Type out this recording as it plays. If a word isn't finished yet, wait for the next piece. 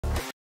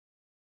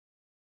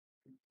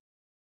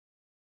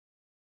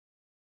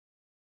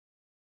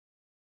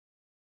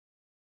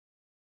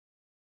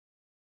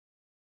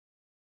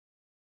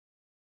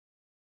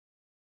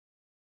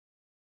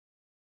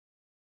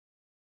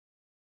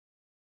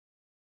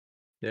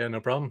Yeah,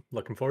 no problem.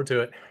 Looking forward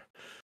to it.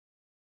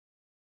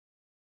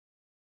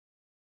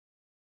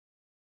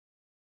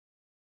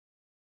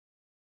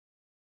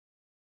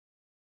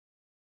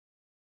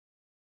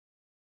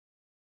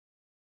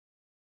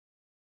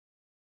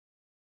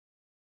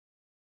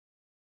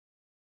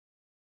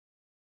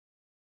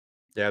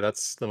 Yeah,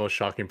 that's the most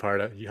shocking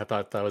part. I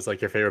thought that was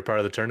like your favorite part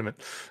of the tournament.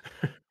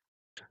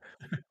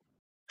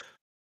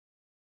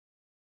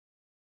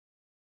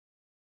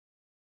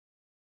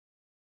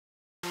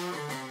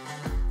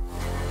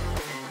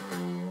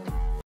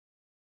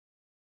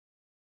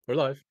 We're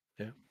live.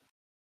 Yeah.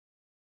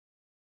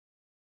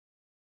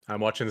 I'm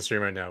watching the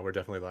stream right now. We're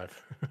definitely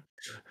live.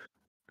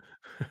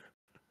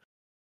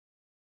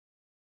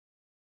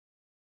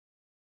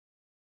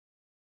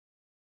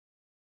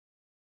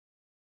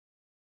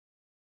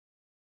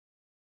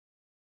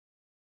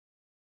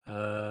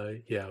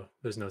 Yeah,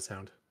 there's no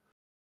sound.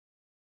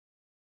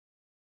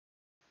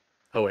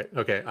 Oh wait,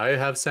 okay. I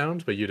have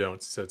sound, but you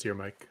don't, so it's your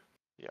mic.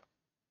 Yeah.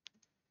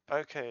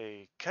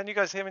 Okay. Can you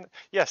guys hear me?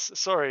 Yes.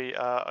 Sorry.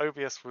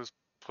 OBS was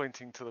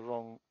pointing to the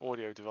wrong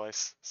audio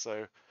device.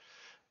 So,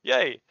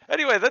 yay.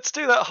 Anyway, let's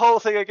do that whole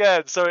thing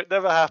again. So it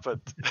never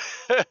happened.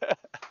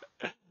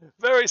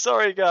 Very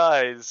sorry,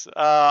 guys.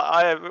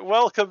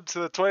 Welcome to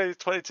the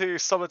 2022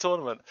 Summer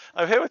Tournament.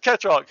 I'm here with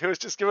Ketrock, who has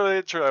just given an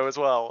intro as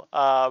well.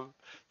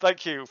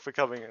 Thank you for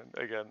coming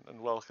in again, and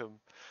welcome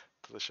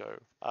to the show.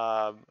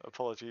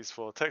 Apologies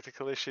for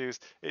technical issues.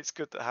 It's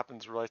good that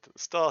happens right at the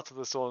start of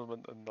the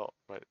tournament and not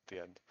right at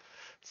the end.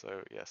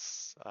 So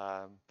yes,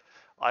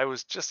 I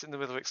was just in the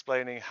middle of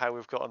explaining how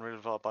we've gotten rid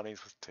of our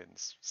bunnies with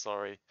tins.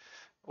 Sorry.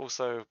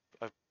 Also,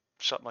 I've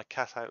shut my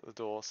cat out the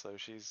door, so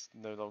she's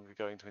no longer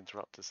going to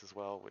interrupt us as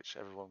well, which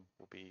everyone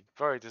will be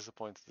very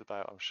disappointed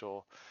about, I'm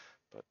sure.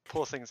 But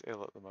poor thing's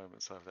ill at the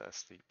moment, so I've let her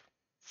sleep.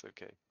 It's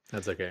okay.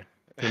 That's okay.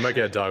 We might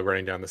get a dog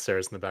running down the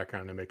stairs in the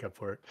background to make up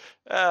for it.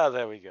 Ah,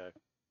 there we go.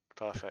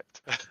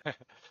 Perfect.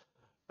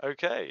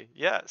 Okay,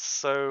 yeah,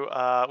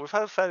 so we've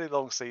had a fairly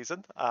long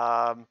season.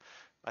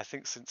 I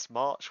think since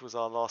March was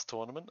our last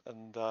tournament,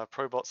 and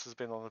ProBots has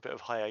been on a bit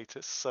of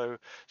hiatus. So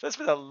there's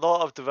been a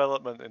lot of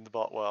development in the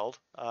bot world.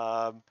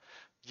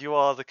 You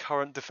are the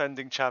current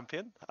defending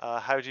champion.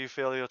 How do you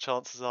feel your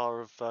chances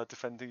are of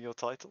defending your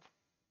title?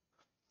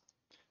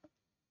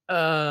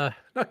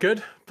 Not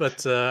good,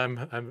 but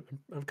I'm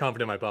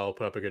confident my bot will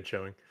put up a good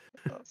showing.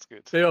 That's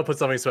good. Maybe I'll put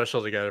something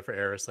special together for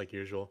Eris like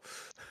usual,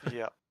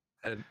 Yeah,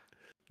 and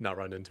not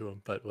run into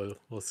him. But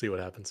we'll see what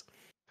happens.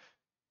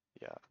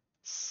 yeah.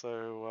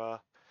 So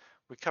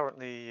we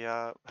currently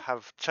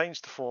have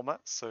changed the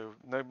format, so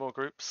no more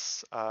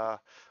groups.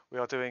 We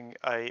are doing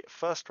a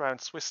first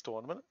round Swiss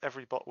tournament.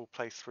 Every bot will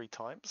play 3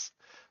 times,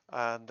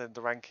 and then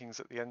the rankings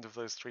at the end of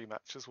those 3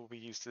 matches will be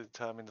used to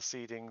determine the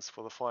seedings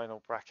for the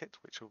final bracket,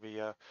 which will be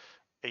a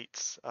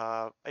eight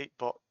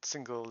bot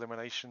single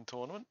elimination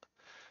tournament,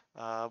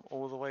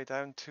 all the way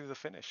down to the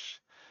finish.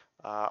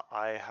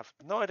 I have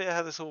no idea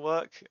how this will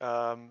work.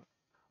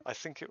 I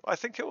think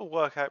it will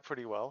work out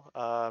pretty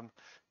well.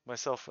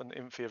 Myself and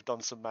Imphi have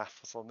done some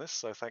maths on this,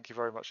 so thank you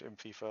very much,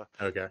 Imphi, for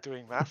Okay,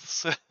 doing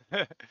maths.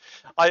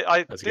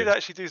 I that's did good.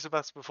 actually do some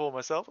maths before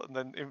myself, and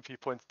then Imphi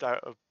pointed out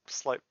a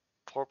slight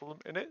problem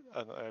in it,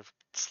 and I've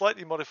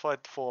slightly modified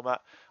the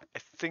format. I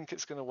think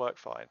it's going to work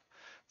fine.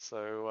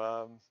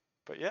 So,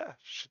 but yeah,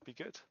 should be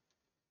good.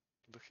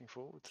 Looking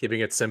forward. Keeping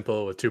it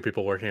simple with 2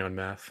 people working on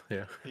math.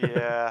 Yeah.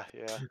 Yeah,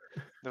 yeah.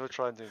 Never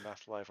try and do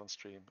math live on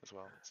stream as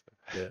well.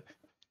 So. Yeah.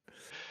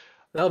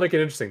 That'll make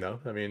it interesting though.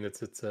 I mean,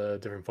 it's a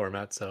different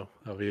format, so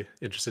I'll be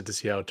interested to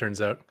see how it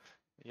turns out.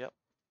 Yep.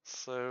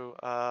 So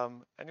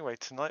anyway,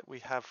 tonight we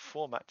have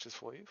 4 matches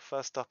for you.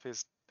 First up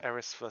is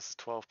Eris versus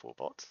 12 Pool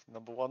Bot.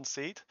 Number 1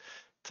 seed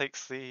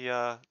takes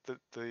the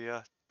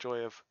joy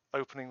of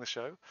opening the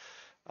show,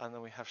 and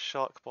then we have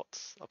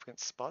SharkBot up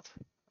against Spud,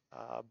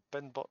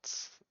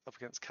 BenBot up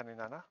against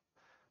Caninana,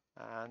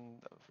 and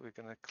we're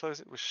going to close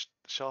it with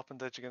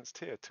Sharpened Edge against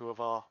Tier, 2 of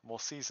our more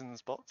seasoned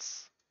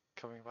bots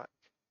coming back.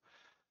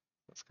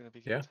 That's going to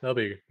be Yeah, good. that'll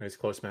be a nice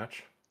close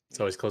match. It's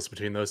Yeah. always close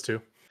between those two.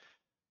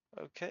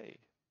 Okay.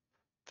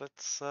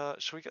 Let's. Shall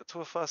we get to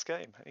a first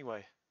game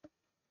anyway?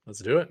 Let's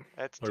do it.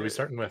 Let's What are do we it.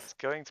 starting with? It's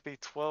going to be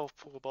 12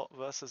 Poorbot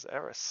versus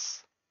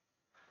Eris.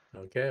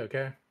 Okay,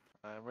 okay.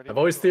 I'm ready I've when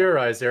always you are.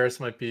 theorized Eris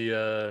might be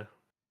a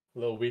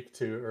little weak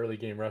to early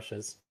game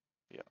rushes.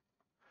 Yeah.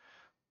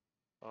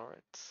 All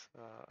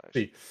right.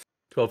 The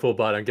 12 full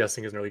bot, I'm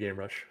guessing, is an early game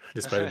rush,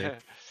 just by the name.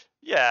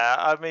 Yeah,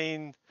 I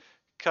mean,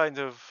 kind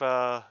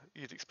of.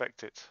 You'd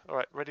expect it. All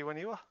right. Ready when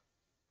you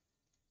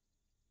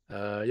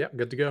are. Yeah,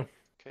 good to go.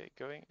 Okay.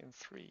 Going in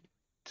 3,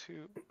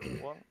 2,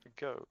 1,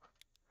 go.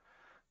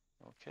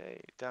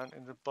 Okay. Down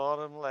in the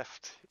bottom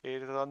left,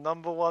 it is our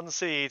number 1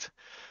 seed,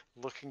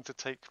 looking to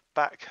take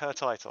back her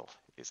title.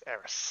 Is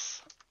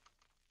Eris.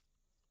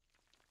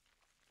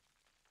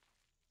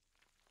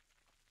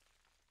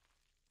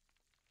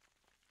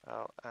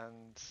 Oh,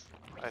 and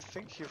I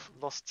think you've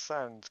lost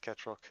sound,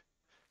 Ketrock.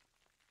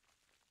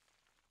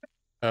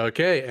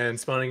 Okay, and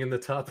spawning in the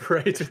top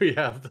right, we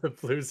have the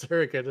blue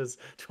Zerg and his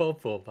 12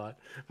 full bot.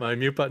 My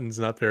mute button's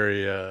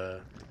Yeah,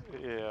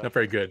 not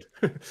very good.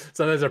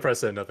 Sometimes I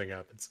press it and nothing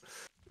happens.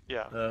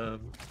 yeah,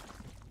 Um,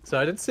 so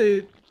I did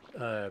say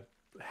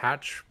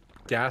hatch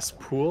gas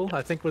pool,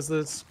 I think was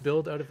this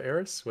build out of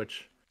Eris,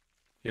 which,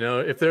 you know,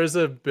 if there's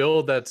a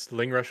build that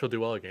Ling Rush will do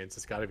well against,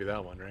 it's got to be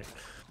that one, right?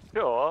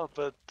 sure,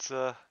 but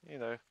you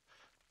know,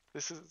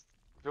 this is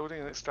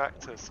building an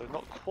extractor, so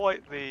not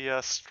quite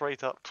the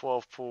straight up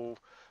 12 pool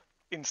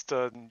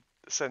instant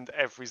send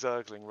every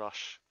Zergling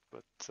rush,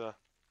 but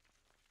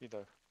you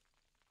know,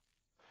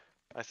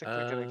 I think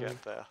we're gonna Um,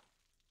 get there.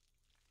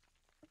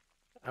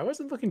 I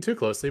wasn't looking too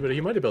closely, but he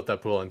might have built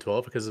that pool on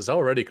 12 because it's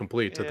already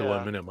complete at the Yeah,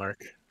 1 minute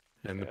mark.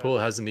 And the yeah. pool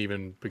hasn't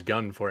even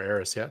begun for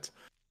Eris yet.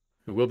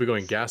 We will be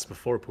going gas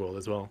before pool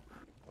as well.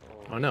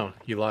 Oh, Oh no,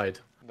 he lied.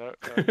 no,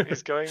 no,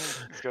 he's going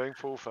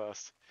pool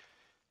first.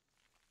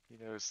 He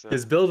knows.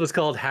 His build was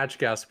called Hatch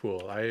Gas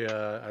Pool.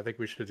 I think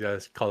we should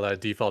call that a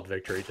default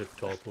victory to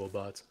 12 pool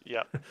bots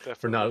Yeah, for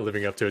definitely. not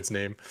living up to its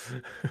name.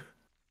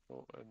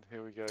 Oh, and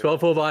here we go. 12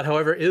 pool bot,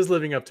 however, is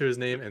living up to his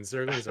name, and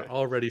Zerglings are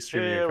already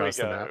streaming Here we across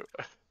the map.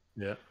 go.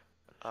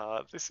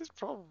 Yeah. This is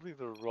probably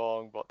the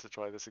wrong bot to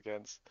try this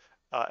against.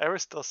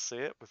 Eris does see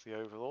it with the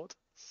Overlord,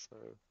 so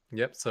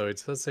Yep. So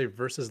it does say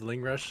versus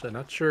Ling Rush. I'm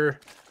not sure.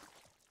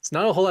 It's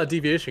not a whole lot of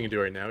deviation you can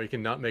do right now. He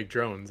can not make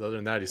drones. Other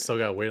than that, he's still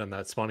got to wait on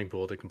that spawning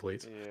pool to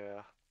complete.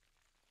 yeah.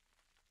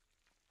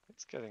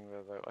 It's getting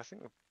there though. I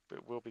think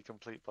it will be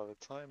complete by the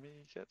time he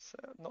gets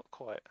there. Not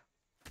quite.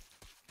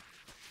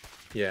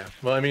 Yeah.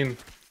 Well, I mean,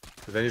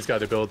 then he's got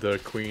to build the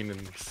queen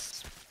and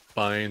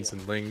spines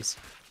and lings.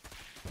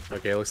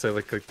 Okay, looks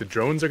like the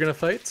drones are gonna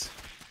fight.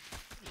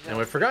 And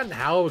we've forgotten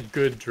how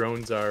good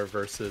drones are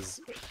versus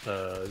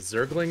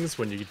Zerglings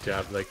when you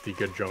have like the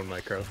good drone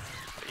micro.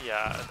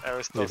 Yeah,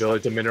 Eris The does ability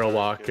have to mineral very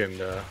walk good-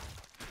 and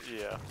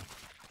Yeah.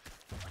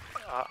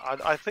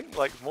 I think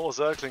like more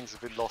Zerglings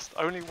have been lost.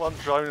 Only one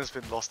drone has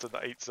been lost and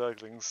 8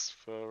 Zerglings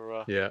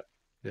for yeah.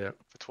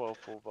 for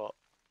 12 pool bot.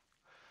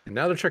 And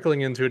now they're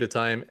trickling in 2 at a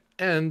time,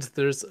 and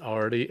there's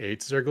already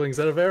 8 Zerglings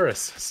out of Eris.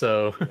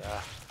 So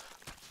Yeah.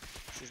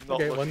 This is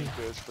not Okay, looking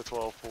good for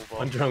 12 pool bot.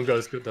 one drone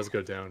does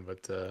go down,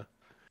 but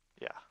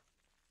Yeah.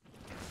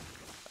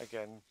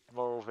 Again,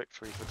 moral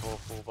victory for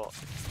 12 pool bot.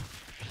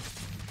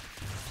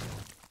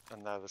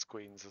 And now there's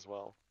queens as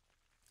well.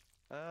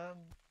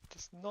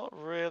 There's not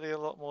really a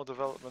lot more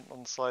development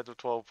on the side of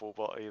 12 pool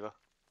bot either.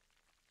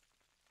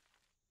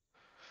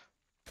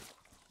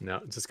 no,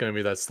 it's just gonna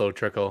be that slow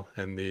trickle,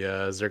 and the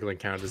Zergling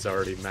count is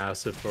already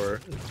massive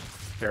for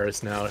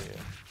Eris now. Yeah.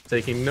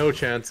 Taking no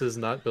chances,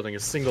 not building a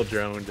single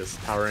drone, just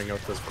powering out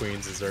those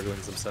queens and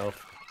Zerglings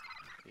himself.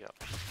 Yep.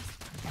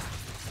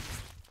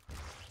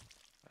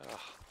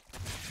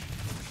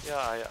 Yeah,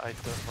 I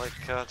don't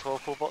like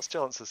 12 pool bot's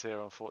chances here,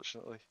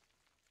 unfortunately.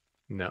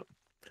 No.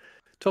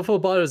 12 full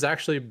bot is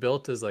actually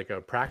built as like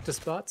a practice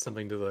bot,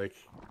 something to like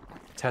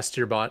test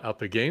your bot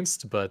up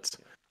against, but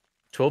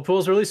 12 pool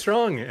is really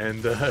strong,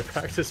 and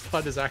practice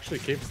bot is actually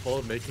capable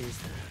of making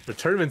the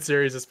tournament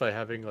series just by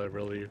having a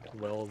really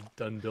well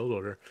done build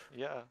order.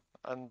 Yeah,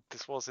 and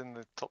this was in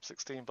the top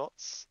 16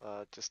 bots,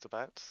 just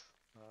about.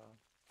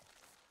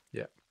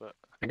 Yeah. But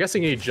I'm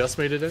guessing he just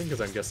made it in because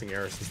I'm guessing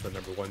Eris is the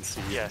 #1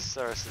 seed. yes,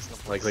 Eris is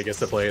number Likely gets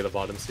to play the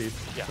bottom seed.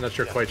 Yeah, I'm not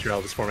sure yeah. quite sure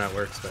how this format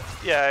works, but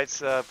Yeah,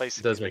 it's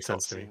basically does the make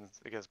top sense to me.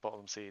 seed against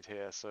bottom seed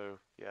here. So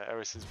yeah,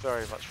 Eris is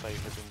very much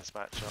favoured in this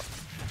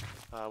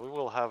matchup. We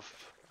will have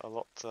a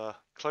lot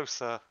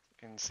closer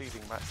in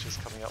seeding matches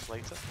coming up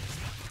later.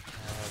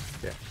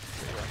 Yeah.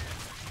 Yeah.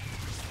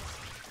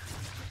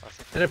 I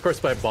think And of course,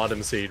 by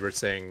bottom seed, we're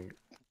saying,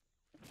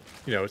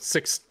 you know,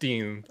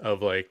 16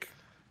 of like,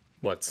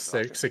 what,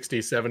 60,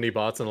 70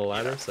 bots on the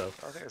ladder. Yeah, So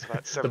I think it's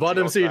about 70 the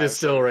bottom odd seed now, is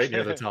still so- right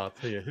near the top.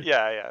 Yeah.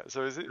 Yeah.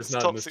 So it's not in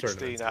top this 16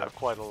 tournament, out so. of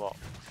quite a lot.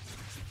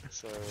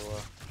 So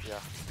yeah,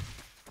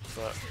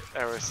 but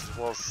Eris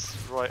was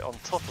right on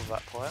top of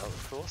that pile,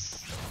 of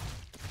course.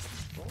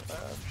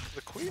 Oh,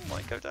 the queen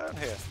might go down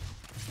here.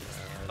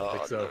 I don't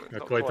think so. no, Not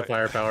not quite the quite.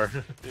 firepower.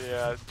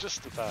 Yeah,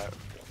 just about.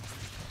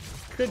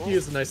 Could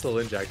use a nice little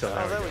inject on Oh,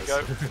 that. there one we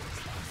goes. go.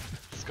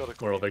 It's got a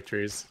Moral queen.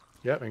 victories.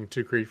 Yep, and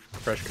 2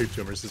 fresh creep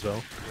tumors as well.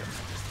 Yeah.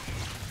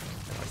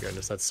 Oh my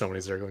goodness, that's so many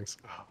Zerglings.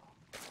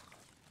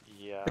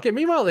 Yeah. Okay,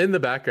 meanwhile, in the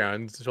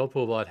background,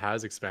 Pool Blood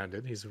has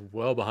expanded. He's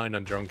well behind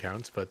on drone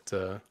count, but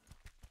Oh,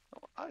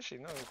 actually,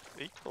 no,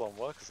 equal on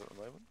workers at the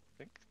moment. I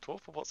think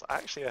 12 bot's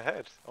actually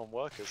ahead on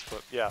workers,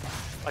 but yeah,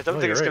 I don't Oh,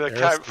 think it's you're going right,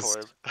 to Eris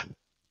count for him.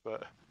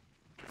 But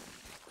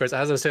of course,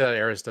 as I say that,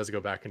 Eris does go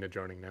back into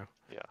droning now.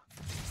 yeah.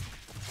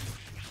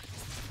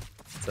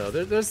 So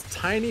there's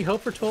tiny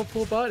hope for 12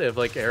 Pool Bot if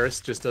like Eris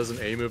just doesn't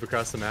A move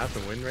across the map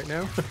and win right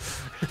now.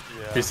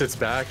 Yeah. He sits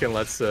back and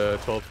lets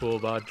 12 Pool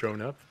Bot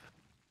drone up.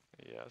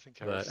 Yeah, I think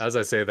But Eris. as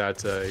I say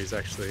that, he's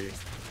actually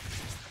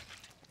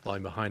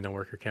falling behind on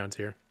worker count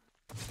here.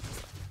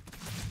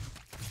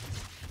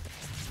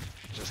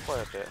 Just by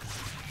a bit.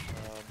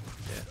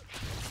 Yeah.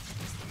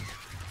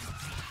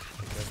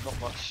 Again,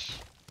 not much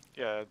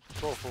yeah,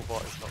 12-pool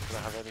bot is not going to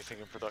have anything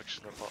in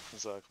production apart from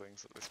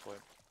Zerglings at this point.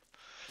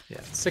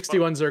 Yeah,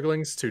 61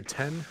 Zerglings to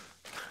 10.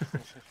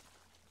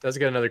 Does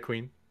get another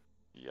queen.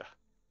 Yeah.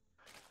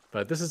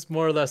 But this is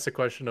more or less a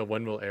question of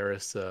when will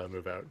Eris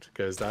move out,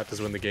 because that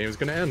is when the game is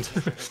going to end.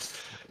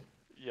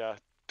 Yeah.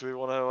 Do we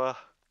want to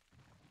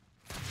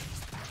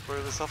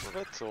screw this up a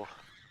bit, or?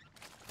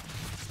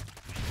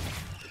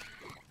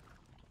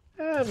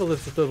 Yeah, well,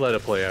 let's let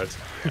it play out.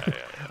 Yeah.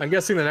 I'm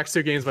guessing the next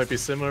two games might be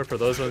similar. For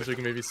those ones, we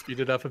can maybe speed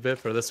it up a bit.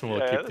 For this one,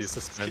 we'll keep the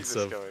suspense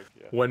of going,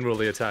 when will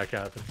the attack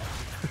happen.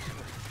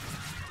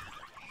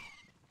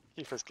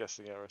 Keep us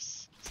guessing,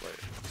 Eris. It's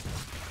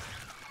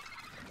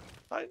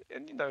like...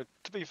 and you know,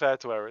 to be fair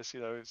to Eris,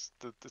 you know,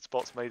 the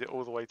spot's made it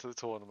all the way to the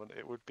tournament.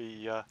 It would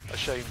be a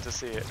shame to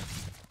see it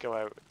go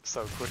out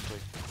so quickly.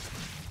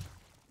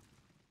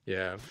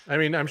 Yeah, I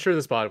mean, I'm sure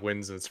this bot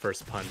wins in its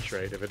first punch,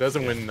 right? If it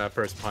doesn't win that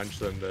first punch,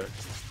 then the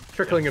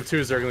trickling of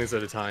 2 Zerglings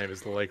at a time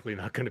is likely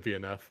not going to be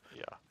enough.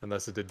 Yeah.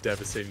 Unless it did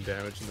devastating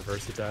damage in the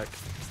first attack.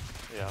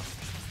 Yeah.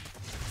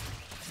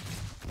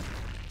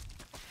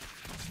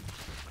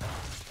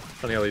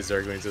 Funny how these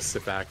Zerglings just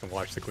sit back and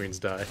watch the queens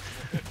die.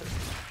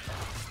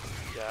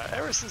 Yeah,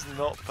 Eris is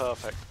not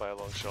perfect by a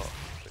long shot,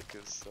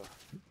 because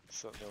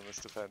certainly on this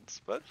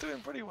defense, but doing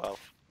pretty well.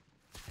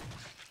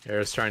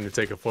 Eris trying to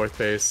take a 4th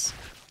base,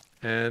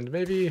 and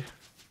maybe...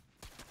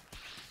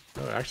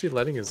 Oh, actually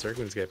letting his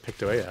Zerglings get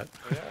picked away at.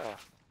 Yeah.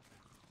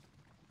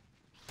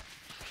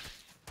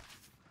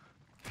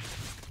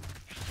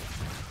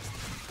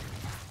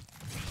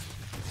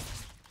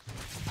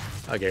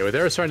 Okay, with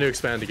Eris trying to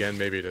expand again,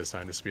 maybe it is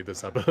time to speed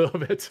this up a little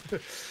bit.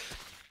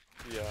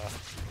 Yeah.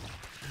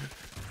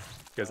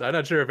 Because I'm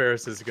not sure if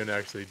Eris is going to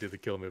actually do the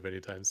kill move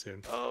anytime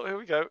soon. Oh, here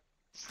we go.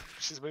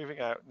 She's moving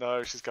out.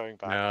 No, she's going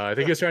back. No, I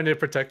think he's trying to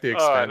protect the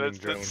expanding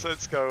Alright, drone.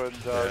 let's go and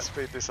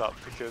speed this up,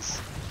 because,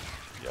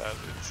 yeah,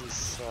 this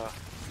is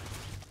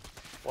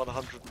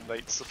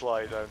 108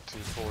 supply down to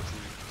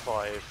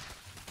 45.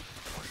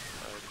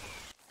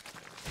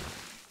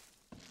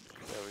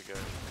 There we go.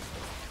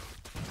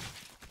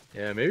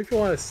 Yeah, maybe if you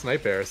want to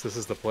snipe Eris, this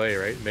is the play,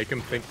 right? Make him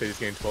think that he's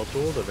getting 12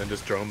 pooled and then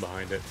just drone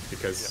behind it,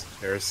 because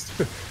Eris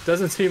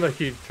doesn't seem like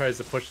he tries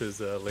to push his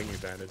Ling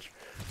advantage.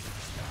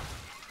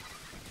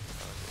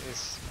 It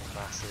is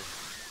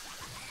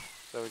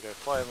massive. There we go,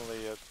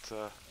 finally at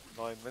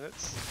 9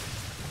 minutes.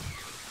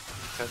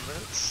 10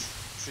 minutes.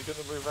 Is he going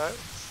to move out?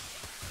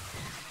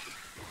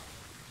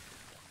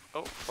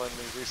 Oh,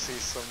 finally we see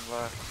some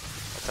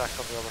attack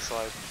on the other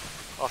side.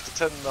 After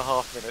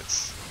 10.5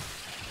 minutes.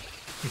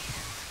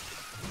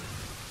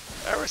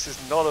 Eris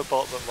is not a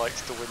bot that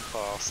likes to win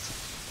fast.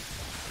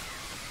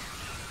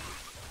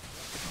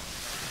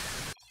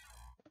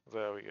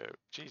 There we go.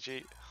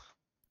 GG.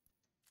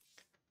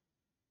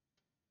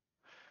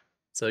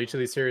 So each of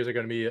these series are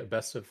going to be a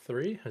best of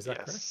 3, is that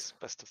correct? Yes,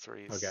 best of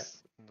 3s okay.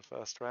 in the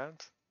first round.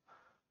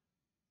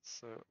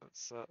 So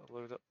let's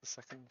load up the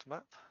second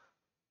map.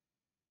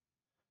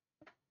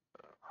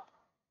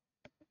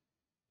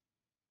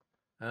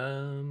 Yeah.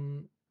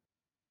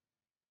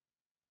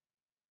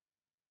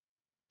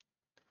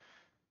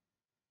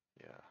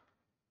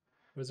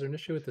 Was there an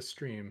issue with the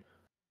stream?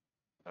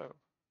 Oh.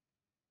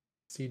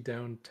 See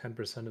down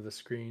 10% of the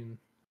screen.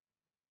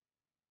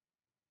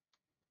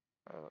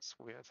 Oh, that's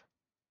weird.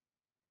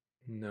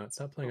 No, it's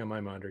not playing on my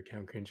monitor,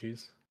 Cam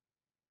Cringies.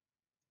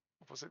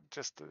 Was it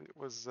just that it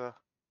was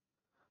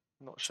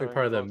not So showing?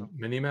 part of the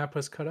mini-map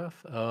was cut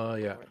off? Oh,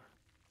 yeah. Right.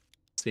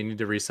 So you need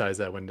to resize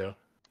that window.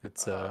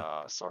 It's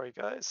sorry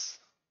guys.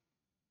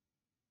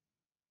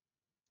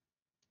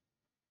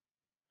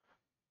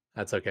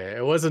 That's okay.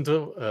 It wasn't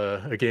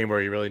a game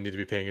where you really need to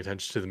be paying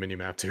attention to the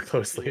mini-map too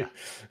closely. Yeah.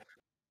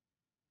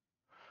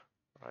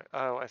 Right.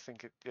 Oh, I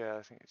think it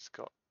just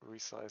got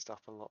resized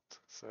up a lot.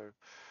 So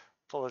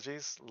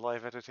apologies,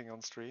 live editing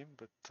on stream,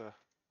 but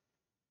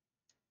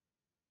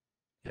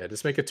yeah,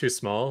 just make it too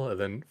small and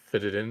then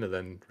fit it in and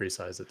then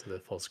resize it to the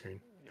full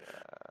screen. Yeah,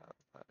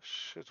 that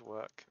should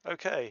work.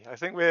 Okay, I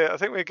think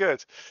we're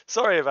good.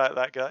 Sorry about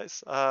that,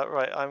 guys.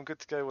 Right, I'm good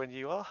to go when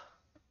you are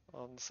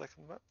on the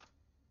second map.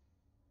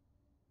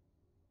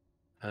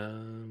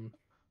 Am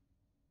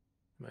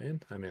I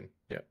in? I'm in.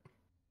 Yep.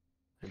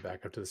 And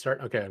back up to the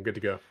start. Okay, I'm good to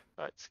go.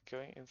 Right,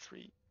 going in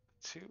 3,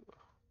 2,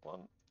 1,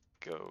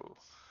 go.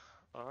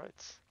 All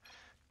right.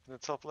 In the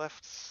top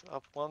left,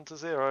 up 1 to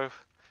 0.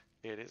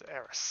 It is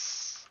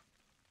Eris.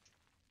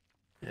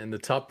 And the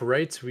top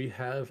right, we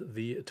have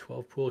the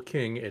 12 pool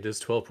king. It is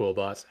 12 pool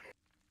bot.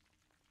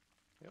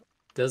 Yep.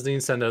 Doesn't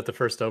even send out the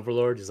first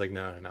overlord. He's like,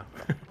 no.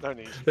 No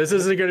need. This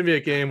isn't going to be a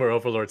game where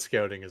overlord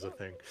scouting is a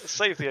thing.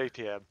 Save the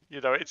APM.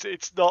 You know,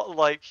 it's not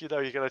like, you know,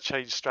 you're going to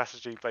change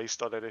strategy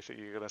based on anything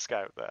you're going to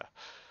scout there.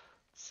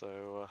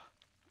 So,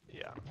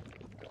 yeah.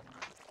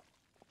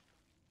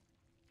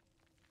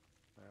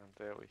 And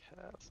there we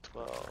have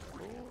 12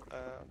 pool.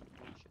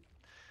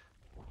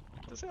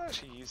 Does it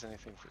actually use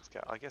anything for its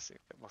scout? I guess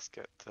it must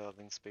get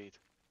Ling speed.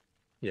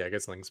 Yeah, it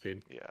gets Ling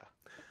speed. Yeah.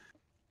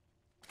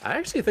 I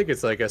actually think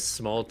it's like a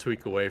small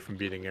tweak away from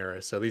beating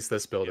Eris, at least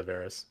this build of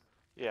Eris.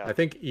 Yeah. I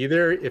think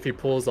either if he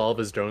pulls all of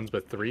his drones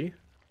but 3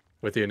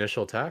 with the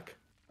initial attack,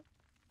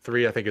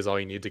 3 I think is all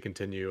you need to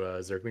continue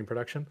Zergling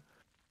production.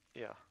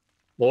 Yeah.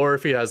 Or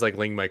if he has like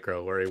Ling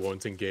Micro, where he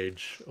won't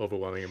engage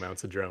overwhelming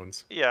amounts of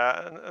drones.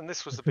 Yeah, and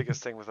this was the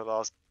biggest thing with the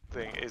last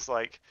thing is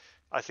like,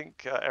 I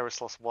think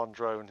Eris lost 1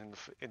 drone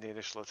in the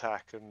initial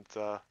attack, and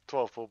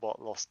 12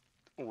 Bot lost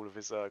all of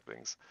his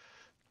Zerglings.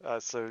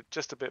 So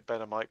just a bit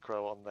better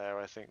micro on there,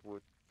 I think,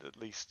 would at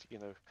least, you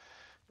know,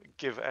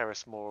 give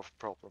Eris more of a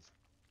problem.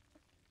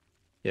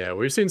 Yeah,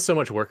 we've seen so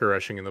much worker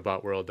rushing in the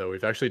bot world, though.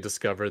 We've actually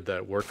discovered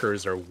that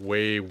workers are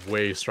way,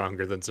 way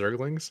stronger than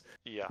Zerglings.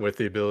 Yeah. With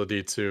the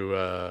ability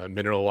to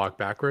mineral walk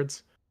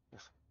backwards.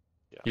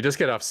 Yeah. You just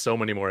get off so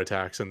many more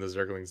attacks than the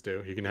Zerglings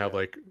do. You can have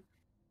like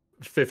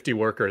 50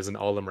 workers and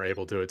all of them are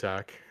able to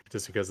attack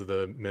just because of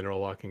the mineral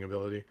walking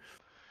ability.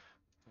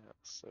 Yeah,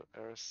 so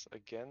Eris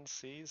again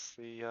sees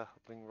the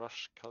Ling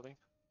Rush coming.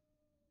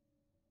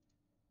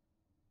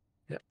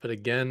 Yeah, but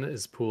again,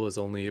 his pool is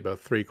only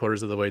about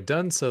 3/4 of the way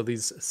done, so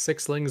these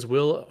 6 Lings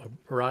will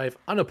arrive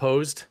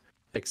unopposed,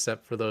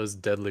 except for those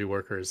deadly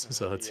workers.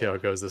 So let's see how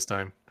it goes this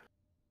time.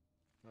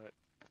 Right.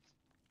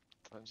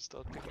 Time to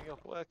start picking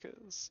up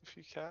workers, if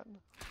you can.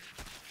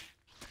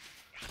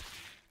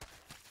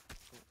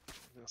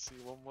 You'll see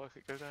 1 worker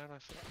go down, I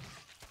think.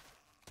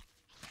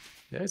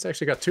 Yeah, he's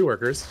actually got 2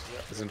 workers.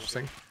 Yeah, That's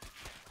interesting.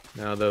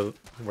 Now the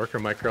worker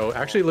micro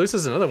actually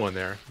loses another one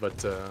there,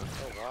 but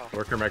wow.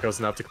 worker micro's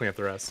enough to clean up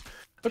the rest.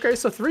 Okay,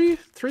 so three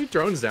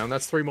drones down.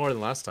 That's 3 more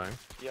than last time.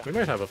 Yeah. We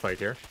might have a fight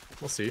here.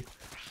 We'll see.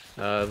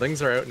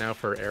 Lings are out now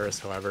for Eris,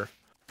 however.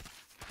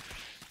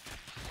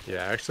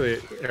 Yeah, actually,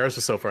 Eris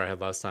was so far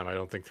ahead last time. I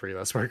don't think 3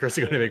 less workers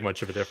are going to make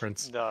much of a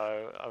difference.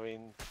 No, I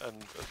mean,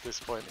 and at this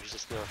point he's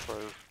just going to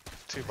throw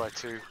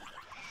 2x2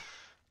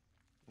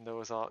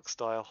 Noah's Ark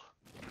style.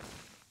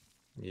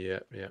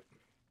 Yep, yep.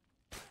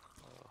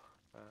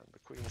 And the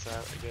Queen's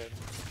out again,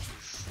 which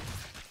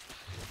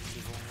is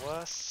even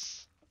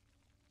worse.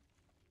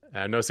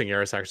 I'm noticing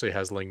Eris actually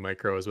has Ling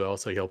Micro as well,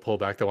 so he'll pull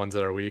back the ones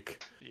that are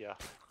weak. Yeah.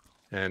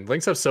 And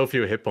Lings have so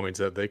few hit points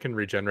that they can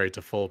regenerate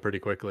to full pretty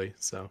quickly,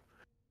 so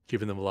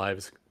keeping them alive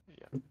is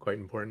quite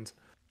important.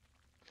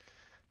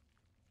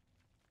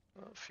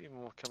 A few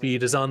more coming.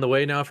 Speed is on the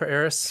way now for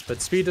Eris,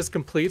 but speed is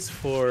complete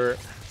for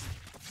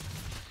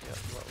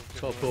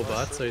 12 pool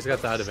bots, so he's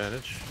got that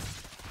advantage.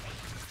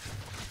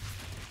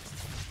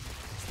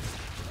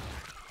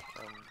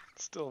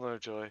 Still no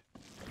joy.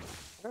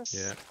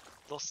 Eris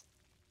lost,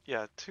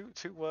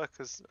 two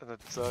workers and a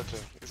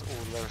Zergling is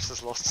all Eris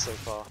has lost so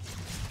far.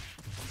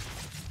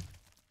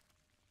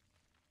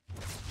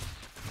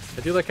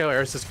 I do like how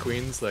Eris's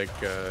queens like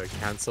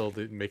cancel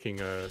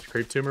making a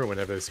creep tumor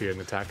whenever they see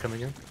an attack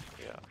coming in.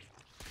 Yeah.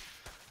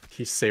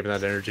 He's saving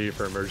that energy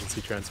for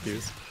emergency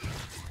transfuse.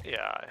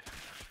 Yeah, I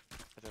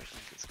don't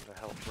think it's going to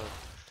help though.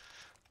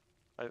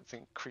 I don't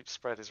think creep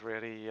spread is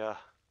really a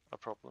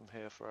problem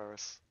here for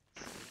Eris.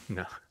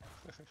 No.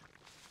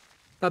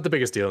 Not the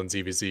biggest deal in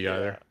ZVZ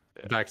either.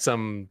 In fact,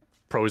 some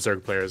pro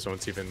Zerg players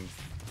won't even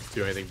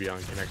do anything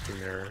beyond connecting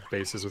their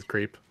bases with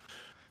creep,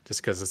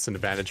 just because it's an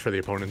advantage for the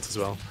opponents as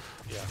well.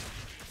 Yeah.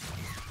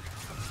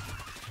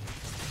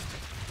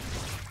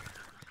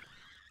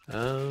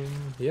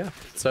 Yeah.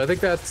 So I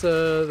think that's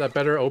that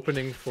better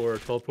opening for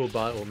 12 pool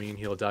bot will mean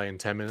he'll die in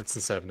 10 minutes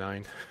instead of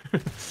 9. Yeah.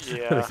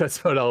 I think that's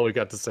about all we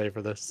got to say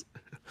for this.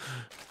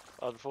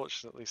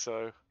 Unfortunately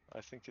so.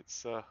 I think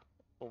it's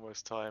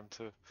almost time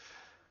to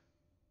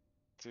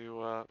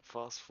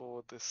fast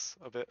forward this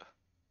a bit.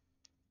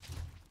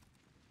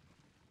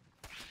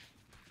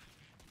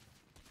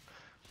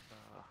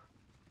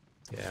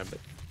 Yeah, but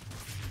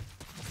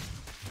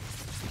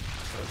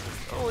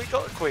oh, he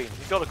got a queen.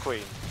 He got a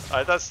queen.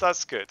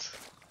 That's good.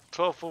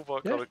 12 full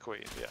bot got a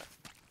queen. Yeah.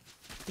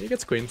 He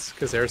gets queens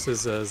because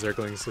Eris's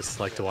Zerglings just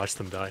like to watch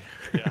them die.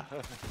 Yeah.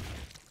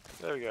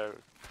 There we go.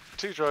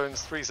 2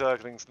 drones, 3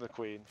 Zerglings, and the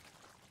queen.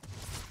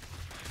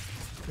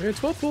 I mean,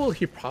 12 pool,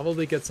 he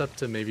probably gets up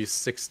to maybe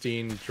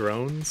 16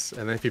 drones,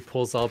 and then if he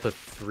pulls all but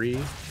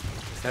 3,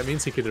 that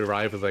means he could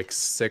arrive with like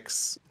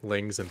 6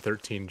 Lings and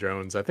 13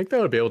 drones. I think that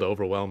would be able to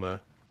overwhelm a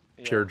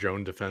pure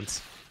drone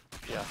defense.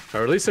 Yeah.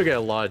 Or at least he'll get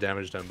a lot of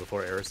damage done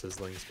before Eris's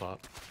Lings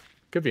pop.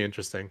 Could be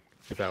interesting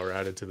if that were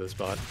added to this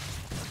bot.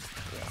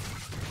 Yeah.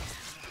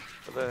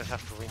 But then I'd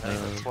have to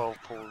rename the 12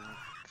 pool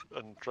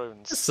and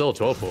drones. It's still a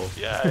 12 pool.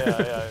 Yeah.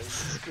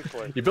 It's a good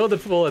point. You build a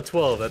pool at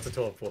 12, that's a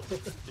 12 pool.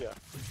 Yeah.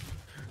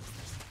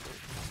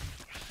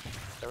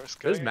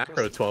 There's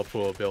macro 12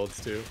 pool builds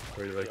too,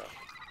 where you like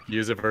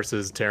use it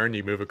versus Terran,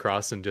 you move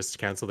across and just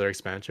cancel their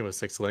expansion with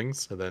 6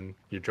 Lings, so then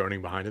you're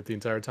droning behind it the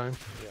entire time.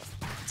 Yeah.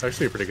 It's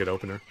actually a pretty good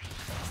opener.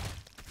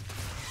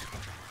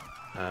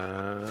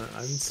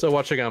 I'm still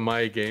watching on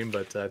my game,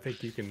 but I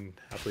think you can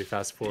happily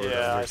fast forward on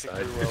your side.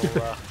 I think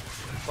we will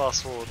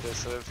fast forward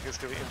this. I think it's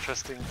going to be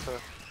interesting for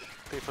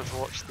people to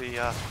watch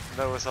the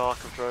Noah's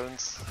Ark of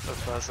drones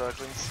of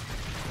Zerglings.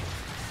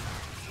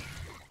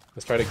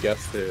 Let's try to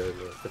guess the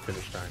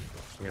finish time.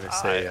 I'm going to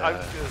say, I'm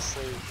going to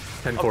say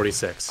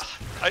 10:46.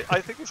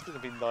 I think it's going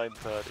to be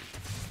 9:30.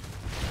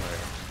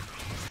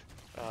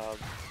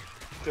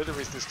 The only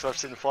reason is because I've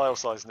seen the file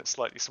size and it's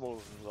slightly smaller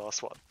than the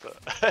last one. But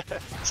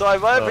so I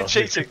might have been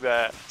cheating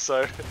there.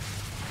 So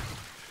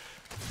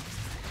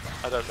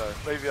I don't know.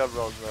 Maybe I'm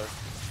wrong though.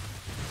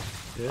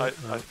 Yeah, I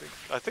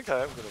think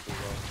I am going to be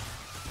wrong.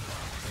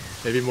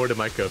 Maybe more to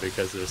Micro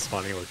because their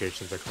spawning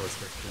locations are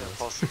closer. Yeah,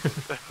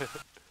 possibly.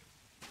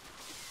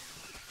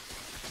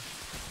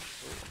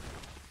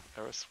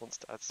 Eris wants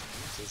to add some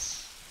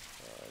meters.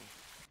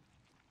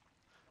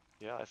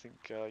 Yeah, I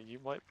think you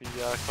might be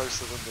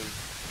closer than me.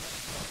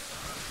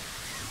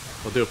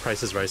 We'll do a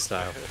Price is Right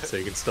style, so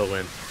you can still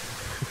win.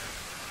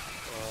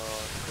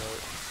 Oh, no.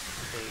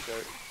 There you go.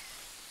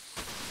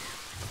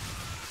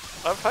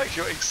 In fact,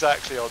 you're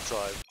exactly on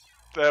time.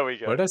 There we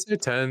go. What did I say?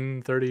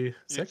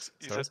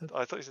 10:36?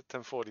 I thought you said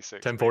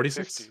 10:46.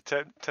 10:46?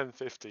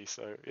 10:50.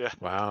 So yeah.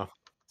 Wow.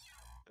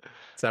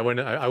 So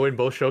I win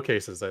both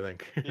showcases, I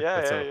think.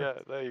 Yeah.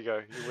 There you go.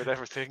 You win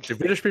everything. Do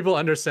British people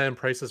understand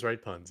Price is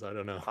Right puns? I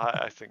don't know.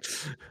 I think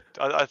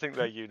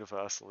they're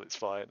universal. It's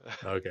fine.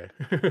 Okay.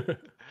 I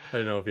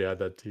don't know if you had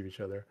that to each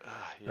other.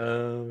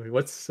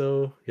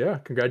 Yeah.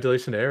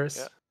 Congratulations, Eris.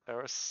 Yeah,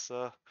 Eris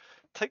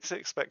takes the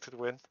expected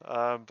win,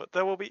 but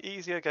there will be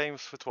easier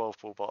games for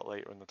 12-pool bot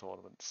later in the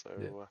tournament.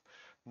 So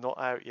not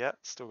out yet.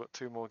 Still got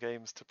 2 more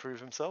games to prove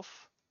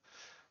himself.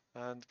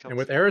 And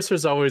with Eris,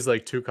 there's always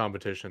like 2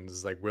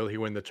 competitions. Like, will he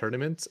win the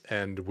tournament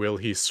and will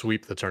he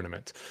sweep the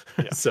tournament?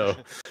 Yeah. So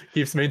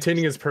keeps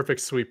maintaining his perfect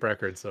sweep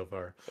record so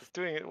far.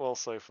 Doing it well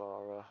so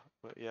far.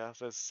 But yeah,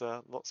 there's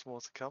lots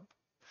more to come.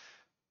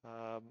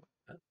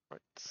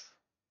 Right.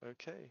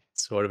 Okay.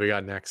 So what do we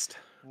got next?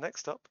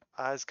 Next up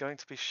is going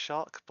to be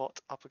SharkBot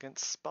up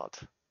against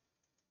Spudde.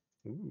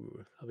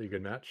 Ooh, that'll be a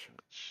good match.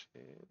 Which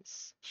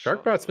is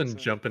SharkBot's been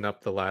jumping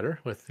up the ladder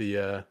with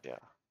the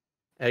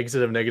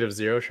exit of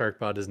 -0.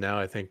 SharkBot is now,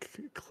 I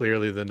think,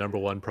 clearly the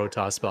 #1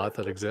 Protoss bot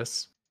that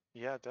exists.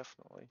 Yeah,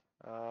 definitely.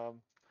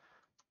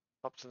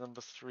 Up to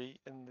number 3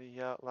 in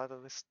the ladder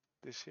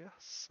this year.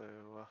 So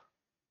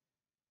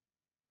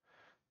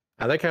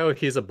I like how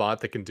he's a bot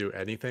that can do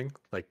anything.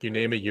 Like, you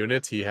name a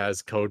unit, he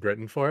has code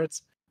written for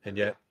it, and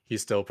yet he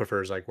still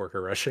prefers like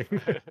worker rushing.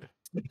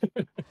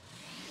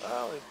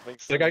 Well, it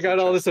makes like, I got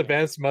all this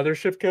advanced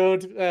mothership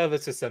code.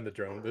 Let's just send the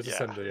drone. Let's just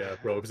send the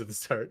probes at the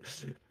start.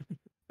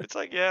 It's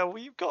like, yeah, well,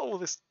 you've got all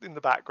this in the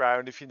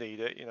background if you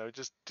need it. You know,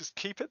 just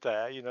keep it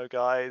there. You know,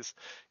 guys.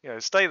 You know,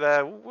 stay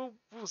there. We'll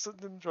send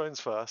them drones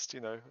first. You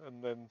know,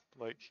 and then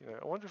like, you know,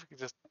 I wonder if we could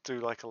just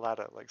do like a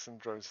ladder, like some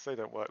drones. If they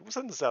don't work, we'll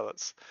send the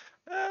zealots.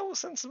 We'll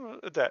send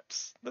some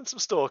adepts, then some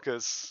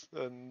stalkers,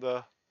 and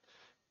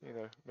you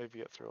know, maybe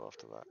get through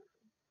after that.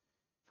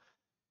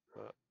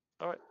 But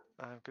all right,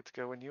 I'm good to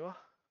go when you are.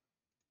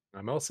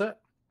 I'm all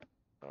set.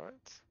 All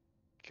right,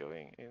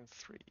 going in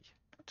 3,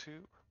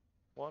 2,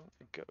 1,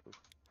 go.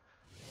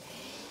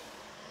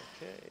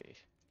 Okay,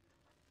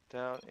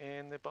 down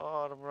in the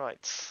bottom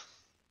right,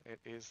 it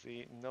is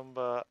the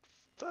number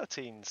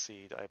 13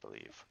 seed, I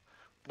believe.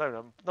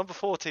 No, number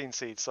 14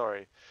 seed,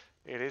 sorry.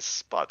 It is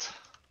Spudde.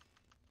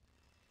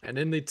 And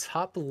in the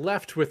top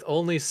left, with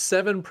only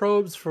 7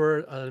 probes for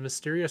a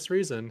mysterious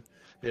reason,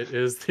 it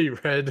is the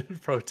red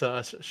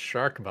Protoss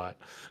SharkBot.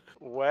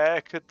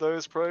 Where could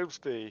those probes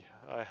be?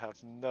 I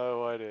have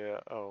no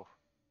idea. Oh.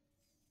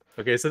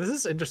 Okay, so this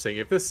is interesting.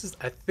 If this is,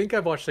 I think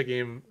I've watched a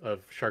game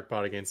of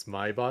SharkBot against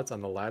my bots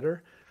on the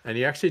ladder, and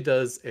he actually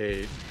does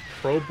a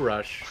probe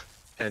rush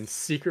and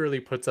secretly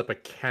puts up a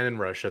cannon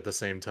rush at the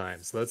same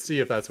time. So let's see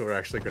if that's what we're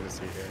actually going to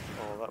see here.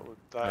 Oh,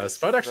 that is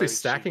Spudde actually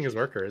stacking cheeky. his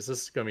workers.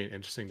 This is going to be an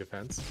interesting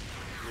defense.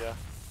 Yeah.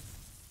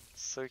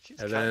 So he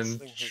keeps and then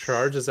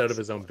charges out of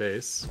his own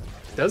base.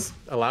 It does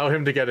allow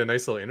him to get a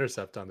nice little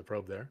intercept on the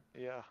probe there.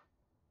 Yeah.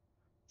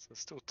 So there's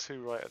still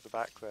 2 right at the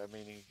back there,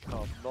 meaning he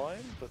can't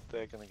mine, but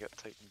they're going to get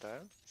taken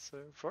down. So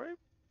very,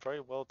 very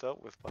well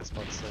dealt with by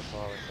Spudde so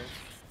far, I think.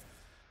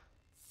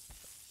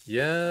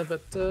 Yeah,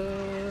 but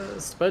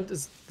Spudde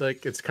is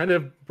like, it's kind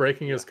of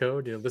breaking his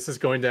code. You know, this is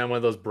going down one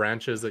of those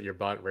branches that your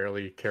bot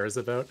rarely cares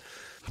about.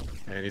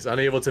 And he's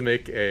unable to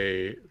make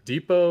a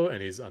depot,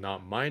 and he's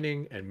not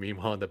mining. And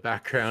meanwhile, in the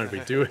background, we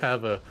do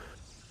have a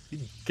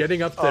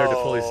getting up there to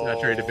fully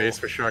saturated base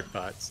for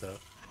SharkBot. So,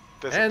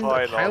 and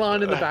a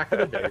pylon in the back of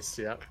the base.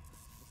 Yeah.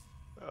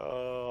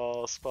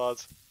 Oh,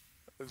 Spudde,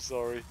 I'm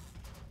sorry.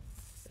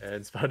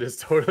 And Spudde is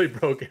totally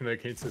broken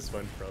against this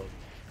one probe.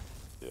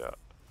 Yeah.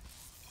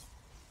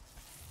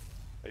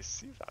 I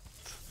see that.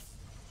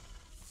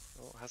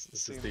 Oh, hasn't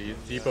this seen is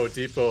the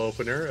depot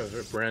opener of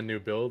a brand new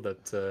build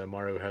that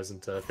Maru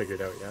hasn't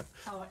figured out yet.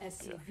 Our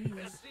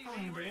SCV is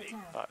under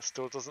attack.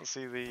 Still doesn't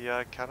see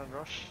the cannon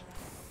rush.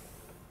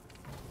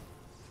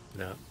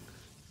 No.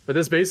 But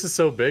this base is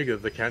so big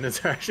that the cannons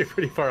are actually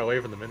pretty far away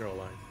from the mineral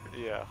line.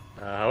 Yeah.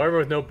 However,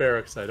 with no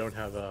barracks, I don't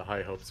have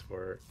high hopes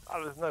for.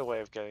 There's no way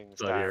of getting this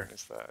down,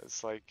 is there?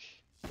 It's like,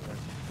 you know,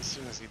 as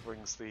soon as he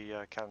brings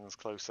the cannons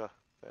closer,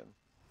 then.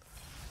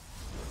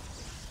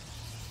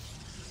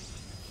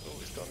 Oh,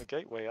 he's got the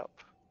gateway up.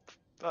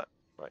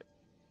 Right.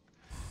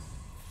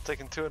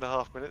 Taken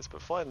 2.5 minutes,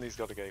 but finally he's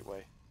got a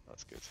gateway.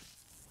 That's good.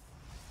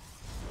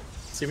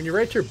 See, when you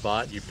write your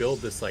bot, you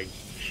build this like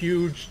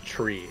huge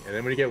tree, and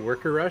then when you get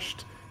worker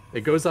rushed,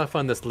 it goes off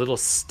on this little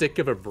stick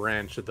of a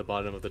branch at the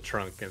bottom of the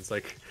trunk, and it's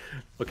like,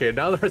 okay,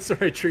 now the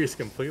redstone tree is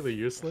completely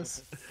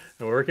useless,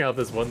 and we're working out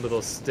this one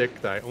little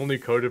stick that I only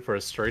coded for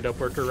a straight up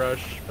worker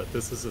rush, but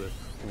this is a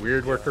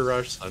weird worker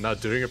rush, so I'm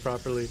not doing it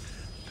properly.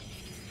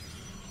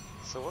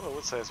 So what I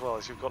would say as well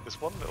is you've got this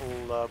one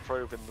little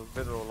probe in the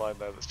mineral line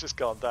there that's just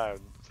gone down,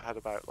 had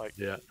about like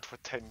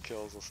 10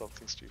 kills or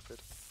something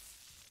stupid.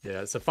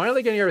 Yeah, so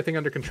finally getting everything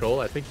under control.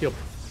 I think he'll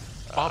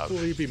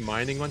probably be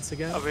mining once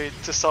again. I mean,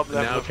 to some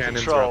level now of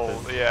control.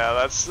 Yeah,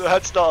 that's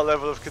not a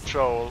level of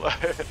control.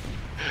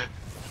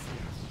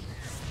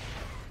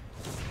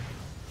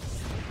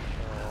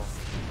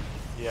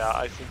 Yeah,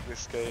 I think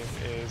this game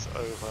is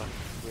over.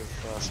 With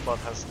Spudde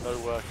has no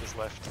workers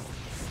left.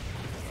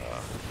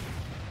 I'm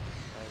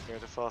going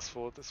to fast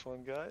forward this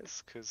one,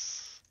 guys,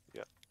 because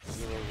yeah,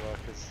 0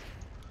 workers.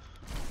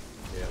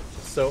 Yeah,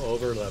 it's so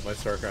over that my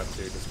StarCraft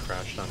 2 just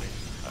crashed on me.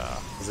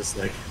 Is this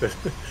like...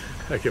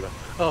 I give up.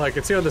 Oh, I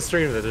can see on the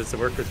stream that it's the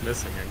workers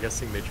missing. I'm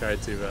guessing they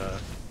tried to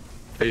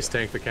base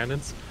tank the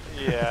cannons.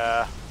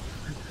 Yeah.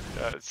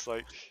 Yeah, it's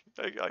like,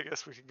 I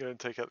guess we can go and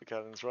take out the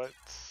cannons, right?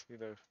 You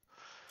know,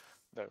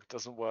 no, it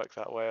doesn't work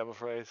that way, I'm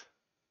afraid.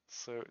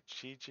 So,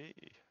 GG.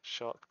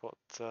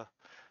 SharkBot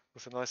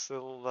with a nice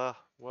little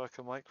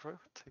worker micro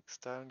takes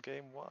down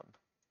game 1.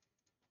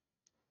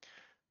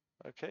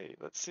 Okay,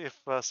 let's see if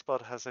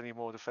Spudde has any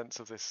more defense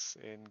of this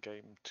in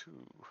game 2.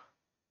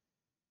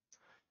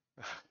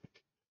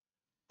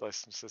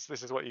 Dyson says,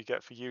 this is what you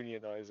get for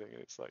unionizing,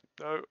 and it's like,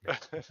 no.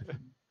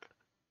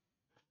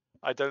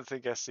 I don't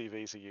think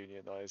SCVs are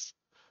unionized.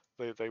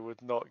 They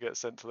would not get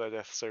sent to their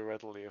death so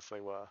readily if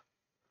they were.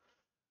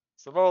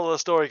 It's the moral of the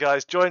story,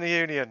 guys, join the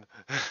union!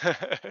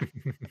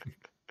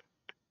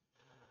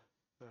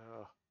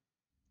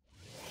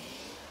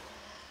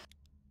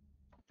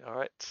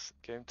 Alright,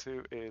 game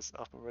 2 is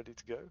up and ready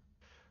to go.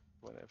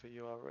 Whenever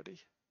you are ready.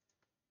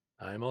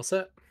 I'm all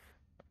set.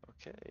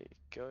 Okay,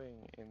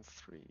 going in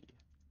 3,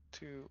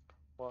 2,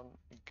 1,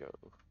 go.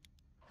 Okay,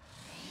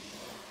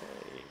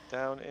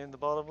 down in the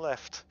bottom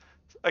left.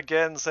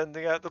 Again,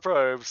 sending out the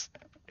probes.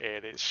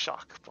 It is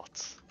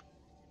SharkBot.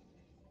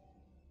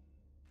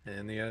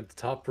 And at the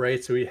top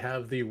right, we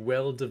have the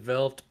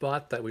well-developed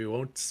bot that we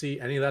won't see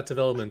any of that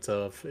development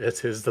of.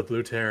 It is the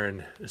Blue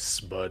Terran,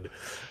 Spudde.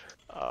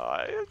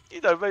 You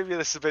know, maybe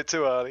this is a bit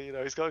too early. You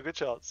know, he's got a good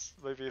chance.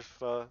 Maybe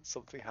if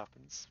something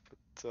happens,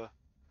 but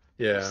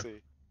yeah, we'll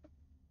see.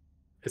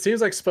 It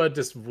seems like Spudde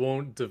just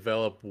won't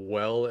develop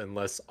well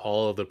unless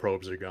all of the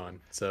probes are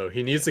gone. So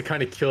he needs to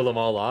kind of kill them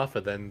all off,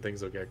 and then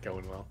things will get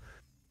going well.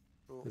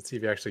 Cool. Let's see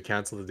if he actually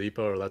cancels the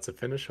depot or lets it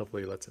finish.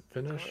 Hopefully, he lets it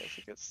finish. I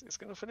think it's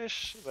going to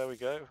finish. There we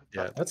go.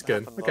 Yeah, that's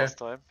good. Okay. Last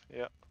time.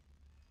 Yeah.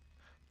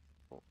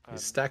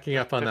 He's stacking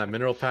up on that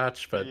mineral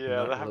patch, but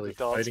yeah, not really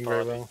fighting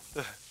very well.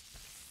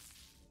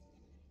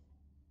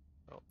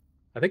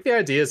 I think the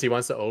idea is he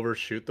wants to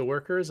overshoot the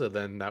workers, and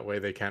then that way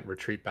they can't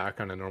retreat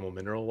back on a normal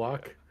mineral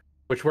walk,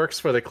 which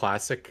works for the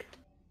classic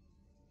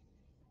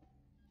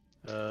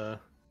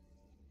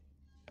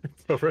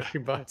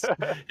pro-rushing bots.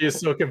 He is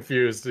so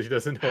confused; he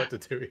doesn't know what to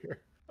do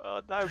here.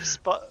 Now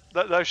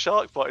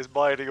SharkBot is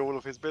mining all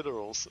of his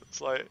minerals.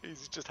 It's like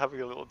he's just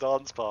having a little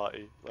dance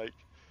party. Like,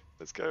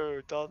 let's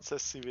go dance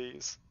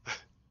SCVs.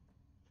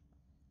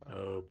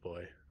 Oh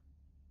boy!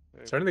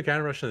 Starting the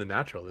cannon rush in the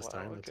natural this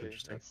time. That's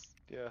interesting.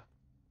 Yeah.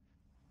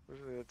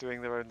 They're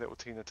doing their own little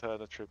Tina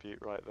Turner tribute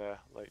right there,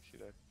 like, you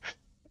know,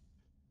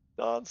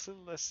 dance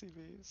little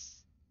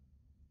SCVs.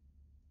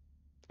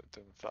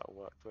 Don't know if that'll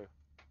work though.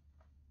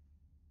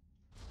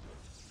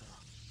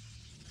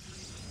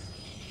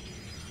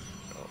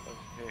 Oh,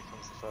 and here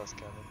comes the first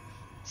cannon.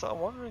 So I'm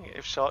wondering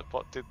if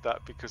SharkBot did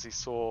that because he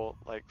saw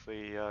like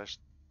the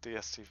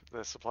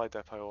the supply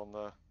depot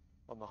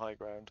on the high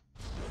ground,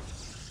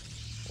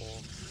 or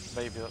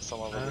maybe that's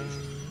some other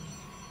reason.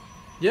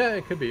 Yeah,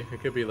 it could be.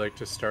 It could be like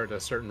to start a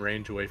certain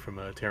range away from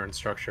a Terran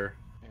structure.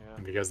 Yeah.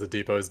 And because the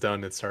depot is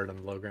done, it started on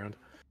the low ground.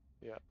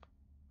 Yeah.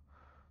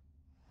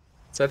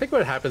 So I think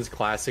what happens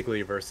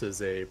classically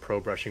versus a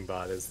probe rushing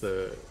bot is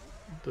the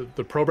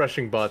probe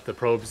rushing bot, the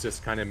probes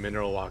just kind of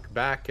mineral walk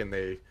back, and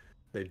they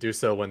do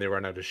so when they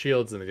run out of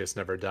shields and they just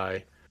never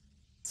die.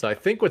 So I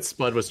think what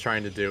Spudde was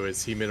trying to do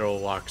is he mineral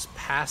walks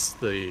past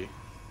the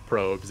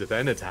probes and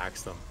then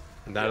attacks them,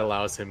 and that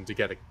allows him to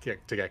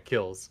get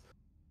kills.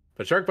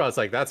 But SharkBot's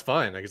like, that's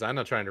fine, because I'm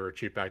not trying to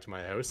retreat back to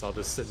my house. I'll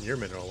just sit in your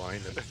mineral line.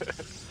 And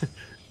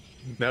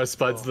now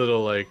Spudde's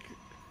little, like,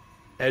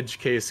 edge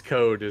case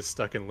code is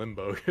stuck in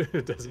limbo.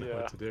 It doesn't know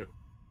what to do.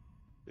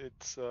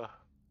 It's going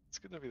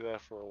to be there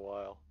for a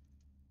while.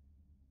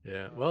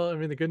 Yeah, well, I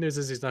mean, the good news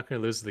is he's not going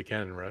to lose to the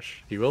cannon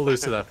rush. He will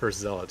lose to that first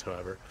zealot,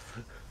 however.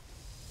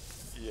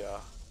 Yeah.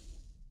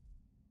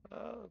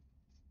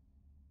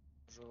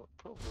 So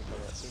probably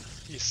not.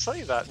 So you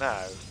say that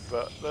now,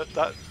 but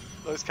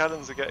those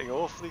cannons are getting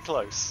awfully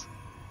close.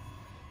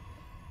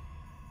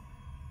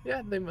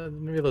 Yeah,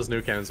 maybe those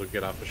new cannons will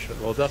get off the ship.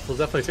 We'll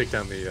definitely take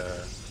down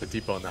the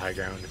depot on the high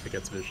ground if it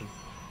gets vision.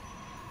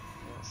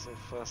 Yeah, so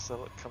first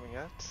zealot coming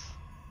out.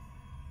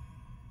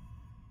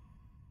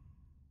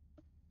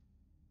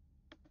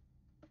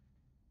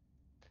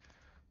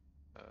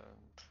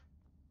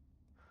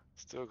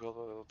 Still got a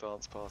little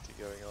dance party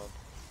going on.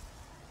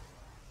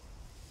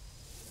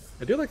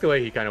 I do like the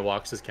way he kind of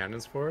walks his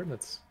cannons forward.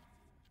 That's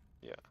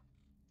Yeah.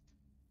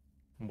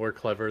 more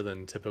clever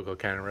than typical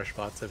cannon rush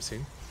bots I've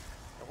seen.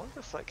 I wonder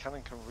if that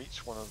cannon can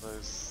reach one of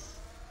those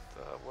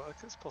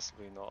workers.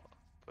 Possibly not,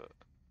 but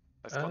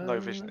it's got no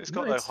vision. It's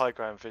got no high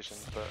ground vision,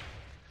 but.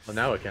 Well,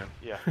 now it can.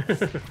 Yeah.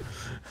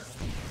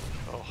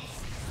 Oh.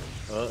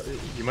 Well,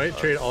 you might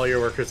trade all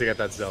your workers to get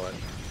that zealot.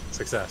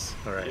 Success.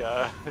 All right.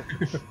 Yeah.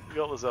 You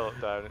got the zealot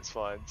down. It's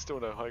fine. Still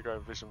no high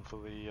ground vision for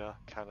the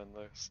cannon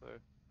though. So.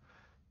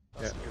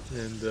 That's yeah.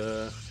 good. And.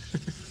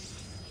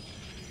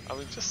 I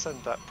mean, just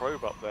send that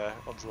probe up there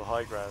onto the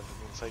high ground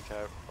and then take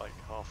out like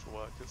half the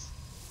workers.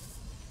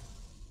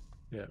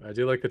 Yeah, I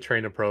do like the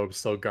train of probes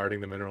still guarding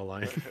the mineral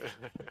line.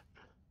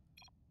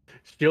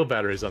 Shield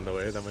batteries on the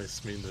way. That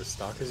might mean the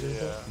stock is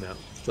used up? No,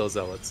 still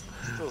zealots.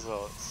 Still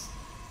zealots.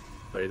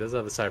 But he does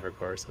have the cyber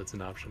core, so it's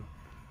an option.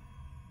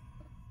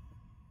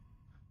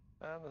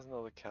 And there's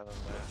another cannon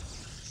there.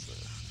 So.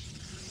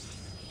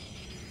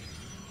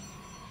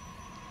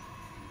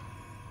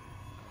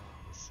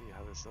 Let's see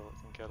how this zealot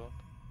can get on.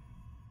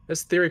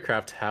 Let's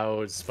theorycraft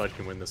how Spud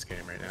can win this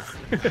game right now.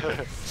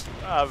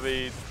 I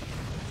mean,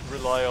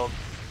 rely on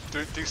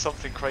do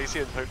something crazy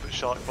and hope that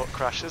SharkBot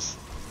crashes.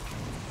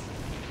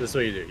 This is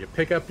what you do. You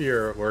pick up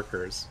your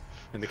workers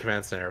in the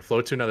command center,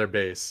 float to another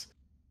base,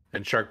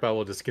 and SharkBot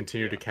will just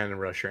continue to cannon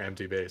rush your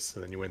empty base,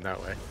 and then you win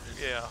that way.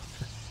 Yeah.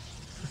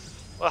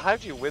 Well, how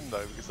do you win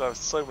though? Because there are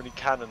so many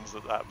cannons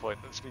at that point.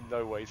 There's been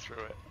no way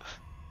through it.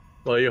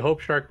 Well, you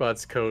hope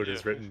SharkBot's code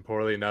is written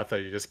poorly enough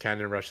that you just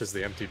cannon rushes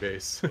the empty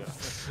base. Yeah.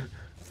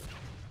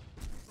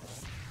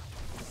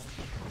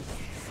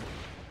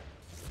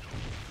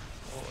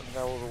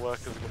 Now all the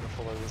workers are going to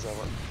follow the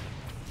zealot.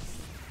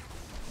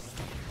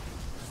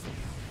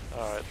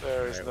 Alright,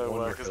 there is no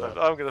workers left.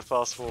 I'm going to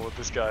fast forward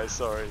this guy,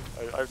 sorry.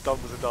 I'm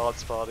done with the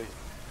dance party.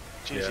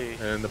 GG.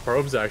 Yeah, and the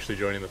probe's actually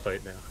joining the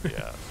fight now.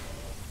 Yeah.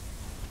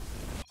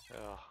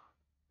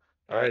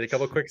 Alright, a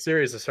couple quick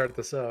series to start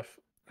this off.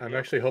 I'm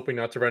actually hoping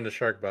not to run to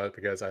SharkBot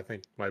because I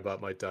think my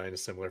bot might die in a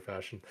similar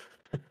fashion.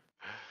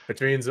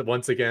 Which means that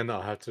once again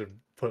I'll have to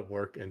put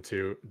work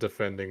into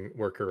defending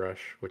worker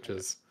rush, which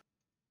is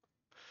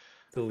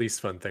the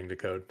least fun thing to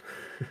code.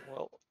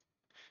 Well,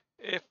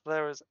 if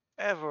there is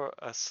ever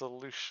a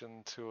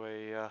solution to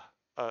a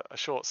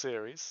short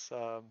series,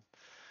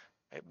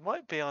 it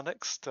might be our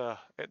next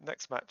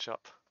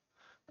matchup.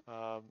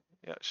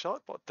 Yeah,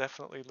 SharkBot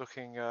definitely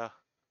looking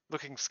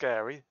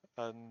scary,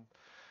 and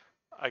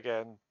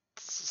again,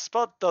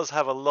 Spud does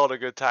have a lot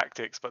of good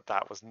tactics, but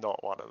that was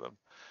not one of them.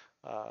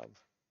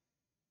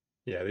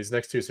 Yeah, these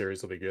next two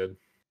series will be good.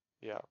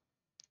 Yeah.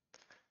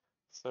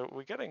 So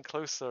we're getting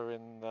closer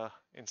in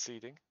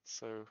seeding.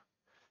 So,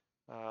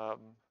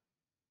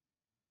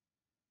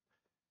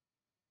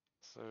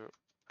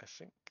 I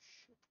think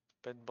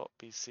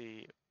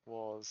BenBotBC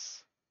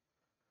was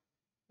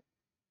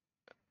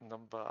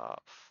number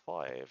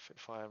 5,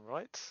 if I am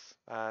right,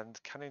 and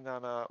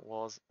Caninana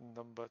was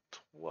number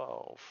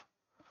 12.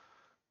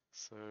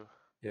 So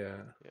yeah.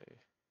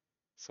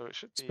 So it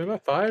should be. Number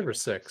 5 or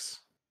 6?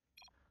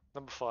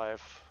 Number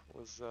 5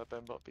 was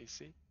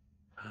BenBotBC.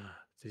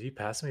 Did he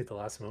pass me at the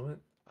last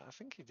moment? I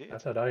think he did. I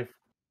thought I.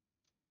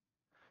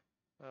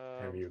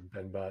 Damn you,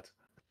 BenBot.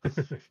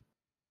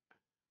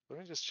 Let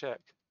me just check.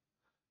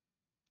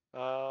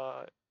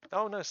 Oh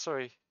no,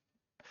 sorry.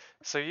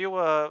 So you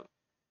were,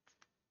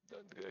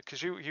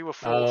 because you were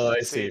 4th. Oh,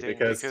 I see.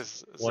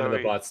 Because one of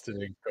the bots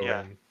didn't go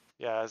in.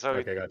 Yeah, Zoe.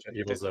 Okay, gotcha.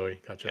 Evil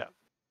Zoe, gotcha. Yeah,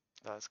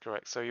 that's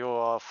correct. So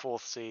you're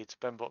 4th seed.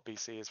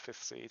 BenBotBC is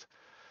 5th seed.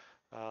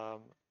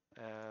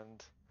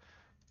 And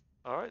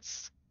all right,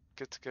 it's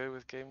good to go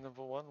with game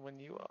number 1 when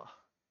you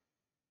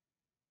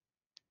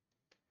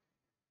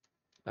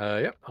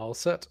are. Yep, all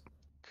set.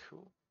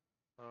 Cool.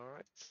 All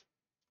right,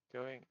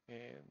 going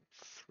in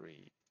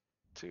 3,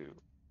 2,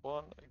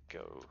 1,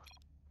 go.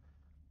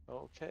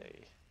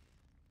 Okay,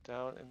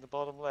 down in the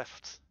bottom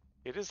left,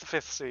 it is the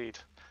 5th seed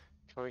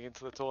going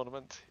into the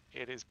tournament.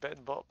 It is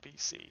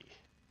BenBotBC.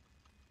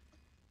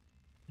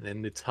 And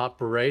in the top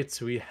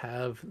right, we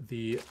have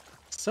the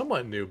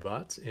somewhat new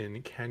bot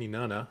in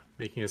Caninana,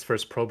 making his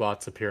first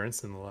Probots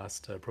appearance in the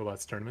last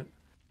Probots tournament.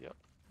 Yep.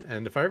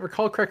 And if I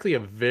recall correctly, a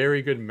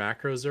very good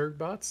macro Zerg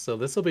bot. So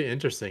this will be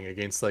interesting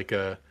against like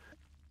a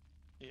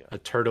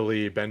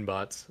turtley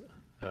BenBot.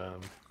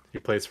 He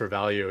plays for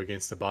value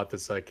against a bot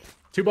that's like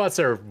 2 bots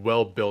that are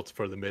well built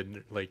for the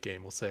mid-late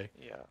game, we'll say.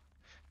 Yeah.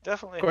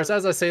 Definitely. Of course,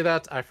 as I say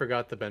that, I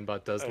forgot the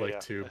BenBot does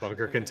to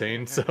bunker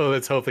contain, so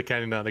let's hope the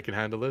Caninana can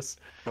handle this,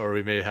 or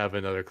we may have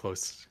another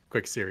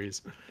quick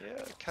series.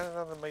 Yeah,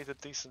 Caninana made a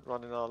decent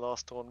run in our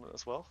last tournament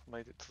as well.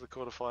 Made it to the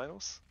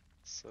quarterfinals.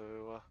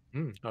 So.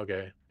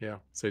 Okay, yeah.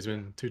 So he's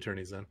been 2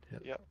 tourneys then.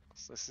 Yeah.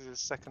 So this is his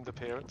 2nd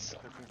appearance,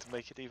 hoping to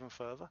make it even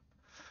further.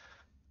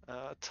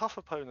 A tough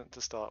opponent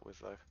to start with,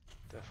 though,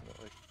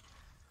 definitely.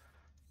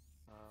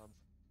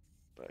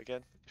 But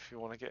again, if you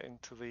want to get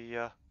into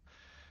the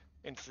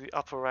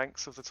upper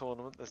ranks of the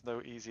tournament, there's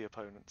no easy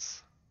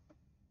opponents.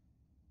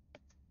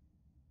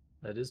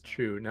 That is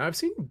true. Now I've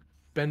seen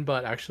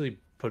BenBot actually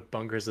put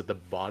bunkers at the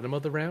bottom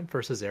of the ramp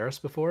versus Eris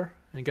before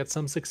and get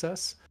some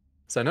success.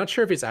 So I'm not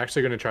sure if he's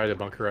actually going to try to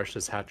bunker rush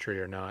this hatchery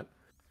or not.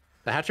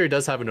 The hatchery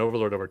does have an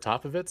overlord over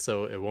top of it,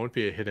 so it won't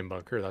be a hidden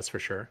bunker, that's for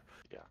sure.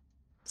 Yeah.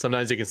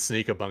 Sometimes you can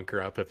sneak a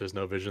bunker up if there's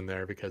no vision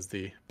there because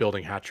the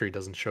building hatchery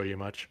doesn't show you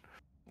much.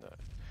 No.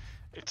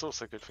 It's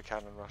also good for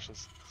cannon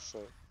rushes, so...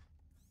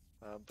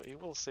 but you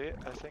will see it,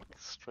 I think,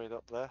 straight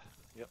up there.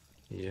 Yep.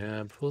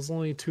 Yeah, pool's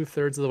only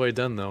 2/3 of the way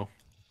done, though.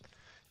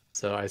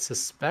 So I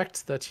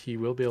suspect that he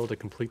will be able to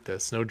complete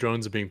this. No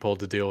drones are being pulled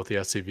to deal with the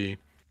SCV.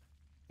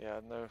 Yeah,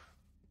 no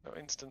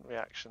instant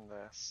reaction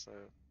there, so...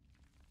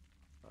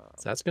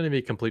 So that's going to be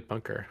a complete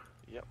bunker.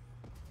 Yep.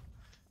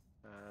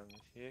 And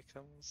here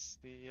comes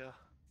the...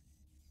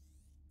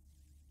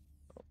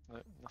 Oh,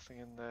 no, nothing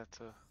in there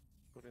to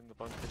put in the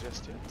bunker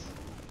just yet.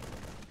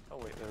 Oh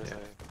wait, there is a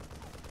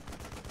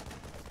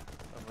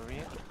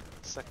Marine.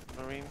 Second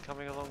Marine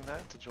coming along now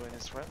to join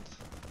his friend.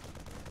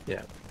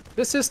 Yeah.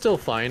 This is still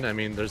fine. I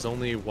mean, there's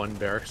only one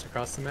barracks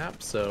across the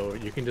map, so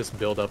you can just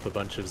build up a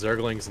bunch of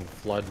Zerglings and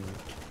flood and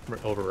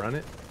overrun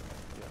it.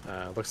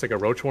 Looks like a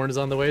Roach Warren is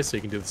on the way, so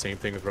you can do the same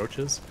thing with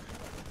Roaches.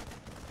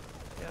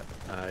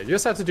 Yeah. You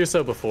just have to do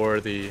so before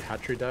the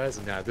hatchery dies,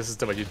 and yeah, this is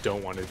what you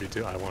don't want to be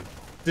doing.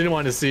 Didn't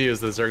want to see is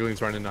the Zerglings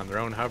running on their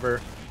own.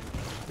 However,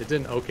 they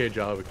did an okay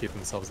job of keeping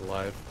themselves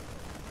alive.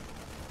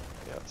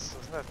 Yeah, so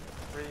there's no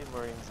 3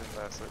 Marines in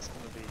there, so it's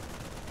going to be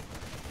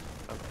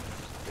a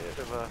bit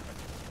of a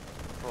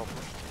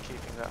problem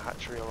keeping that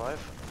hatchery alive.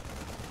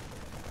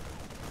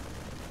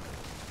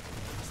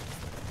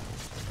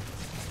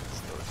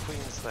 Still the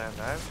Queen's there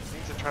now.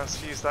 Need to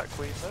transfuse that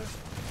Queen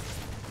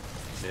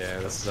though. Yeah,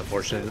 this is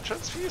unfortunate.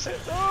 Transfuse it!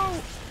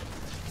 No!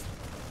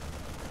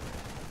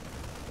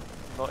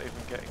 Not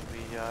even getting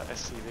the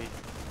SCV.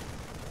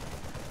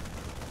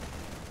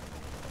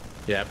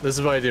 Yeah, this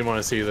is why I didn't want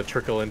to see the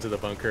trickle into the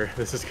bunker.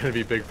 This is going to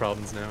be big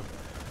problems now.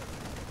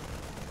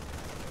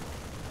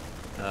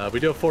 We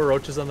do have 4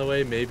 Roaches on the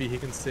way. Maybe he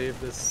can save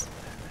this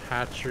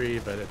hatchery,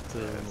 but it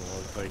doesn't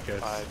look like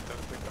it. I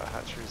don't think that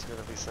hatchery is going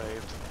to be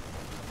saved.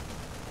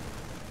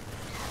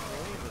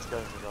 Marine is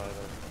going to die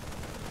though.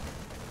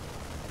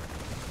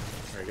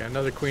 Alright, got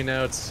another Queen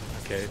out.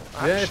 Okay.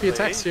 Actually, yeah, if he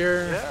attacks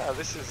here. Yeah,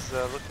 this is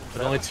looking But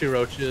better. only 2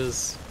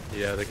 Roaches.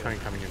 Yeah, they're kind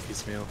of coming in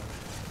piecemeal.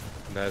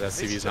 And that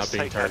SCV is not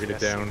being targeted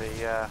down.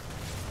 Yeah.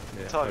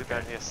 Yeah, Target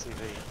okay. down the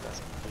SCV. That's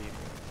going to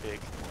be big.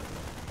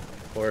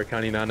 Or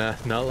Caninana,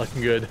 not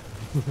looking good.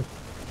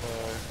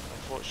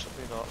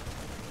 Unfortunately not.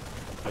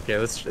 Okay,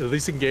 let's at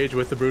least engage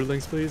with the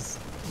Broodlings, please.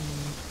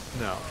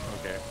 No,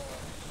 okay.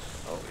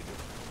 Oh, we did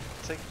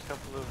take a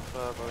couple of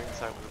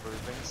Marines out with the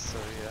Broodlings, so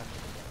yeah.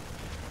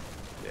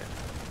 Yeah.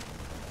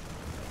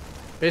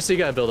 Basically, you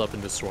gotta build up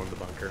and just swarm the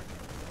bunker.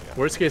 Yeah.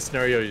 Worst case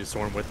scenario, you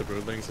swarm with the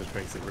Broodlings, which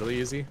makes it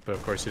really easy, but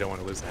of course you don't want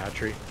to lose the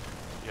hatchery.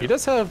 Yeah. He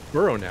does have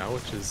Burrow now,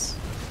 which is...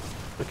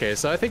 Okay,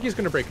 so I think he's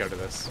gonna break out of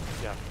this.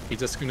 Yeah. He's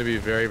just gonna be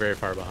very, very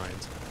far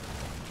behind.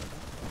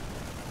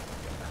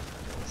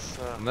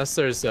 Unless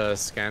there's a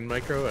scan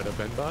micro out of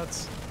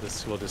BenBots,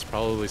 this will just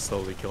probably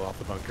slowly kill off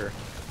the bunker.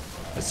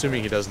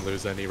 Assuming he doesn't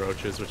lose any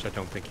Roaches, which I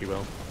don't think he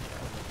will.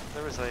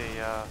 There is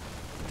a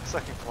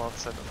second command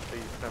center for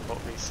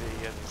BenBotBC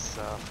and he's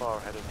far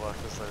ahead in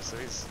workers though, so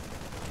he's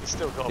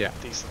still got a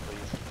decent lead.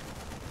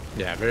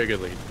 Yeah, very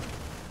good lead.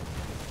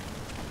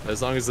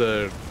 As long as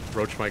the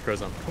Roach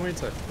micro's on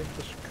point, I think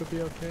this could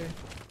be okay.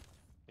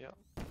 Yeah.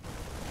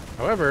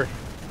 However,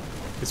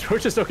 these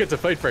Roaches don't get to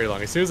fight very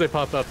long. As soon as they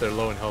pop up, they're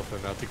low in health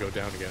and about to go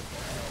down again.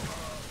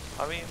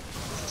 I mean,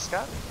 there's a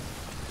scan.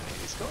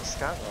 He's got a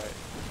scan, right?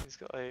 He's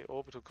got a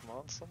orbital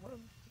command somewhere?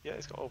 Yeah,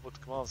 he's got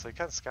orbital command, so he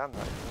can scan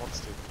that if he wants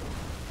to.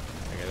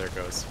 Okay, there it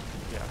goes.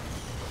 Yeah.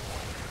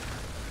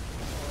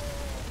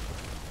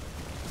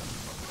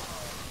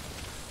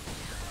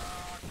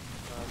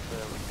 And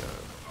there we go.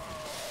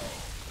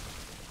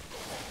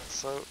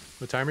 So...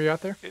 What time are you out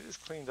there? It is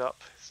cleaned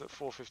up. It's at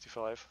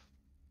 4:55.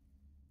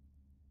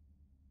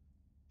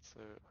 So,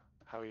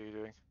 how are you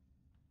doing?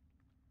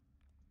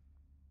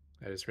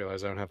 I just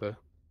realized I don't have the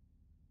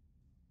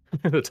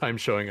the time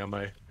showing on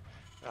my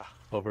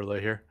overlay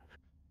here.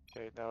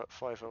 Okay, now at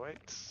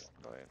 5:08,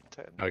 9,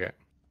 10. Okay.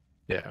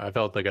 Yeah, I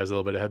felt like I was a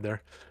little bit ahead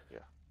there. Yeah.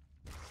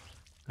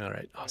 All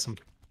right, awesome.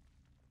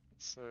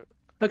 So.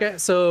 Okay,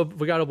 so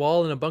we got a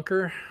wall and a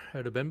bunker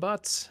out of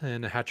BenBots,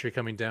 and a hatchery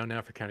coming down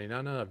now for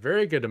Caninana. A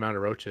very good amount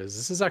of Roaches.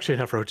 This is actually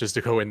enough Roaches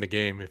to go in the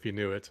game if you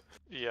knew it.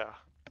 Yeah,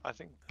 I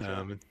think.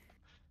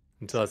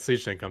 Until that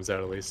siege tank comes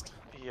out, at least.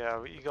 Yeah,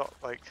 but you got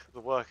like the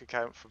work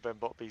account for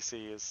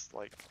BenBotBC is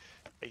like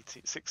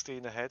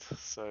 16 ahead,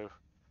 so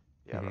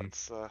yeah,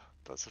 that's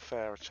a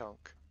fair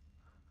chunk.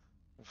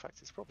 In fact,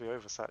 it's probably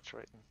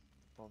oversaturating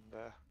on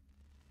there,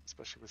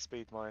 especially with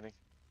speed mining.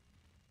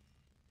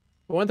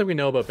 One thing we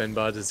know about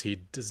BenBot is he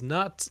does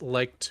not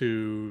like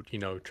to,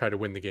 try to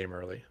win the game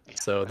early. Yeah.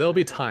 So there'll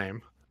be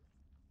time.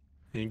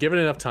 And given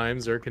enough time,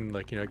 Zerg can,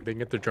 they can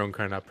get their drone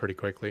count up pretty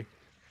quickly.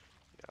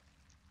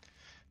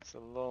 It's a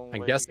long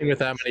I'm way guessing to with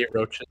that many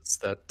Roaches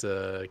that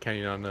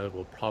Caninana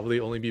will probably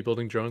only be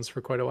building drones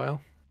for quite a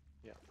while.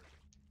 Yeah.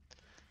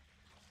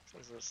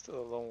 there's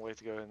still a long way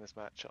to go in this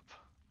matchup.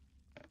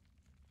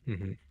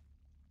 Mm-hmm.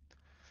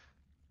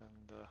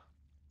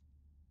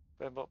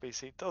 And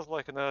BenBotBC does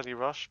like an early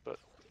rush, but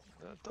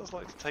does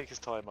like to take his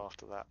time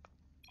after that.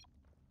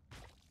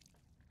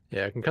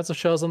 Yeah, concussive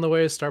shells on the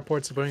way.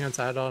 Starport's going on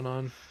to add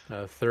on.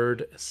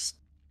 Third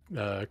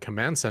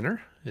command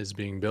center is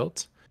being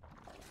built.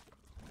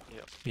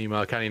 Yep.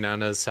 Meanwhile,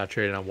 Caninana is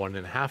saturated on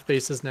 1.5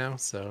 bases now,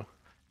 so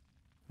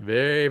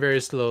very,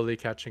 very slowly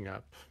catching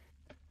up.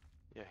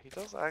 Yeah, he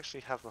does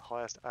actually have the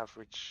highest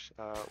average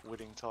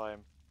winning time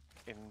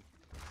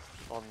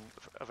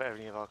of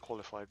any of our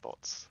qualified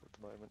bots at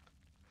the moment.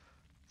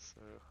 So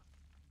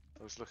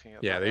I was looking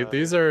at that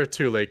these are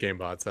 2 late game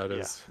bots. That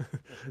is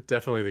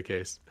definitely the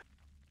case.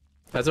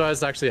 That's why I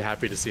was actually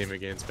happy to see him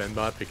against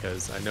BenBot,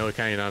 because I know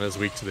Caninana is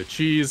weak to the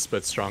cheese,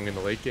 but strong in the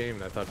late game,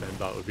 and I thought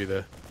BenBot would be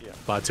the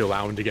bot to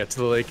allow him to get to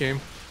the late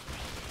game.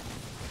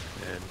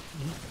 And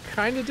he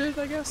kind of did,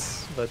 I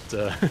guess, but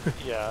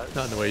yeah,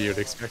 not in the way you would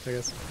expect, I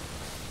guess.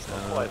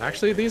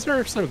 Actually, these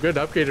are some good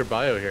upgraded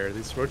bio here.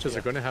 These roaches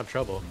are going to have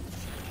trouble.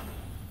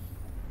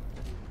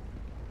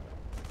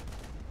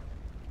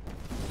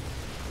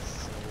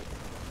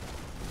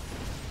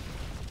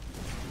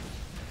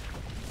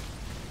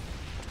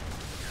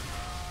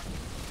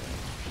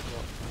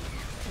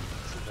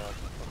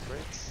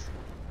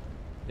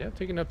 Yeah,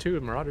 taking up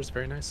 2 Marauders,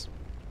 very nice.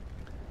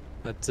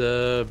 But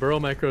Burrow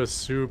Micro is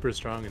super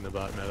strong in the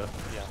bot meta.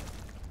 Yeah.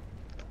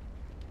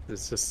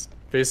 This just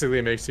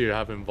basically makes you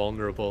have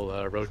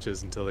invulnerable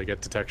roaches until they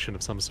get detection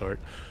of some sort.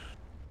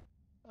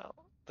 Well,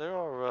 there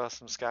are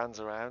some scans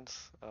around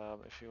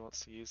if he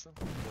wants to use them,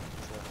 but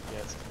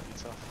yeah, it's going to be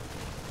tough.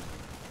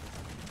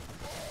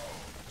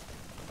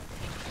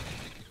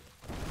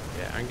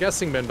 Yeah, I'm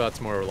guessing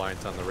BenBot's more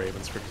reliant on the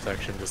Ravens for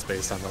detection just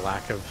based on the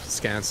lack of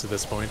scans to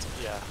this point.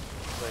 Yeah.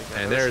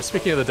 And there,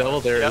 speaking of the devil,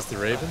 there is the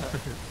Raven. So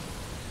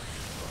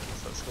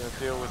that's going to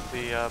deal with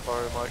the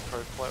Burrow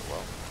Micro quite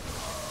well.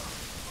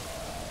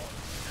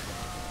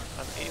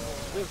 And even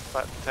with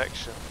that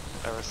detection,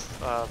 Eris'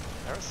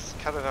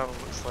 Caninana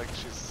looks like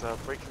she's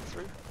breaking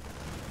through.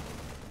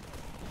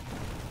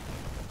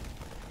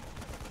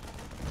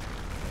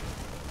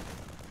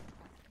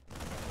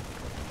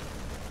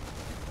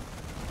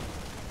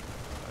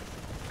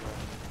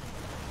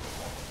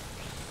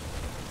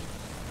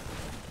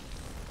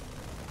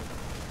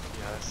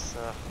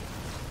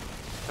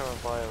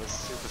 Current bio is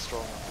super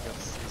strong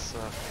against these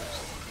moves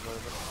at the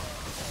moment,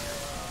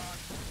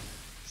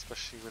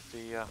 especially with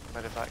the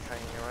medevac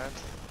hanging around.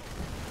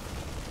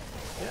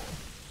 Yeah,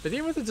 but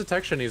even with the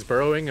detection, he's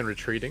burrowing and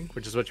retreating,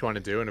 which is what you want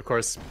to do. And of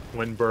course,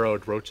 when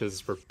burrowed,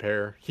 roaches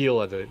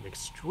heal at an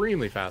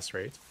extremely fast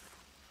rate.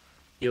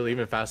 Heal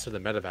even faster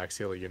than medevacs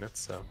heal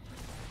units. So,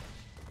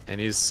 and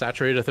he's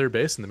saturated a 3rd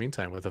base in the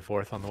meantime with a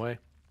 4th on the way.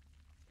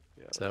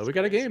 Yeah, so we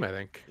got a game, I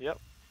think. Yep.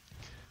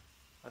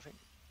 I think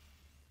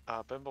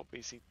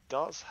BenBotBC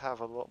does have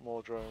a lot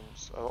more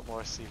drones, a lot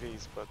more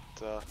SCVs, but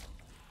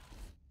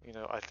you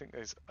know, I think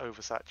he's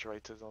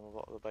oversaturated on a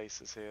lot of the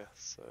bases here.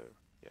 So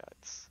yeah,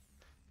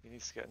 he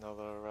needs to get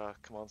another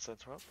command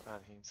center up,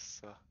 and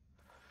he's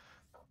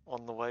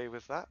on the way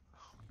with that,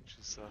 which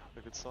is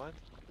a good sign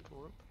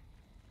for him.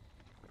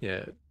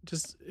 Yeah,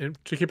 just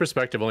to keep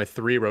perspective, only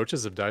 3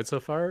 roaches have died so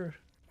far,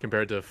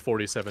 compared to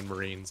 47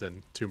 Marines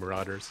and 2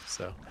 Marauders.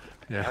 So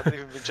yeah, I haven't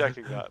even been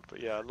checking that,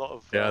 but yeah, a lot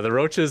of the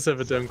roaches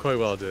have done quite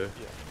well to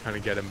kind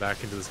of get him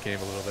back into this game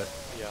a little bit.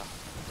 Yeah.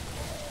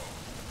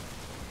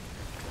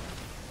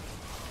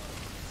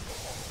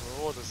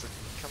 Marauders are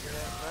coming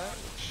out there,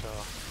 which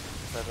are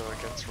better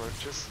against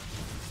roaches.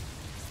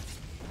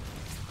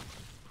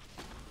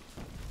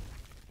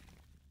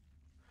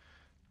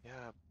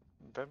 Yeah,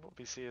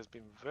 BenBotBC has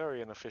been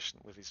very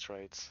inefficient with his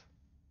trades.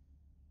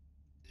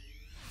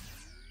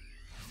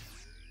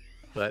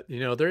 But, you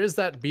know, there is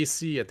that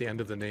BC at the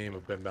end of the name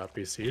of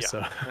BenBotBC,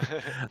 so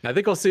I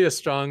think we'll see a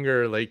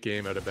stronger late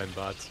game out of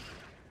BenBot.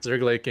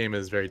 Zerg late game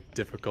is very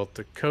difficult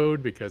to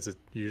code because it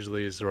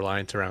usually is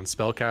reliant around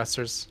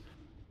spellcasters.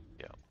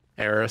 Yeah.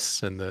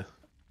 Eris and the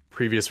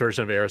previous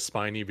version of Eris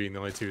Spiny being the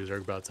only 2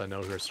 Zerg bots I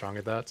know who are strong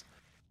at that.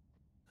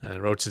 And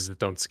roaches that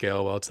don't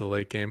scale well to the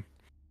late game.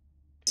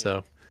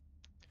 So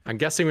I'm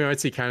guessing we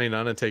might see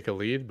Caninana take a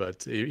lead,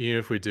 but even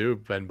if we do,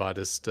 BenBot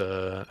is,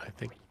 I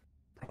think,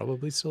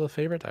 probably still a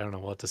favorite. I don't know.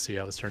 We'll have to see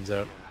how this turns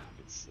out.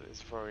 Yeah,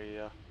 it's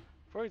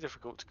very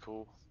difficult to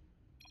call.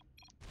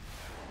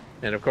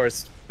 And of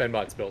course,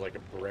 BenBot's built like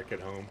a brick at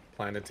home.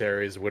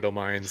 Planetaries, Widow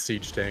Mines,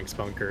 siege tanks,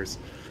 bunkers.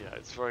 Yeah,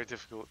 it's very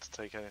difficult to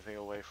take anything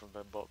away from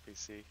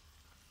BenBotBC.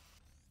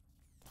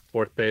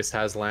 4th base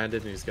has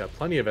landed, and he's got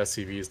plenty of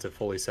SCVs to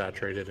fully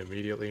saturate it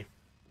immediately.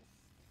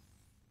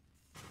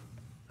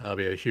 That'll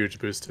be a huge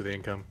boost to the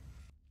income.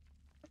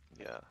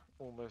 Yeah,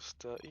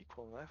 almost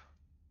equal now.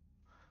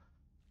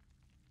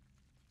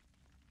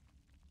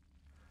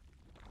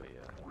 But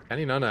yeah.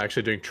 Caninana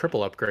actually doing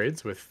triple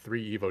upgrades with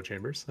 3 Evo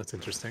chambers. That's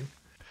interesting.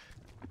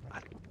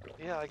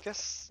 Yeah, I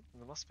guess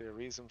there must be a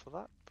reason for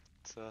that.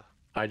 But,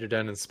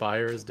 Hydroden and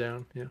Spire is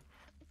down, yeah.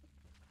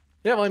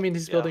 Yeah, well, I mean,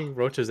 he's Yeah. building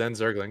roaches and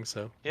zerglings,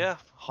 so Yeah, you know,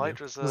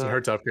 Hydras doesn't are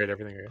hurt to upgrade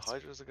everything, I guess.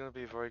 Hydras are going to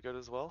be very good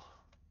as well,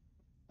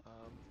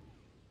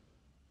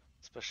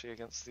 especially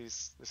against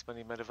this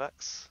many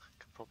medevacs.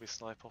 Can probably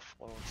snipe off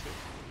one or two.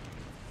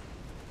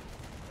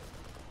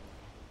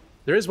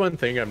 There is one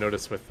thing I've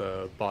noticed with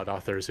bot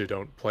authors who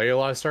don't play a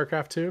lot of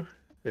StarCraft 2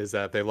 is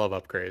that they love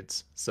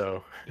upgrades.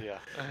 So Yeah.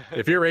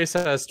 if your race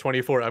has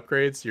 24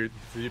 upgrades,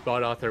 the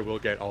bot author will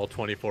get all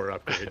 24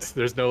 upgrades.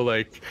 There's no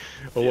like,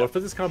 oh, well, for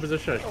this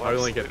composition, I should probably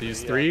only get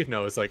these 3.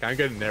 No, it's like, I'm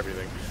getting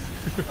everything.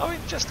 I mean,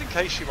 just in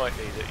case you might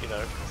need it, you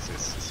know,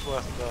 it's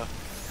worth that.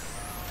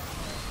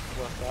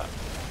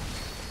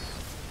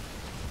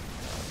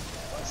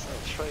 Nice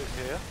little trade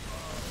here.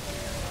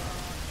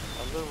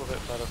 A little bit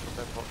better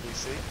for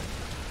BenBotBC.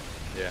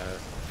 Yeah,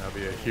 that'll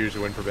be a huge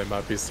win for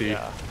BenBotBC.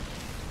 Yeah.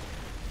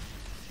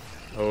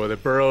 Oh, the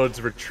burrowed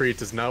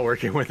retreat is not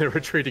working when they're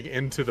retreating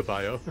into the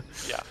bio.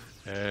 Yeah.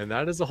 And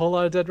that is a whole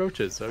lot of dead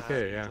roaches.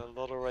 Okay, and yeah. a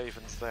lot of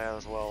ravens there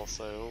as well,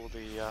 so all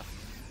the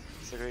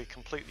so they're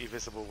completely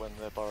visible when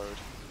they're burrowed.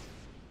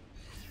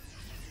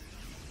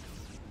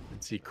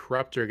 Let's see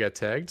Corruptor get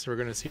tagged, so we're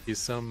gonna see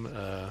some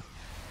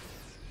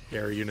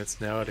air units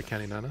now out of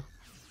Caninana.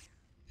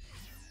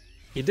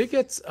 He did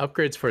get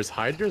upgrades for his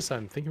Hydras.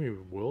 I'm thinking we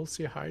will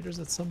see Hydras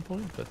at some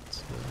point, but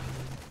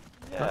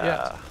not yet.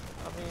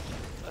 I mean,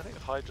 I think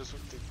Hydras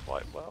would do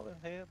quite well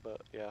in here,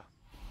 but yeah.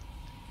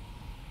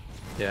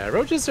 Yeah,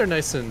 roaches are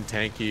nice and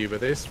tanky,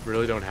 but they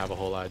really don't have a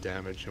whole lot of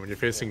damage. And when you're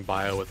facing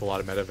bio with a lot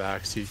of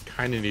medevacs, you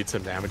kind of need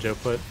some damage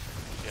output.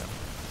 Yeah.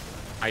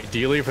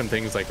 Ideally from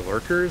things like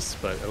lurkers,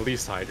 but at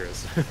least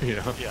Hydras, you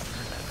know? Yeah.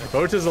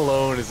 Roaches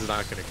alone is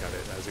not going to cut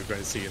it, as we're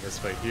going to see in this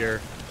fight here.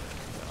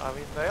 I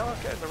mean, they are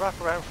getting the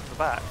wraparound from the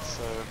back,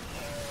 so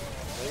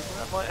maybe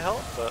that might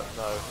help, but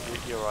no,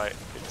 you're right.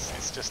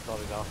 It's just not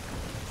enough.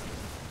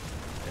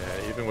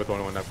 Yeah, even with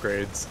 1-1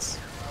 upgrades.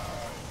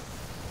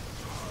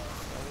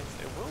 I mean,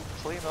 it will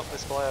clean up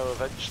this bio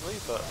eventually,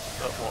 but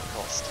at what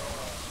cost?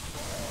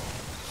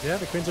 Yeah,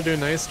 the queens are doing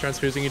nice,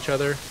 transfusing each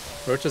other.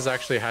 Roaches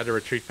actually had a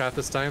retreat path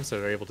this time, so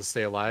they're able to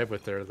stay alive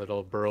with their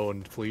little burrow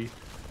and flee.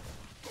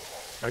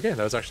 Okay,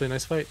 that was actually a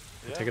nice fight.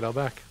 Yeah. Take it all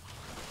back.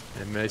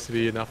 It may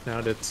be enough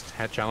now to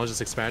challenge this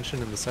expansion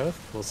in the south.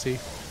 We'll see.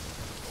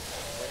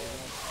 Might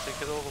even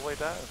take it all the way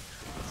down.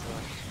 It's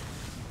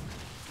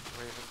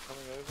Raven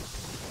coming over.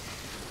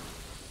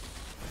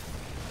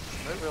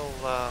 No real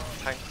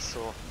tanks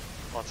or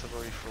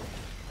artillery from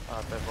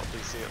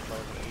BenBotBC at the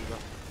moment either.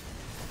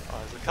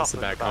 There's a couple That's a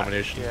bad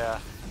combination. Yeah.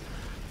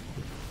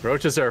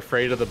 Roaches are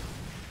afraid of the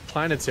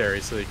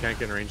planetary, so they can't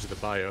get in range of the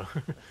bio.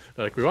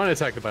 They're like, we want to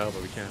attack the bio,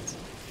 but we can't.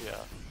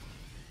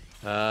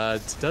 Yeah.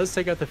 It does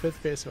take out the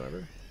 5th base,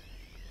 however.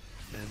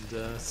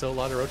 And still a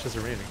lot of roaches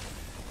remaining.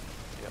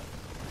 Yeah.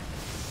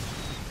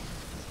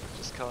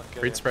 Just can't get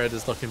Great in. spread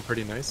is looking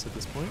pretty nice at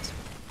this point.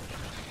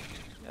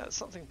 Yeah, it's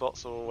something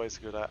bots are always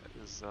good at,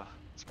 is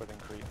spreading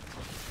creep.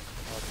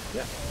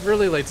 Yeah,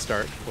 really late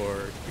start for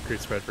the creep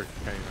spread for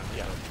Caninana.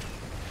 Yeah.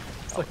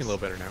 It's looking a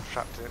little better now.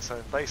 Trapped in its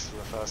own base for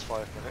the first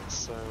 5 minutes,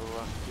 so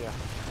yeah.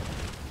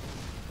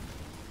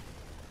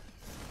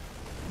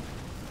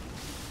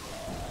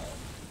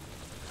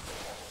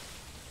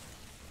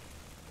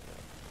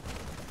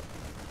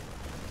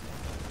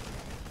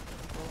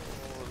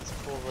 Oh, there's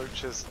poor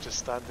roaches just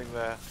standing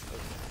there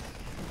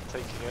and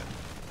taking it.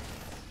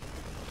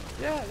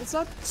 Yeah, it's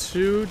not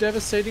too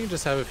devastating.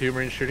 Just have a few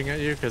marines shooting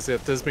at you, because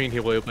it does mean he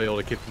will be able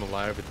to keep them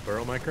alive with the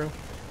burrow micro.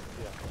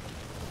 Yeah.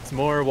 It's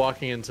more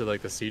walking into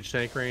like the siege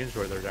tank range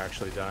where they're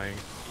actually dying.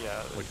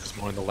 Yeah. Which is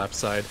more on the left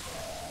side.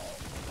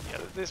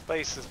 Yeah, this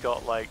base has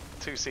got like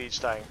 2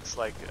 siege tanks,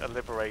 like a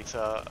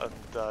Liberator,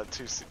 and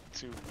two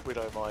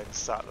Widow Mines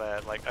sat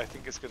there. Like, I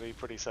think it's going to be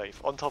pretty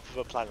safe. On top of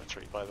a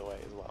planetary, by the way,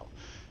 as well.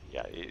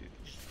 Yeah, you're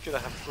going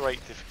to have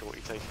great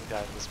difficulty taking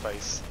down this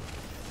base.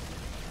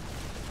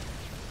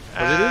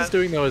 What it is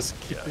doing though is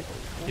keeping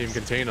him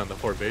contained on the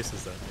 4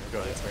 bases though. Go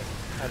ahead, sorry.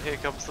 And here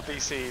comes the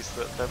BCs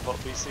that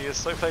BenBotBC is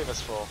so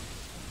famous for.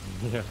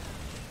 Yeah.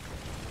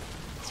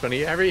 It's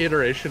funny, every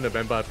iteration of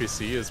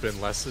BenBotBC has been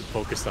less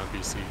focused on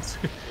BCs.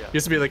 Yeah.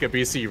 Used to be like a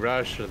BC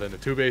rush, or then a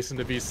 2 base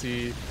into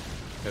BC,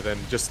 and then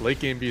just late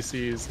game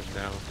BCs, and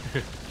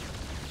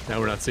now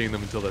we're not seeing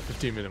them until the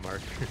 15-minute mark.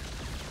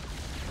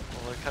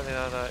 Although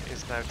Caninana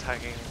is now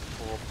tagging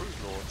for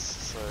Broodlords,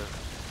 so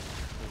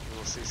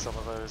we'll see some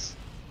of those.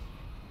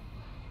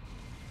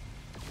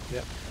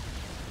 Yeah.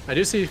 I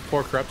do see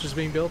 4 Corruptors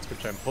being built,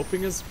 which I'm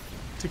hoping is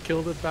to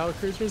kill the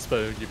battlecruisers,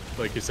 but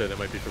like you said, it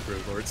might be for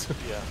Broodlords.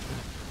 Yeah.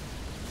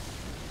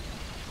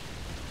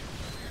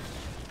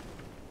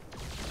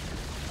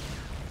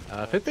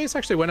 Pit base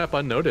actually went up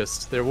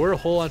unnoticed. There were a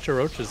whole bunch of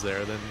roaches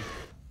there, then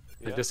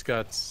they Yeah. just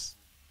got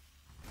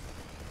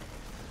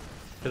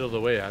fiddled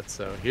away at,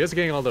 so he is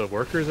getting all the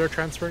workers are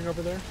transferring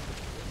over there.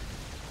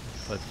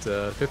 But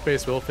 5th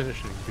base will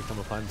finish and become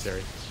a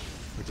planetary,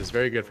 which is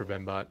very good for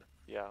BenBot.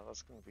 Yeah,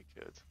 that's going to be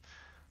good.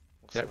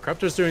 Yeah,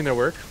 Corruptor's doing their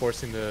work,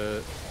 forcing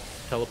the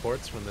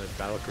teleports from the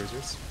battle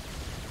cruisers.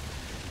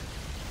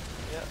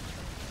 Yeah,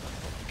 I'm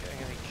not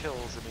getting any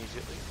kills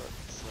immediately, but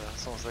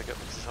as long as they get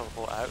them to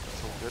teleport out,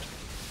 it's all good.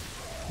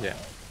 Yeah.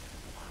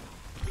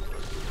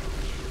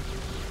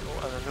 Oh,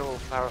 and a little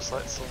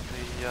parasites on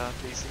the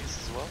BCs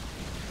as well.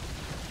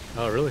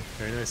 Oh, really?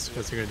 Very nice.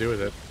 What's he gonna do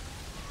with it?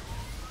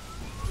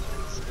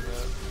 It's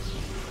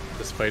gonna...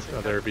 Despite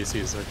other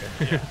BCs,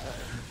 okay. Yeah.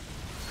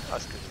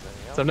 That's good as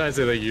anything else. Sometimes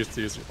they used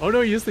to use. Oh no,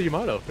 he used the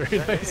Yamato. Very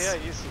nice.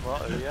 Yeah, use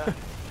Yamato, yeah.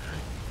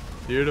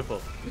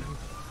 Beautiful.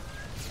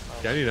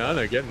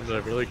 Caninana getting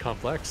really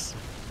complex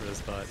for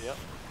this bot. Yep.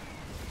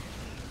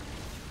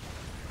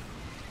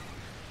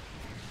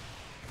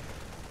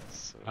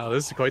 So, Wow,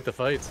 this is quite the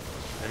fight.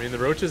 I mean, the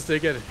roaches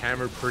did get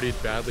hammered pretty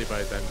badly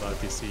by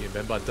BenBotBC, and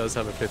BenBot does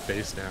have a 5th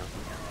base now.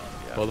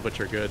 yeah. Both of which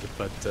are good,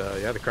 but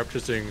yeah, the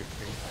Corruptors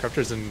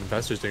and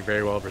Investors doing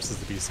very well versus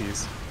the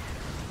BCs.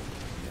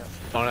 Yeah.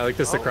 Oh, and I like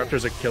this. The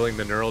Corruptors are killing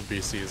the Knurled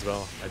BC as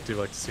well. I do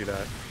like to see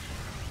that.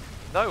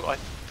 No, I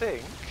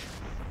think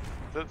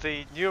that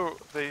the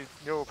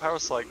neural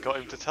parasite got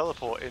him to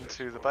teleport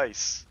into the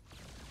base.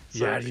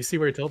 So Yeah, do you see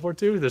where he teleported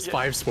to? There's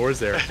 5 spores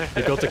there.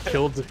 He built a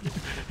killed.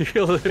 He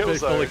built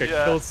like a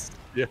yeah. kill.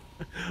 Yeah,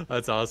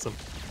 that's awesome.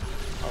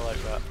 I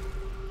like that.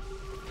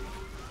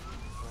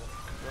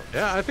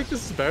 Yeah, I think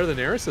this is better than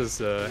Eris's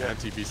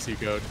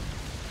anti-BC code.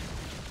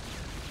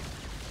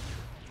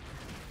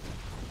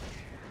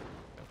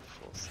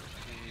 Force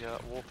the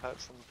warp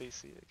outs on the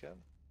BC again.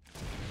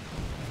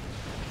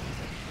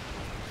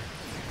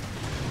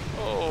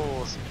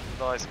 Oh, some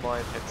nice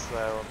mine hits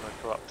there on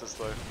the Corruptors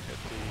though, at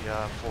the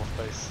 4th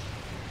base.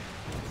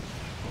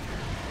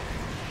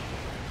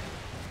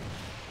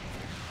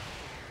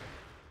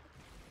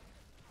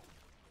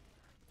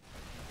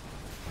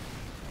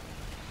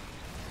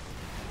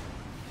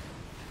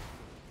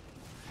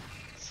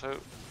 So,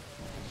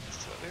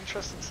 it's an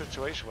interesting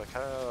situation where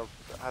Canada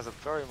has a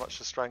very much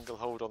a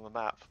stranglehold on the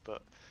map,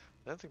 but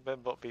I don't think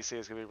BenBotBC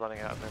is going to be running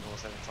out of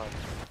minerals anytime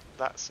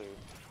that soon.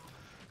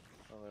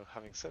 Although,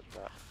 having said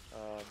that,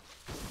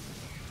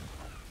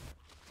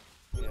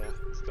 yeah,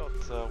 it's got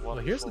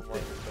one here's the full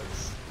mining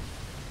base.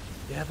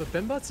 Yeah, but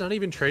BenBot's not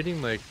even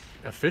trading like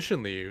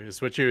efficiently.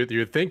 Is what you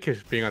would think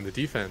being on the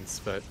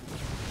defense, but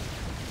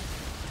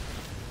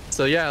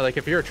so yeah, like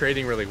if you're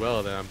trading really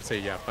well, then I'm say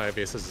yeah, 5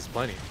 bases is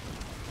plenty.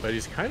 But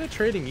he's kind of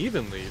trading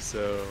evenly,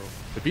 so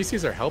the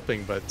BCs are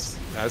helping. But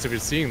as we've been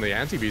seeing, the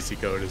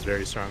anti-BC code is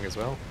very strong as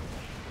well.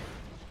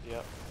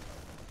 Yep.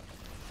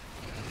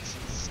 It's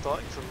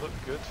starting to look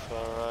good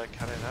for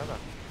Caninana.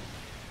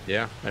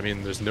 Yeah, I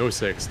mean, there's no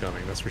 6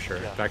 coming, that's for sure.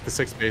 Yeah. In fact, the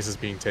 6th base is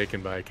being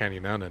taken by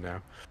Caninana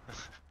now.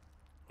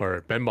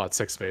 Or BenBot's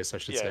 6th base, I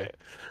should say.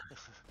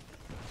 Yeah.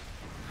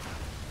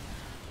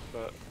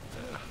 But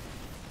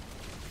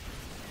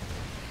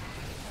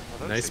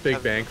Nice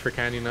big bank for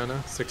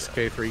Caninana,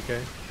 6k,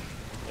 3k.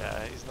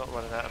 yeah, he's not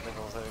running out of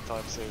minerals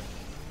anytime soon.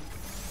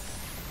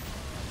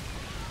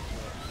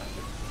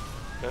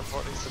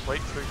 BenBot needs to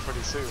break through pretty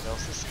soon,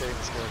 else this game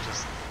is going to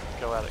just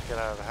get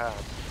out of the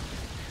hand.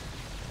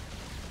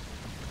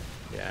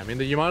 Yeah, I mean,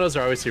 the Yamatos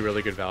are obviously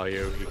really good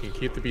value. You can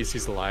keep the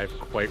BCs alive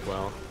quite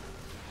well.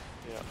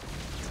 Yeah.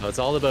 So it's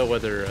all about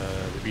whether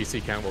the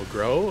BC count will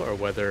grow or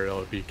whether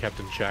it'll be kept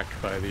in check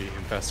by the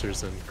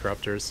Infestors and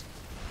Corruptors.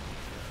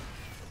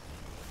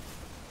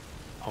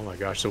 Oh my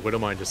gosh, so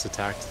Widowmine just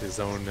attacked his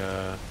own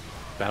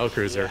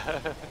battlecruiser.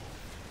 Yeah.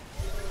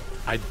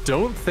 I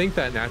don't think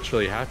that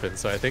naturally happened,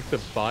 so I think the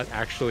bot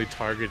actually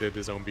targeted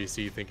his own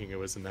BC thinking it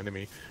was an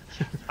enemy.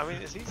 I mean,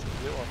 it's easy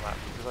to do on that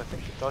because I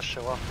think it does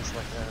show up as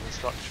like an enemy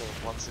structure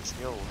once it's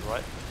nulled,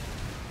 right?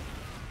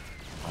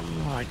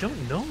 Oh, I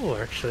don't know,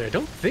 actually. I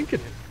don't think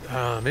it...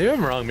 maybe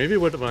I'm wrong. Maybe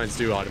Widowmines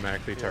do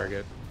automatically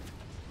target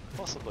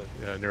Possibly.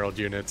 neural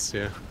units,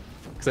 yeah.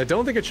 Because I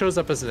don't think it shows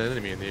up as an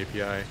enemy in the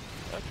API.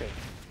 Okay.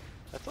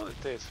 I thought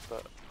it did,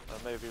 but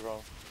I may be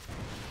wrong.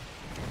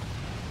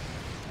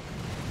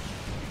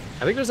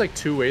 I think there's like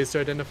 2 ways to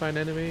identify an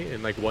enemy,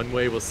 and like one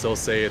way will still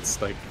say it's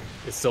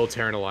still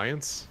Terran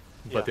Alliance,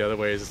 but the other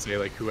way is to say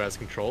like who has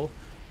control,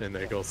 and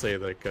like it'll say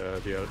like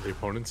the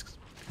opponent's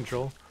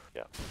control.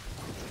 Yeah.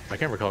 I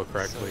can't recall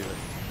correctly.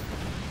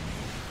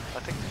 I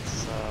think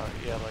it's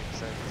yeah, like you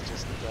said, it's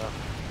just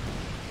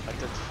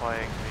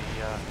identifying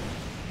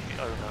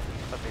the owner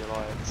of the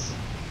alliance.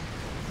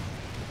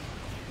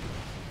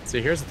 See,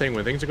 here's the thing,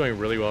 when things are going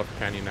really well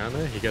for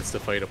Caninana, he gets to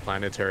fight a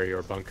planetary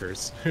or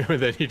bunkers, and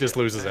then he just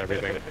loses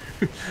everything.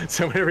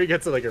 So whenever he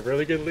gets like a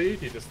really good lead,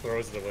 he just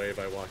throws it away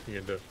by walking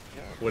into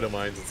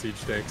Widowmines and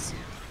siege tanks.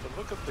 But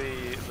look at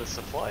the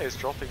supply is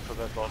dropping for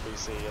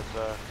BenBotBC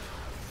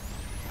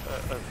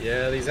and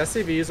yeah, these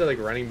SCVs are like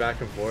running back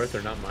and forth,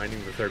 they're not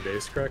mining the 3rd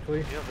base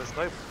correctly. yeah,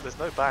 there's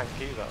no bank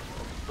either.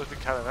 Look at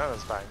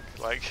Caninana's bank.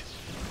 Like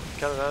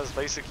Caninana's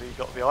basically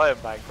got the iron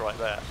bank right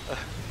there.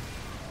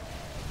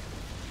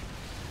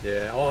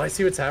 Yeah, oh, I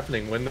see what's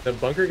happening. When the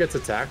bunker gets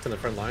attacked on the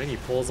front line, he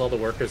pulls all the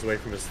workers away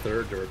from his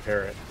 3rd to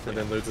repair it, and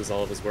then loses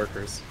all of his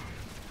workers.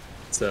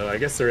 So I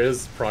guess there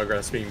is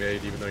progress being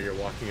made, even though you're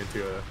walking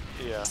into a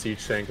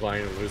siege tank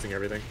line and losing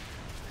everything.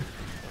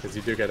 Because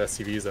you do get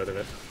SCVs out of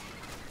it.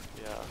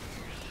 Yeah.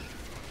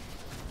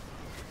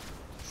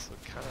 So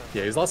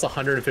Yeah, he's lost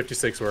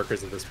 156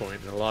 workers at this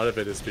point, and a lot of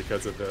it is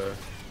because of the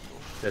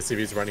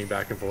SCVs running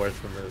back and forth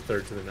from the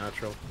third to the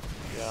natural.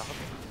 Yeah,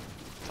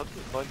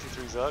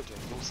 193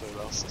 Zerglings also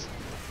lost.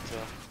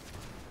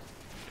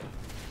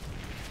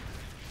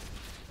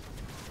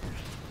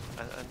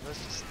 And there's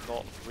just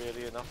not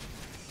really enough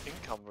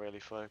income really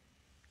for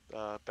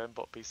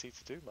BenBotBC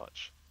to do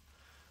much.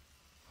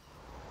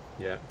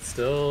 Yeah,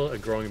 still a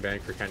growing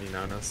bank for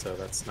Caninana, so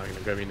that's not going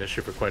to be an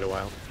issue for quite a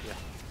while. Yeah.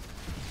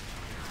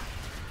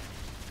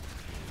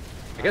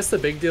 I guess the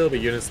big deal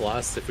with units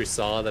lost, if we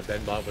saw that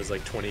BenBot was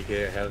like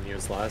 20k ahead on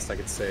units lost, I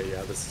could say,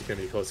 yeah, this is going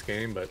to be a close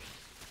game, but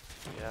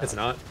yeah. It's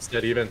not. It's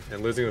dead even,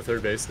 and losing the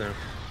third base now.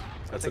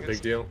 That's a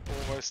big deal.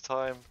 Almost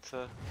time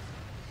to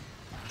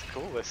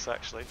call this,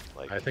 actually.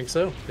 Like, I think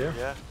so, yeah.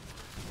 Yeah.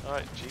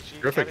 Alright,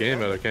 GG. Terrific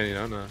game out of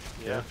Caninana.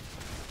 Yeah.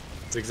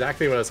 It's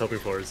exactly what I was hoping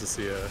for, is to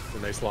see a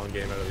nice long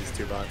game out of these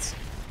two bots.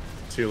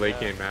 Two late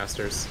game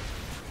masters.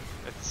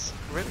 It's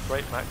really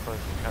great macro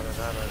from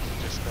Caninana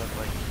to just kind of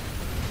like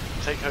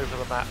take over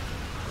the map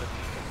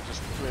and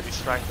just really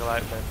strangle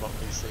out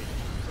BenBotBC.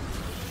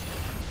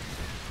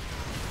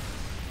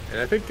 And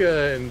I think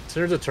in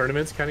terms of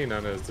tournaments,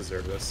 Caninana has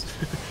deserved this.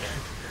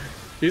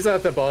 He's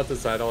at the bot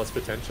decide all his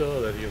potential,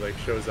 that he like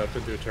shows up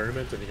into a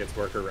tournament and he gets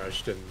worker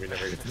rushed and we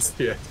never get to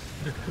see it.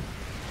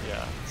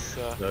 Yeah,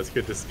 so it's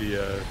good to see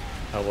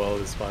how well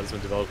this bot has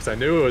been developed, because I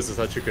knew it was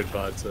such a good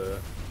bot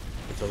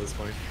until this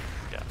point.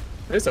 Yeah.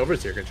 Nice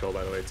overseer control,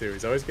 by the way, too.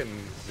 He's always getting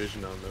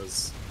vision on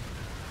those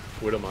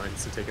Widow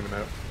Mines and taking them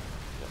out.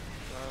 Yeah,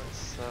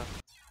 it's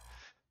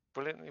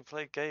brilliantly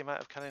played game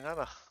out of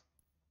Caninana.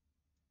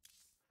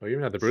 Oh, you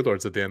even had the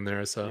Broodlords at the end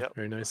there, so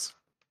very nice.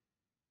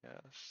 Yeah,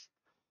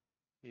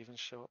 even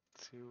show up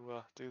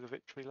to do the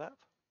victory lap.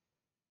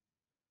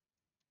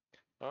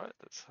 Alright,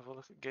 let's have a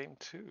look at game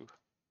 2.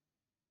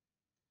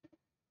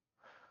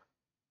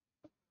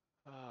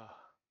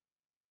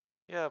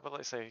 Yeah, but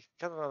like I say,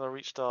 Caninana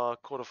reached our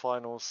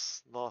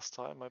quarterfinals last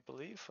time, I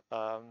believe.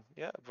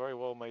 Yeah, very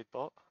well made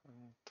bot,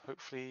 and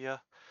hopefully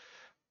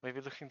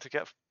maybe looking to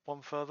get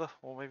one further,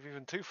 or maybe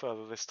even two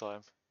further this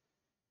time.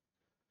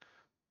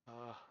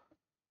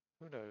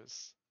 Who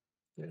knows?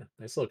 Yeah,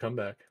 nice little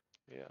comeback.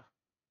 Yeah.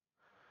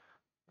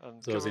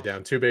 And so is he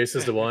down 2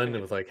 bases to 1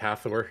 with like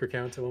half the worker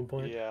count at one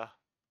point? Yeah.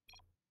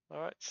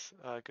 Alright,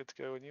 good to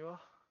go when you are.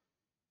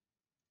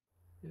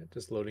 Yeah,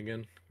 just loading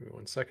in. Give me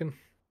 1 second.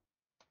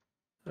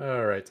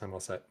 Alright, I'm all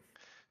set.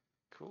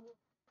 Cool.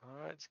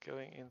 Alright,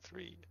 going in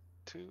 3,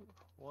 2,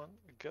 1,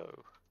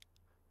 go.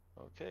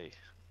 Okay,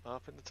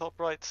 up in the top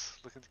right,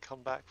 looking to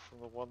come back from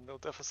the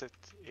 1-0 deficit,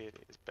 it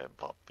is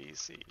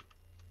BenBotBC.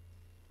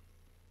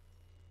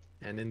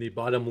 And in the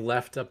bottom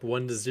left, up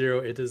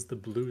 1-0, it is the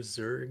blue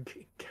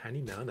Zerg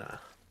Caninana,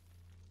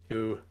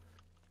 who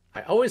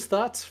I always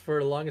thought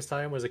for the longest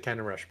time was a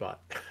Cannon Rush bot.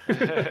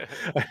 There's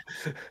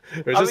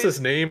just this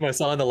name I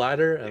saw on the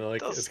ladder, and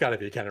like, it's got to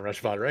be a Cannon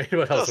Rush bot, right?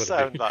 What else would it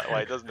be? It does sound that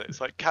way, doesn't it?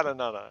 It's like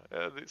Caninana.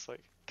 It's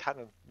like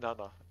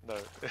Caninana. No.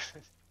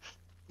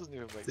 Doesn't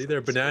even make sense. It's either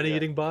a banana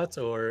eating bot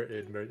or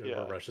it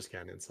rushes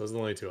cannons. Those are the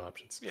only 2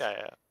 options.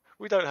 Yeah.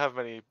 We don't have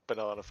many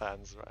banana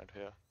fans around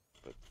here,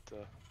 but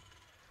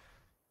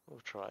we'll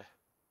try.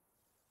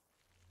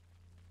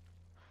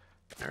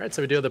 Alright,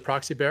 so we do have the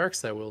proxy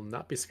barracks that will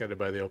not be scattered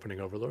by the opening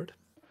overlord.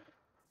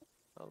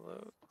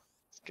 Although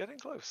it's getting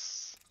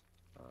close,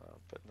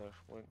 but no,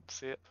 won't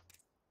see it.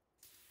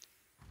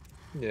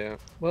 Yeah,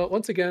 well,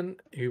 once again,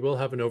 he will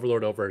have an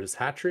overlord over at his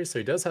hatchery, so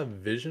he does have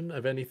vision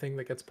of anything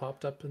that gets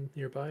popped up in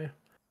nearby.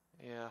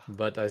 Yeah.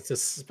 But I'm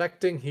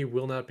suspecting he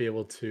will not be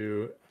able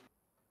to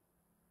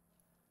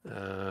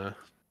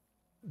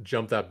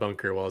jump that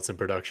bunker while it's in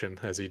production,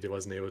 as he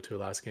wasn't able to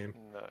last game.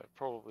 No,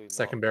 probably not.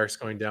 Second barracks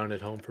going down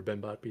at home for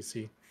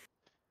BenBotBC.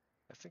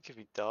 I think if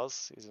he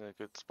does, he's in a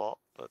good spot,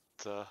 but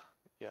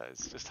yeah,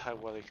 it's just how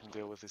well he can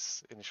deal with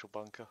his initial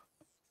bunker.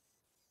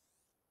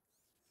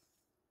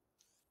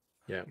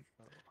 Yeah.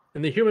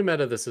 In the human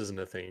meta, this isn't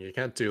a thing. You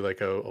can't do like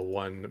a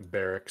 1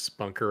 barracks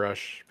bunker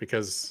rush,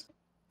 because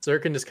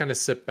Zerg can just kind of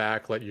sit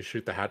back, let you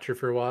shoot the hatcher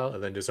for a while,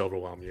 and then just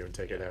overwhelm you and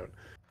take it out.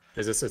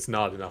 It's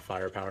not enough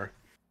firepower.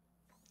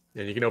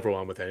 And you can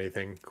overwhelm with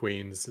anything.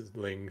 Queens,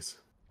 lings,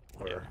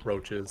 or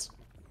roaches.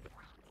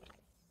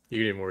 You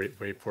can even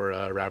wait for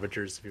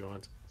ravagers if you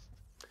want.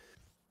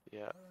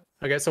 Yeah.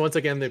 Okay, so once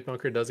again, the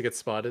bunker does get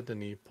spotted,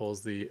 and he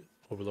pulls the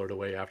overlord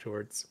away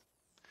afterwards.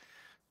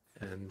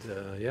 And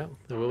yeah,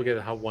 we'll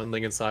get 1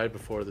 ling inside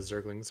before the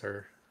Zerglings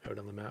are out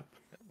on the map.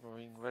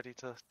 Marine ready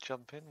to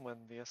jump in when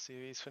the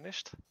SCV is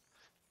finished.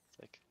 It's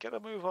like, get a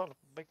move on,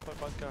 make my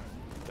bunker.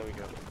 There we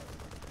go.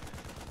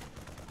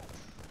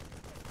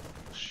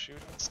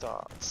 Shooting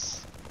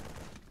starts.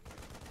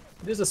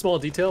 There's a small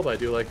detail, but I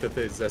do like that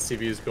the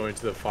SCV is going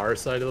to the far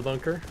side of the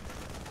bunker.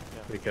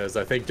 Yeah. Because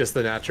I think just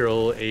the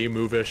natural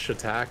A-move-ish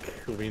attack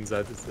means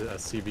that the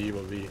SCV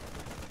will be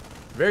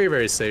very,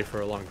 very safe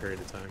for a long period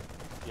of time.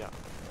 Yeah.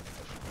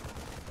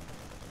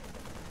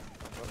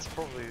 That's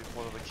probably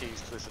one of the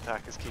keys to this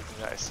attack, is keeping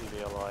that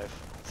SCV alive,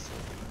 so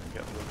we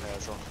can get the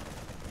repairs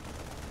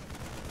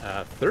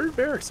off. Third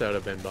barracks out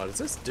of BenBot. Is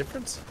this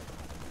different?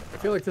 I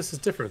feel like this is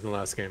different than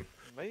last game.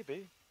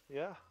 Maybe,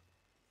 yeah.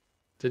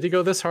 Did he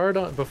go this hard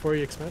on, before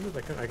he expanded?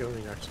 I don't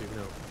even actually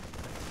know.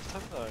 I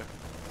don't know.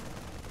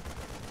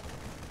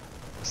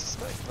 I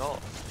suspect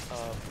not.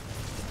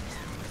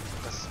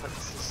 I suspect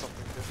this is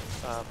something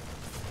different.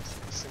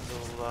 A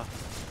single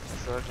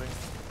surging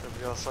over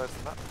the other side of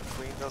the map. The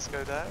queen does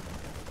go down.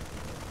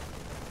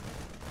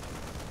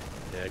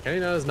 Yeah,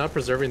 Caninana is not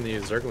preserving the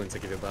Zerglings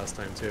like he did last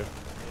time too.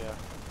 Yeah.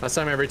 Last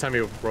time, every time he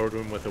rode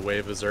him with a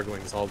wave of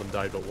Zerglings, all of them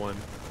died but one.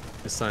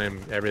 This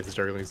time, every of the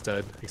Zerglings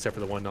dead, except for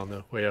the one on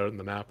the way out in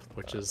the map,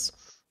 which is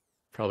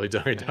probably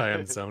die on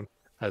its own,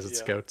 as its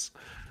scouts.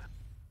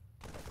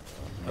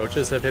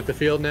 Roaches have hit the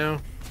field now.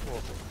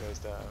 Water goes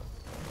down.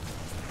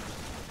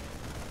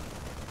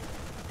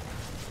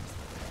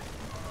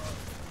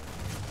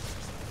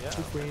 Yeah.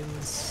 Two queens.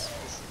 This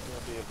is going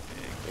to be a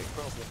big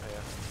problem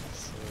here.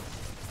 So,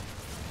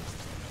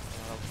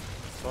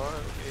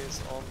 Burrow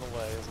is on the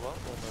way as well,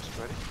 almost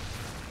ready.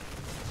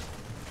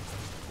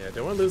 Yeah,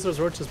 don't want to lose those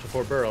roaches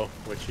before Burrow,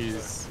 which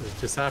is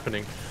just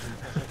happening.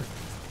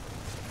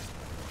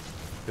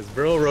 Because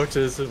Burrow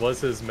roaches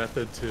was his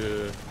method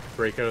to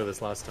break out of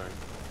this last time.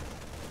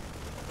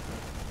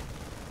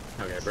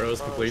 Okay,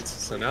 Burrow's complete,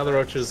 so now the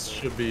roaches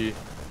should be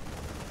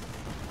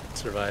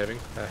surviving.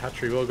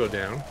 Hatchery will go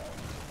down.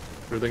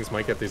 Broodlings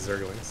might get these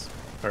Zerglings.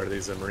 Or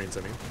these Marines,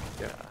 I mean.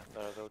 Yeah.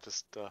 No, they'll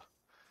just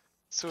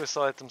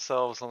suicide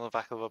themselves on the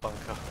back of a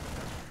bunker.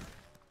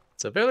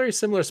 It's a very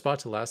similar spot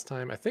to last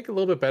time. I think a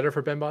little bit better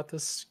for BenBot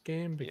this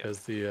game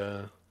because he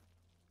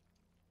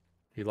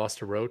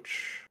lost a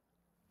roach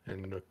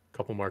and a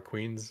couple more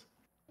queens.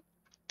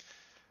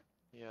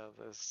 Yeah,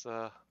 there's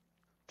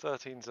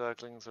 13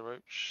 Zerglings, a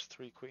roach,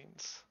 3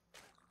 queens,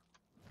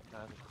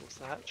 and of course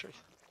the hatchery.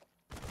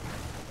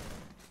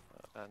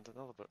 And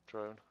another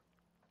drone.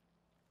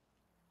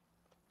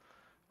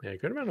 Yeah,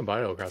 good amount of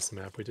bio across the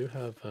map. We do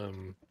have,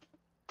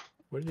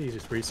 what did he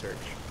just research?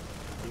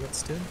 You got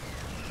Stim?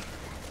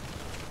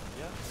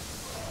 Yeah.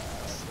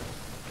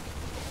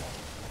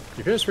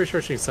 You finished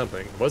researching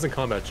something. It wasn't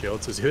combat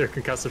shields, it was either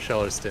concussive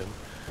shell or Stim.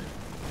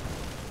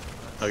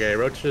 Okay,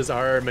 roaches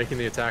are making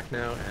the attack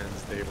now, and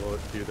they will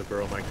do the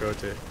burrow micro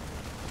to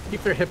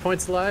keep their hit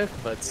points alive,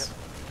 but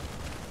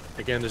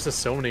again, there's just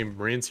so many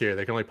Marines here.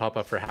 They can only pop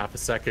up for half a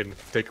second,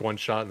 take one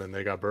shot, and then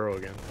they got burrow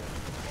again.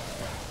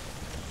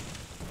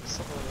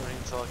 Some of the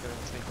Marines are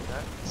getting taken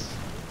out. It's,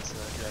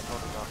 yeah,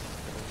 not enough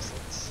in any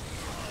sense.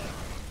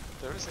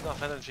 There is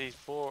enough energy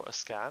for a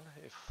scan.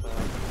 If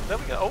there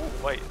we go.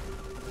 Oh wait,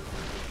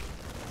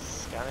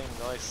 scanning,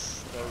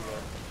 nice. There we go.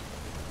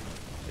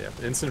 Yeah,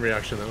 instant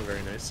reaction though,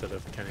 very nice out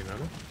of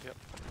Caninana. Yep.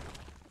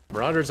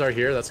 Marauders are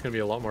here. That's going to be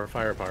a lot more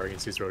firepower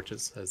against these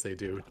roaches, as they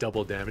do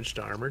double damage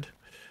to armored.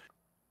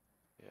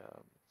 Yeah.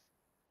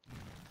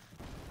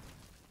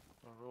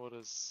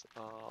 Marauders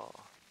are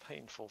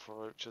painful for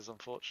roaches,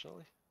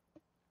 unfortunately.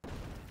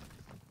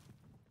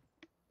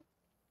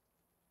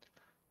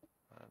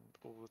 And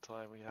all the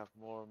time we have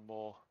more and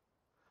more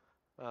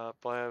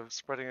bio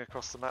spreading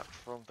across the map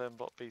from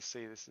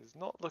BenBotBC. This is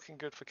not looking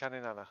good for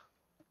Caninana.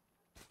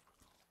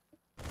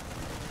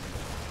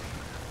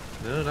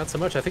 No, not so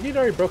much. I think he'd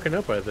already broken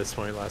up by this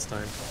point last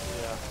time.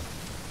 Yeah.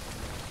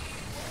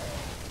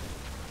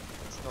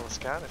 It's another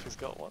scan if he's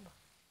got one.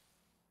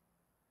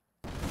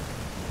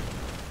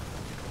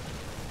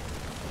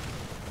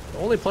 The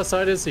only plus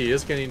side is he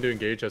is getting to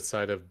engage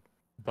outside of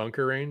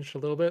bunker range a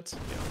little bit.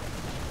 Yeah.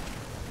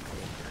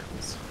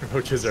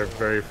 Roaches are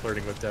very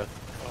flirting with death.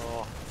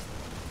 Oh,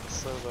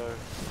 so low.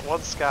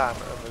 One scan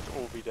and they'd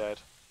all be dead.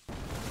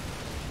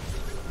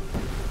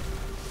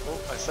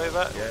 Oh, I say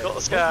that. Yeah, got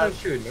the scan.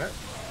 Shooting that.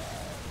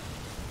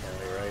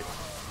 Right.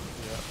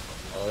 Yeah.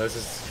 Oh, this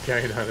is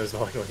Caninana's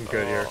not looking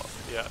good here.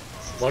 Yeah.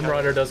 One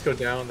Marauder does go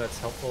down, that's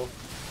helpful.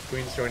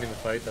 Queen's joining the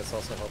fight, that's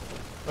also helpful.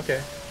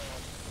 Okay.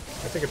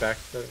 I take it back.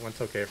 That one's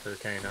okay for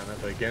Caninana,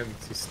 but again,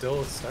 he's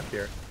still stuck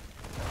here.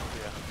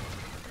 Yeah.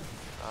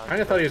 I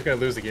kind of thought he was going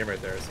to lose the game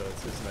right there, so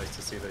it's just nice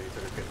to see that he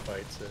took a good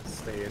fight to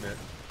stay in it.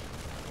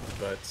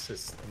 But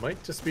it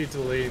might just be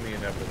delaying the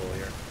inevitable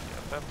here.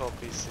 Yeah,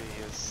 BenBotBC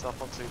is up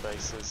on 2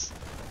 bases.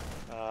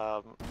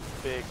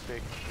 Big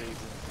lead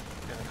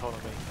in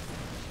economy.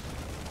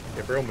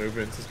 Yeah, burrow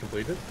movements is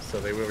completed, so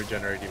they will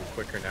regenerate even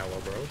quicker now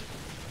while burrowed.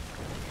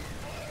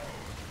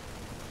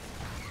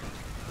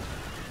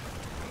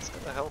 It's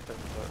going to help him,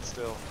 but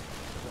still,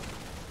 I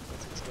don't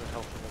think it's going to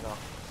help him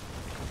enough.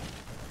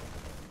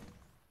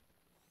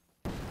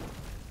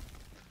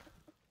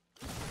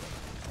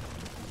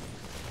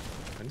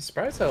 I'm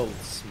surprised how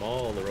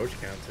small the roach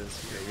count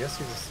is. Yeah, yes,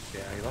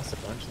 he lost a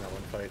bunch in that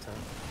one fight, huh?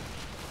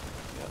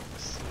 Yeah,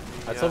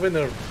 I was hoping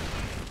the...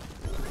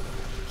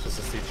 It's just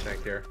a siege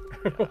tank here.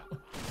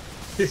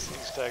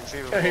 siege tanks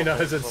even He more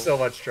knows in difficult. so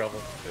much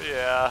trouble.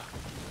 Yeah,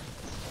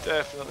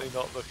 definitely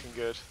not looking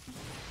good.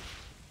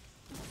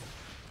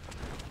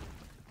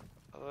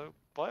 Although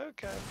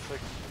biocam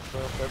for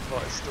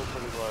BenBot is still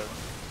pretty low.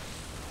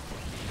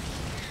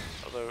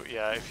 Although,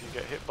 yeah, if you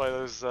get hit by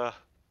those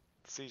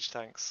siege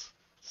tanks,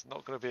 it's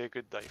not going to be a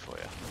good day for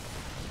you.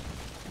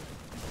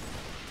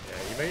 Yeah,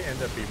 you may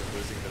end up even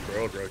losing the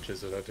burrowed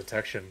roaches without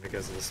detection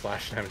because of the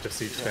splash damage of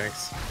siege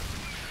tanks.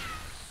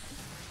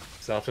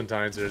 So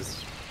oftentimes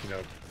there's, you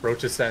know,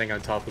 roaches standing on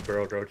top of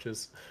burrowed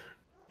roaches.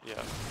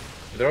 Yeah.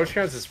 The roach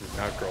count is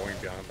not growing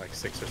beyond like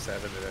 6 or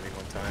 7 at any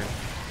one time.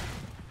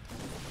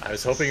 I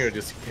was hoping it would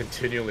just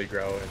continually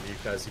grow, and you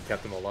guys, you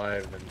kept them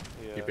alive, and then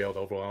you'd be able to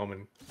overwhelm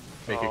and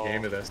make a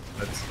game of this.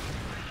 But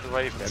the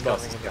Raven's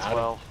coming in as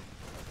well.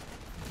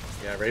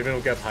 Yeah, Raven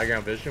will get high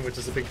ground vision, which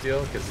is a big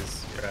deal because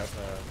his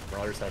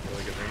Marauders have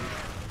really good range.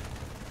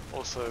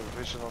 Also,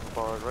 vision on the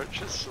borrowed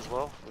roaches as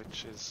well,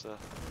 which is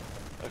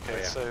okay. Oh,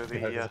 yeah. So the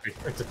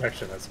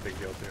detection, that's a big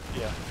deal too.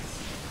 Yeah.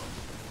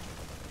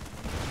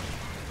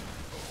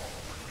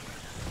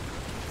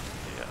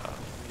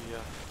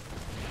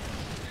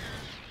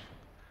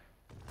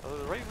 Oh,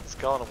 the Raven's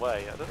gone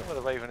away. I don't know where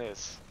the Raven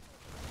is.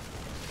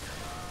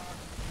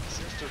 It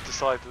seems to have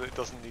decided that it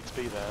doesn't need to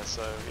be there,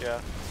 so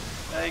yeah.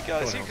 Hey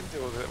guys, you can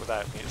deal with it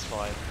without me, it's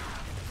fine. I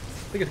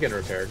think it's getting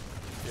repaired.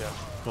 Yeah.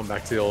 Going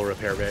back to the old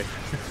repair bay.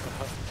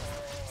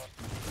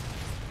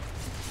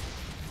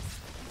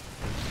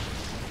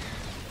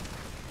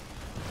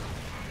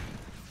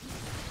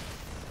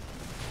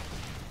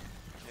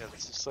 Yeah,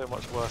 this is so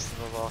much worse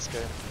than the last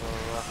game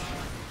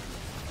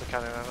for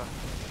Caninana.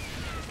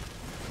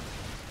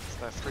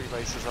 There's now 3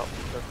 bases up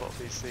with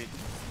BenBotBC.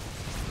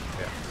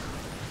 Yeah.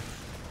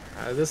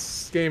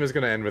 This game is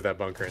going to end with that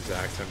bunker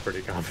intact. I'm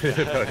pretty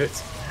confident about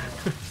it.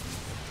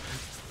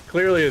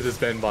 Clearly it is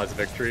BenBot's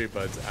victory,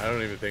 but I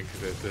don't even think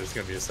that there's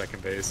going to be a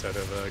second base out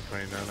of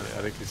Caninana.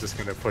 I think he's just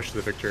going to push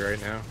the victory right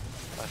now.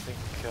 I think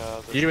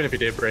even if he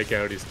did break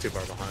out, he's too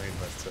far behind,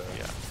 but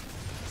yeah,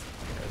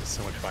 there's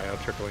so much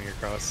buyout trickling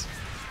across.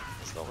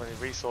 There's not many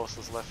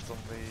resources left on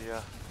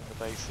the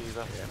base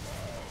either. Yeah.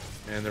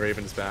 And the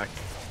Raven's back.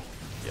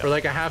 Yep. For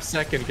like a half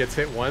second, gets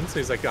hit once, so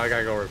he's like, I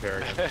gotta go repair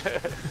again.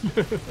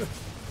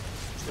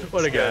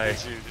 What a guy.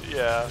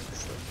 Yeah.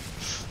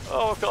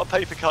 Oh, I've got a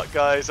paper cut,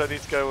 guys. I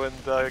need to go and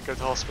go to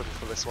hospital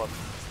for this one.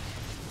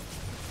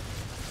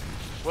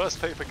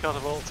 Worst paper cut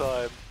of all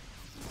time.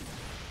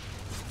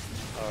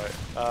 Alright,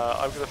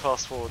 I'm going to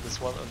fast forward this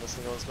one unless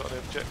anyone's got any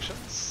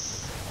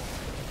objections.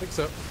 I think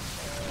so.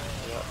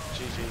 Yeah,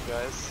 GG,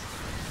 guys.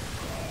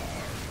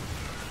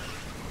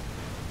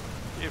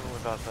 Even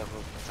with that level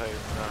of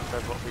tone,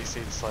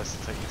 BenBotBC decides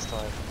to take his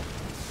time.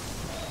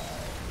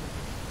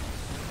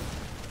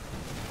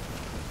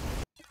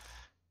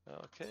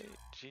 Okay,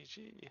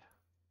 GG.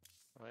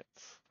 Right,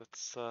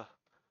 let's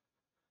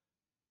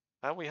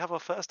and we have our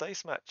first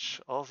ace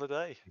match of the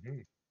day.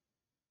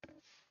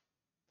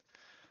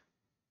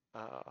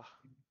 And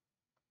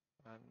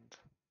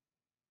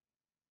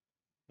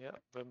yeah,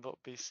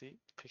 BenBotBC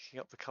picking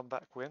up the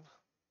comeback win.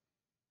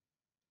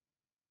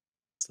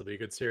 This will be a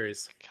good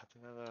series.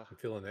 Caninana. I'm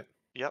feeling it.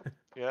 Yep,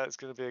 yeah, it's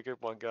going to be a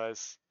good one,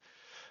 guys.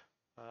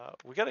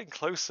 We're getting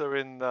closer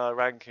in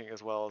ranking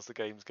as well as the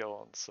games go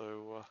on,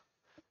 so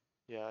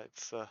yeah, it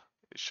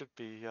should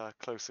be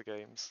closer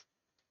games.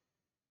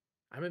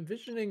 I'm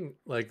envisioning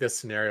like this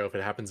scenario if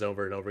it happens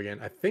over and over again.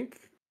 I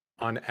think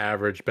on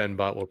average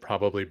BenBot will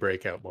probably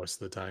break out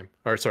most of the time.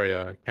 Or sorry,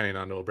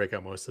 Caninana will break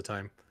out most of the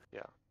time.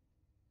 Yeah.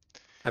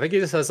 I think he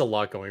just has a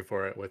lot going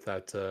for it with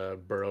that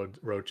burrowed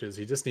roaches.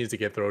 He just needs to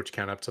get the roach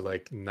count up to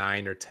like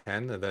 9 or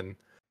 10, and then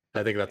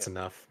I think that's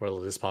enough. Where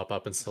it'll just pop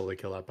up and slowly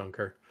kill that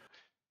bunker.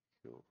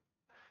 Cool.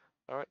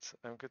 All right,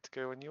 I'm good to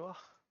go when you are.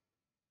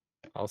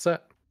 All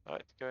set. All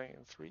right, going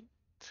in 3,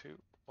 2,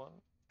 1,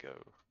 go.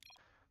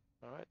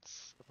 All right,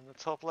 up in the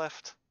top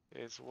left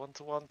is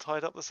 1-1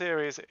 tied up the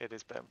series. It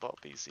is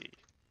BenBotBC.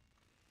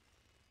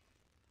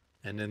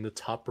 And in the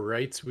top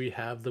right, we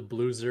have the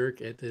blue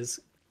Zerg. It is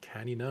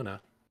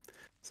Caninana.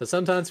 So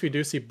sometimes we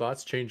do see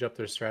bots change up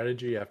their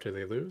strategy after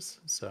they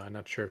lose. So I'm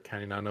not sure if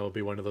Caninana will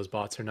be one of those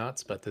bots or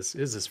not, but this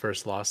is his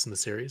first loss in the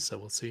series, so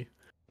we'll see.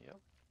 Yep.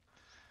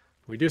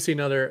 We do see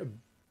another,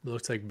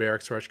 looks like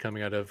Barracks Rush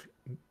coming out of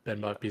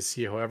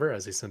BenBotBC, however,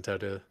 as he sent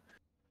out a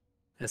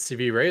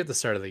SCV right at the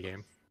start of the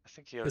game. I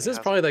think this is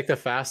probably like the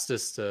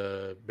fastest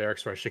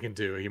Barracks Rush you can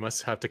do. He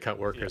must have to cut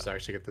workers to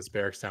actually get this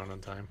barracks down on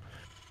time.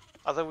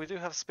 Although we do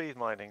have speed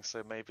mining,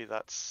 so maybe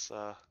that's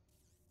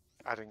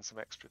adding some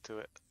extra to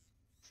it.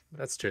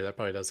 That's true, that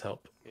probably does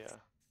help. Yeah.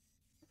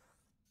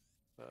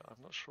 But I'm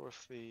not sure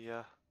if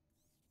the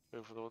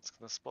Overlord's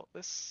going to spot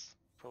this.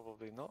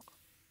 Probably not.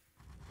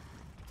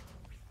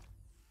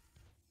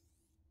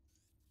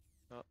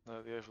 Oh,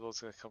 no, the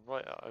Overlord's going to come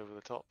right out over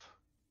the top.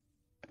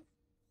 And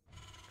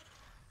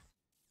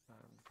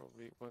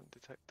probably won't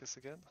detect this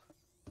again.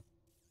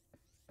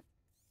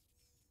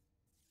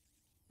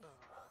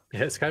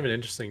 Yeah, it's kind of an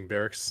interesting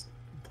barracks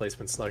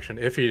placement selection.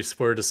 If he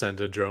were to send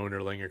a drone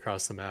or ling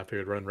across the map, he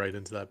would run right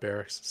into that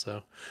barracks.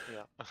 So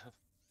yeah.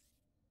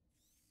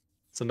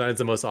 Sometimes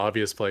the most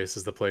obvious place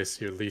is the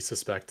place you least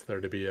suspect there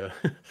to be a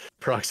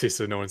proxy,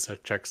 so no one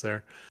checks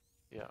there.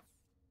 Yeah.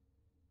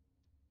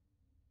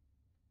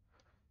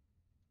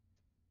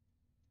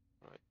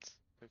 Right.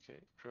 Okay.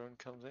 Drone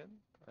comes in,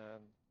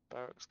 and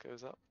barracks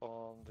goes up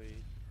on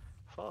the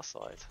far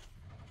side.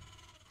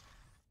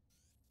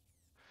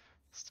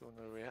 Still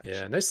no reaction.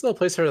 Yeah, nice little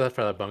place for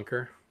that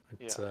bunker.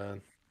 It's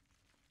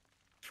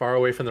far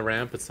away from the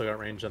ramp, it's still got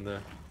range on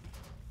the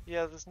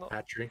There's not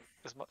hatchery.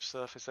 as much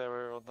surface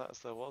area on that as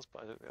there was,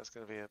 but I don't think that's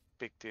going to be a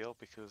big deal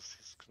because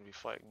he's going to be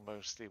fighting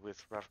mostly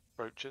with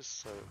roaches,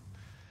 so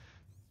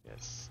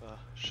yes,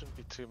 shouldn't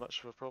be too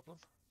much of a problem.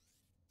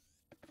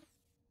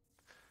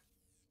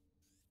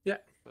 Yeah,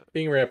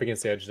 being right up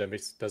against the edge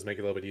does make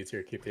it a little bit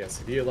easier to keep the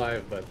SCV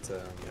alive, but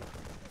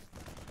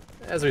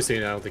as we see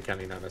now, I don't think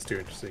Caninana is too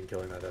interested in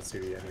killing that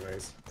SCV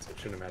anyways, so it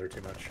shouldn't matter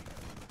too much.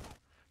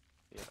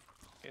 Yeah,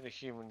 in a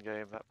human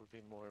game that would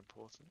be more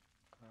important.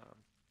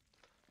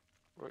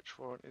 Roach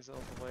Warrant is on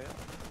the way up.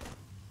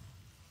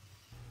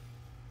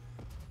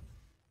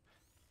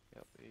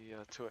 Yep,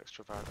 the 2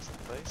 extra barracks in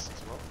base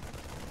as well.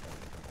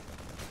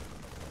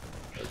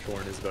 Roach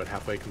Warrant is about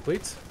halfway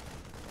complete.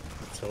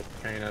 Let's hope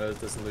Caninana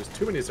doesn't lose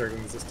too many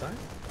Zerglings this time.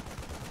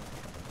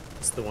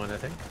 Just the one, I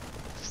think.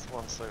 Just the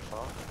one so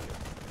far. Yep.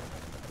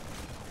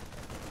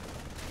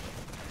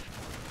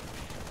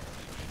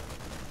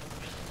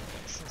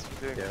 Seems to be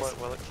doing quite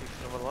well at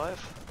keeping them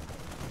alive.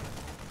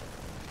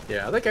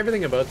 Yeah, I like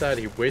everything about that.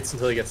 He waits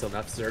until he gets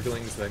enough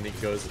Zerglings, then he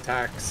goes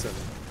attacks and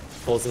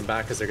pulls them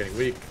back as they're getting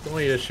weak. The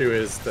only issue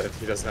is that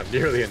he doesn't have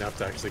nearly enough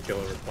to actually kill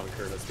a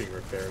bunker that's being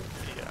repaired.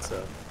 Yeah.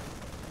 So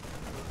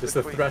just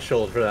the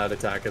threshold for that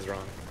attack is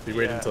wrong. If you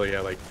wait until you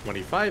have like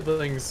 25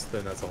 buildings,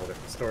 then that's a whole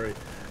different story.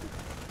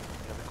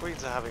 Yeah, the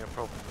queens are having a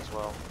problem as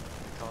well.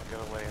 They can't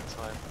get away in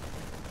time.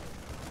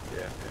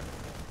 Yeah.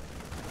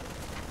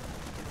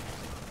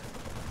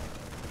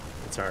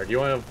 It's hard. You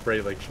want to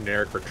write like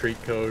generic retreat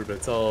code, but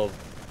it's all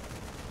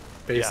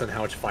based on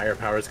how much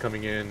firepower is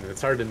coming in.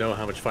 It's hard to know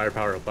how much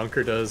firepower a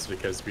bunker does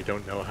because we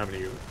don't know how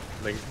many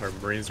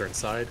Marines are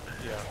inside.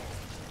 Yeah,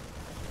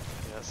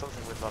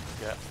 something we'd love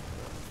to get.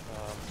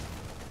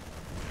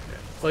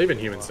 Well, even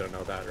humans don't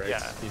know that, right?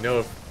 Yeah. You know,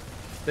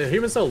 if the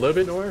humans know a little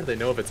bit more. They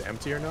know if it's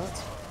empty or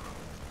not.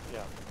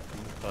 Yeah.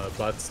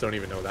 Bots don't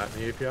even know that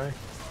in the API.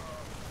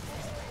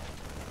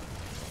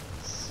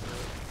 So,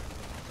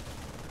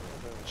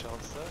 a bit of a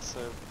chance there. So,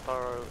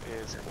 burrow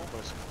is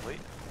almost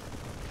complete.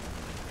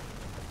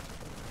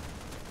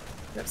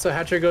 Yep, so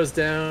Hatcher goes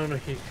down.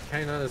 He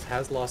kind of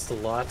has lost a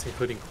lot,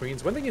 including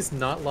queens. One thing he's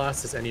not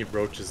lost is any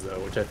roaches, though,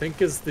 which I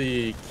think is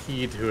the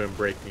key to him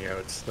breaking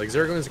out. Like,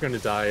 Zerglings are going to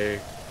die.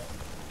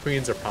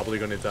 Queens are probably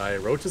going to die.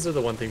 Roaches are the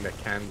one thing that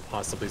can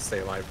possibly stay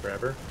alive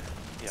forever.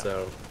 Yeah.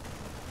 So,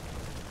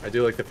 I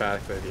do like the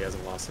fact that he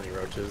hasn't lost any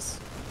roaches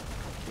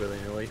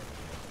willy-nilly.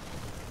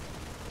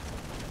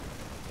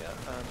 Yeah,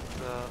 and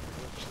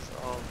roaches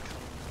are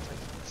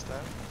taking this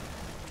down.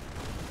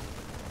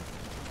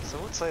 So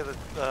I would say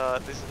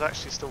that this is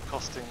actually still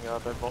costing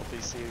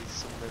BenBotBC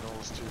some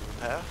minerals to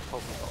repair.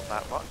 Probably not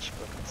that much,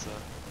 but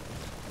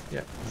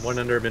yeah,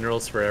 100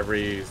 minerals for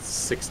every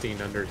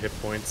 1600 hit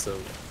points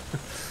of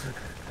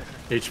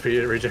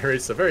HP it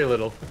regenerates, so very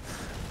little.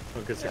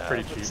 Because they're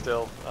pretty cheap.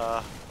 Still,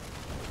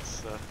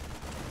 it's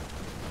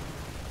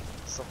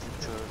something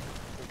to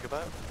think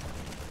about.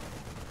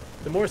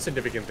 The more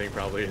significant thing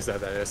probably is that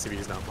SCV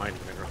is not mining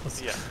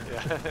minerals. Yeah.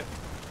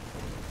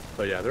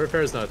 But yeah, the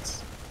repair is not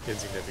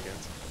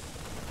insignificant.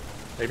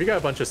 If you got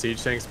a bunch of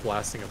siege tanks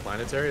blasting a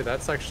planetary,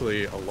 that's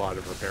actually a lot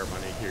of repair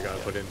money you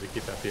gotta put in to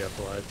keep that PF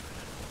alive.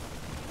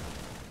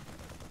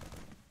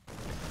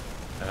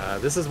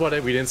 This is what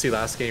we didn't see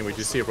last game. We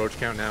do see a roach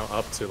count now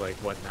up to like,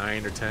 what,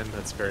 9 or 10?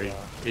 That's very...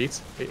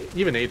 8?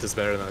 Even 8 is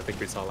better than I think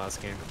we saw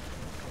last game.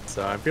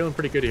 So I'm feeling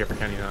pretty good here for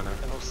Caninana.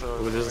 And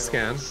also... there's a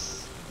scan.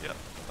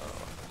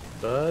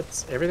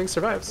 But everything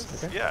survives.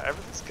 Okay. Yeah,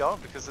 everything's gone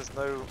because there's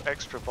no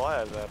extra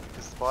bio there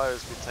because the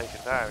bio's been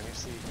taken down. You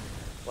see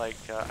like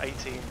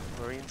 18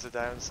 Marines are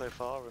down so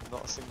far and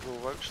not a single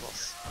roach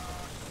loss.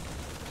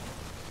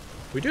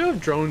 We do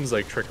have drones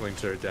like trickling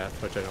to their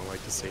death, which I don't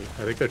like to see.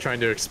 I think they're trying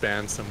to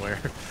expand somewhere.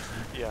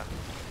 Yeah.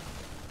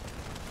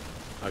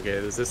 Okay,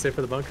 is this safe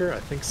for the bunker? I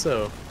think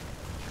so.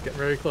 Getting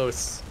very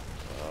close.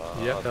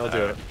 Yep, that'll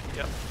do it.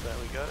 Yep, there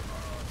we go.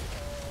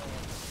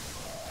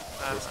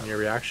 Based on your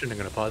reaction, I'm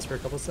going to pause for a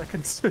couple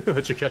seconds,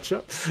 let you catch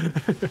up.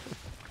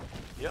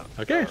 Yeah.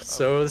 Okay,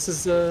 so this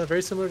is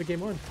very similar to game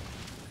 1.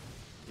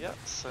 Yeah,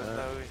 so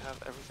now we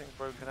have everything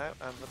broken out,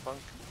 and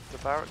the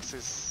barracks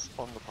is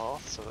on the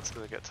path, so that's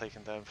going to get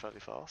taken down fairly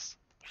fast.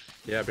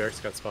 Yeah, barracks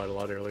got spotted a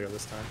lot earlier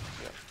this time.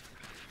 Yeah.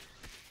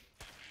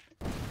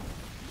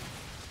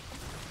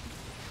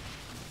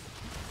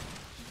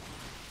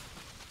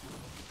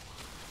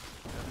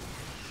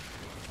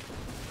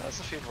 There's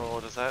a few more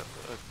orders out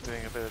that are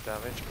doing a bit of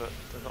damage, but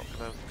they're not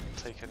going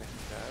to take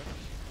anything down.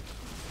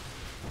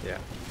 Yeah.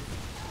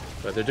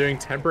 But they're doing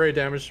temporary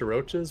damage to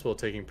roaches while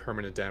taking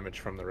permanent damage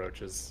from the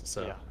roaches,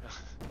 so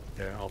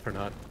yeah, all for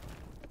naught.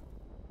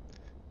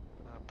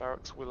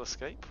 Barracks will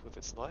escape with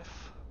its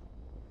life.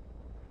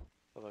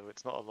 Although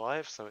it's not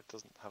alive, so it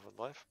doesn't have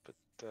a life, but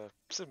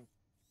sim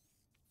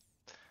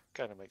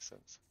kind of makes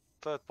sense.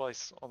 Third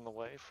place on the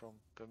way from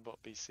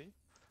BenBotBC.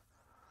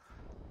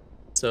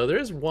 So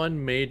there's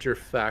one major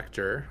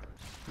factor,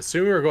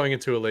 assuming we're going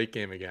into a late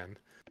game again,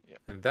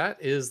 and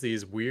that is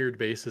these weird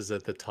bases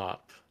at the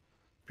top.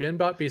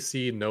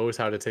 BenBotBC knows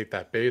how to take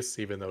that base,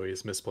 even though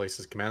he's misplaced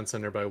his command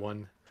center by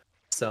one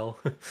cell.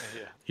 Yeah.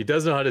 He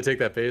does know how to take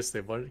that base.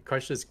 The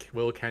question is,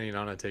 will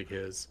Caninana take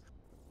his?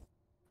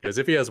 Because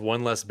if he has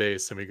one less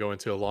base and we go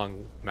into a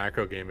long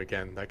macro game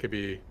again, that could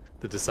be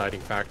the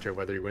deciding factor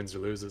whether he wins or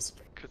loses.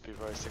 Could be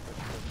very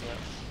significant, yeah.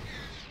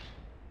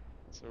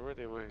 So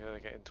really we're going to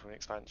get into an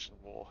expansion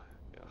war,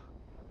 yeah,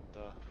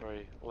 and a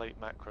very late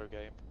macro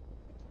game.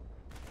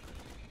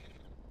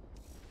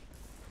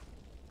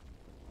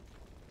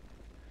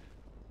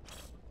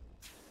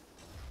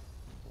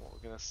 What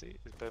we're going to see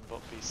is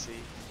BenBotBC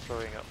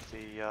throwing up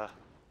the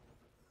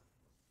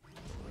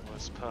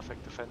almost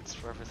perfect defense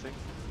for everything.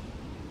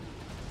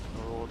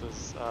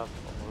 Marauders,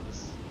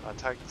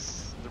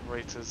 tanks,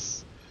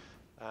 liberators,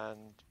 and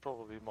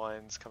probably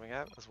mines coming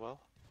out as well.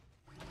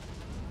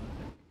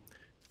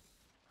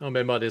 Oh,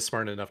 BenBot is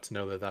smart enough to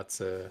know that that's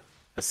a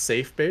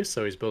safe base,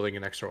 so he's building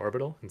an extra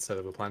orbital instead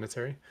of a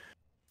planetary.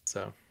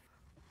 So,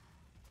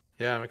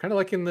 yeah, I'm kind of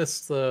liking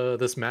this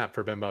this map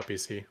for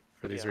BenBotBC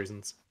for these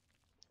reasons.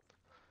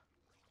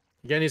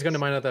 Again, he's going to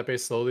mine out that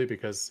base slowly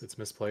because it's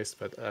misplaced,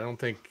 but I don't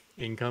think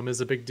income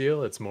is a big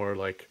deal. It's more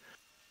like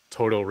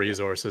total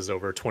resources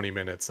over 20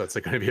 minutes. That's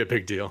going to be a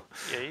big deal.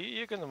 Yeah,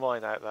 you're going to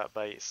mine out that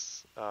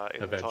base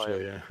in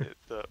eventually, the time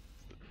that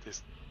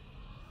this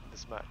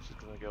match is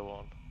going to go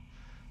on.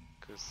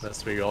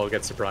 Unless we all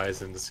get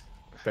surprised and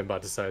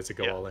BenBot decides to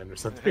go all in or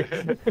something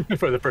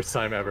for the first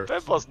time ever.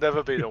 BenBot's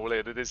never been all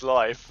in his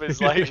life. It's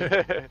like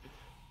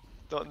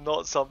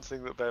not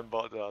something that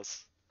BenBot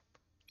does.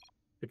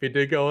 If he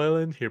did go all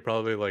in, he'd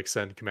probably like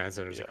send command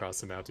centers across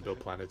the map to build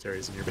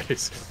planetaries in your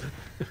base.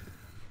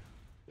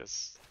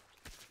 Yes.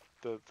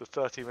 The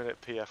 30-minute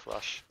PF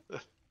rush.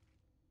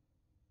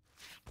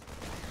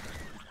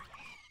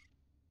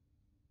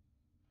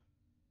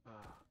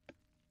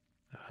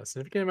 A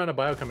significant amount of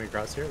bio coming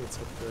across here. Let's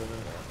hope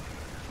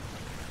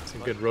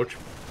some good roach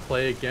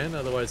play again.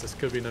 Otherwise, this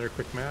could be another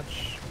quick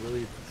match.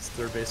 Really, this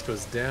third base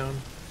goes down.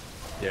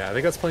 Yeah, I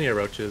think that's plenty of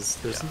roaches.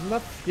 There's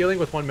enough healing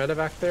with one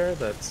medevac there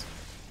that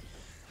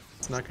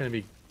it's not going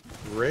to be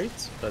great,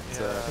 but I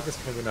think there's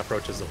going to be enough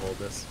roaches to hold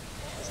this.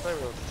 There's no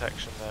real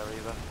detection there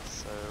either,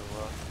 so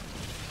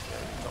yeah,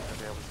 you're not going to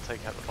be able to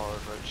take out the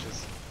borrowed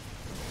roaches.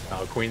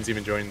 Oh, Queen's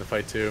even joining the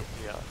fight too.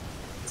 Yeah.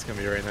 It's going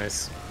to be very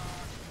nice.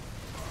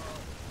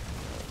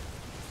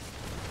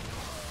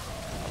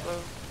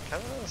 Although,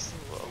 Caninana's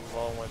still a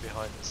long way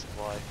behind the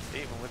supply,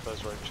 even with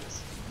those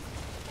roaches.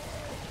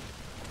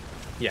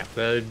 Yeah,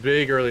 the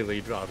big early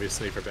lead,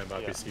 obviously, for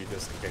BenBotBC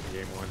just in getting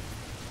game one.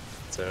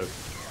 So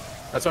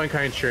that's why I'm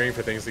kind of cheering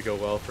for things to go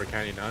well for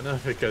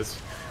Caninana, because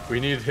we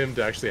need him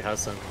to actually have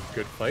some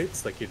good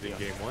fights, like he did in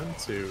game one,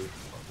 to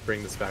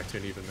bring this back to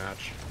an even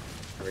match,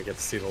 where we get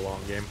to see the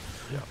long game.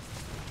 Yeah.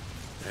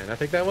 And I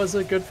think that was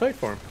a good fight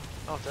for him.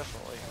 Oh,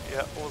 definitely.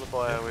 Yeah, all the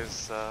bio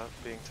is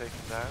being taken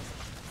down.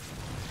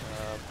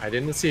 I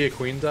didn't see a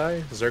queen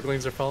die.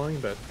 Zerglings are falling,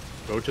 but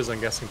roaches,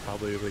 I'm guessing,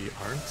 probably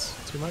aren't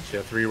too much.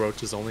 Yeah, 3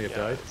 roaches only have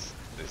died.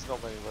 There's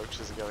not many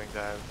roaches are going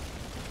down.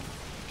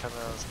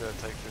 Caninana's going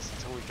to take this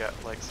until we get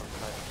like some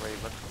kind of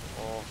raven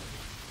or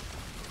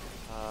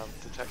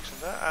detection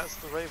there as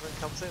the raven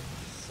comes in.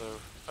 So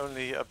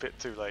only a bit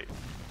too late.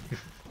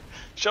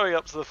 Showing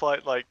up to the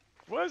fight like,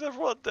 where's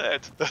everyone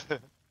dead?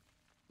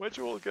 Where'd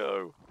you all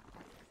go?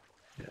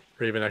 Yeah,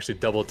 Raven actually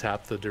double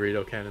tapped the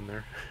Dorito cannon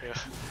there. Yeah.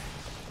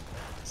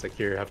 It's like,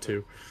 here, have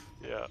 2.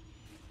 Yeah.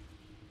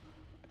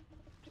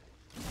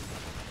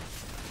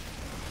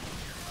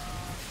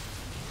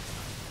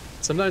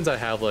 Sometimes I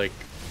have like,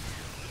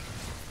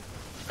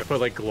 I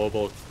put like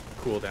global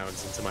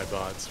cooldowns into my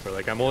bots where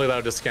like I'm only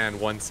allowed to scan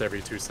once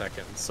every 2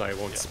 seconds, so I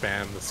won't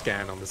spam the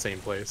scan on the same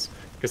place.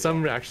 Because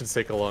some actions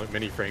take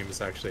many frames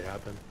to actually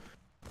happen.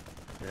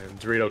 And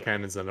Dorito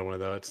Cannon's another one of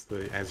those,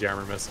 the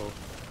anti-armor missile.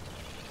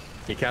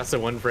 You cast it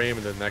 1 frame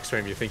and then the next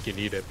frame you think you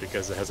need it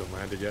because it hasn't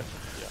landed yet.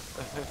 Yeah.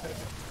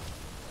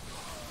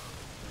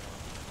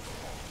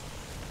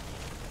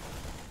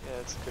 Yeah,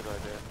 it's a good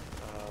idea.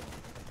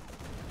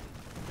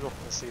 You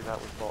often see that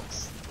with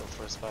bots that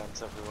throw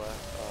spams everywhere.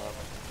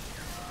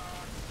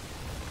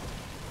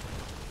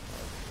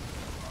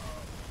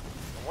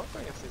 I'm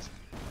wondering if these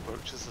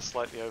roaches are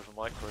slightly over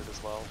microed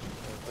as well.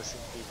 They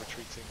seem to be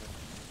retreating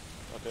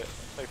a bit.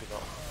 Maybe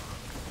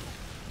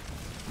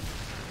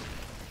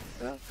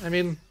not. I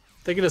mean,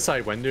 they can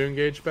decide when to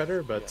engage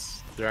better, but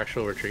their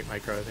actual retreat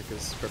micro I think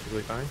is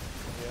perfectly fine.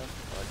 Yeah,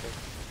 I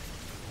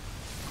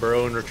think.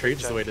 Burrow and retreat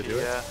is the way to do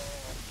it. Yeah.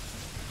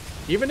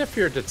 Even if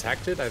you're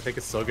detected, I think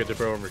it's still good to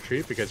burrow and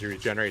retreat because you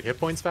regenerate hit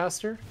points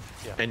faster,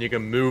 and you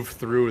can move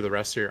through the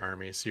rest of your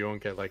army, so you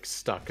won't get like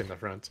stuck in the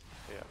front.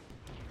 Yeah.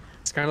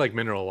 It's kind of like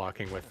mineral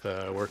walking with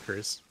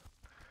workers.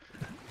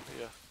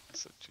 Yeah,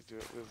 so you do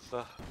it with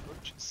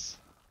roaches.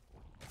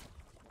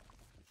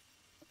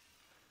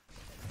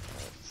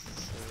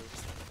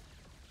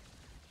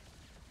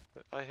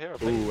 I hear a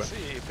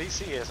BC.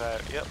 BC is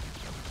out. Yep.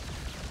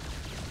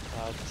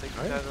 Taking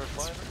down the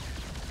refinery.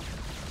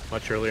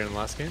 Much earlier in the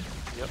last game.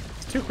 Yep.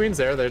 There's 2 queens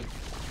there. They're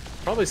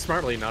probably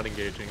smartly not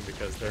engaging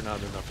because they're not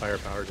enough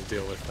firepower to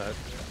deal with that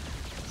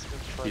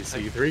Try and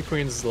BC, take- 3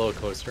 queens is a little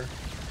closer.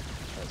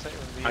 try and take them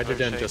with the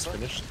Hydrogen Evo just Shaper.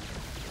 finished.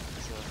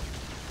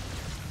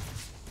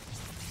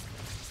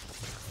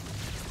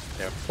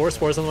 So, Yeah, 4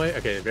 spores on the way.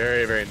 Okay,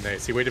 very, very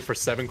nice. He waited for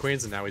 7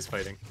 queens and now he's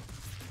fighting.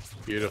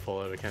 Beautiful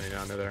out of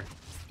Caninana there.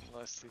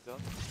 nicely done.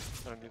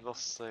 Only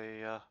lost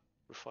a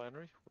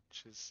refinery,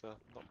 which is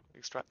not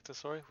extractor,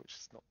 sorry, which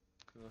is not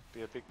going to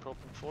be a big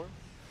problem for him.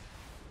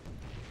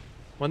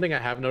 One thing I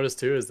have noticed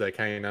too is that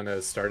Caninana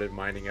has started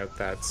mining out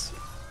that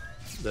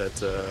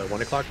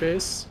 1 o'clock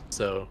base,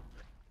 so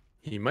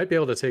he might be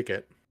able to take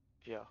it.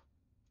 Yeah.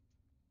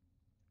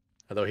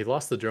 Although he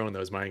lost the drone that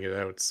was mining it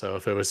out, so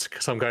if it was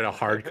some kind of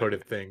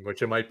hard-coded thing,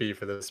 which it might be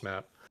for this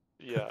map,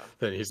 Yeah.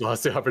 then he's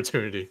lost the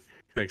opportunity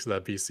thanks to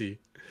that BC.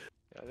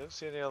 Yeah, I don't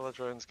see any other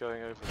drones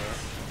going over there.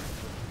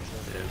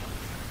 But, Yeah.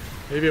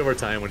 Maybe over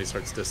time when he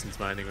starts distance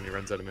mining when he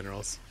runs out of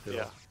minerals, he'll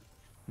yeah.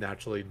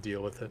 naturally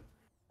deal with it.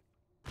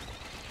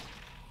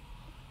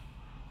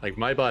 Like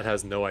my bot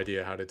has no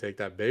idea how to take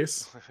that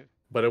base,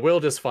 but it will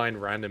just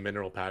find random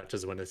mineral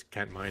patches when it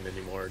can't mine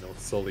anymore, and it'll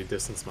slowly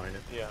distance mine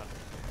it. Yeah.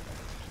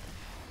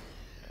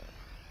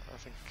 I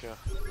think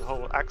the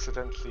whole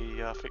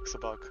accidentally fix a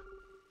bug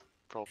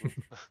problem.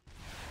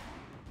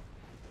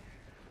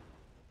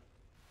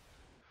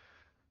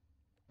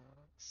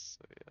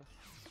 So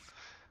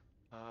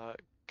yeah.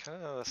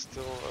 Canada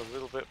still a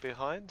little bit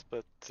behind,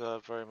 but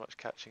very much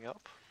catching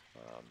up.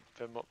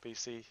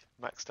 BenBotBC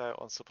maxed out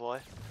on supply.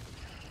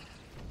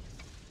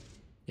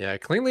 Yeah,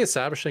 cleanly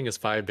establishing his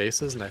 5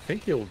 bases, and I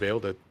think he'll be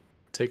able to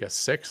take a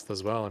 6th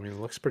as well. I mean, it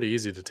looks pretty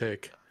easy to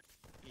take.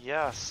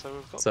 Yeah, so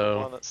we've got So- the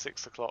one at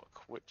 6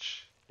 o'clock,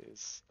 which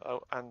is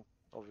and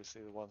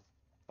obviously the one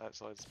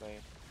outside his main.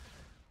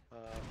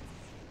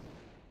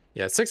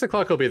 Yeah, 6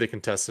 o'clock will be the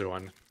contested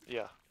one.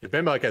 Yeah, If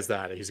BenBot gets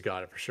that, he's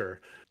got it for sure.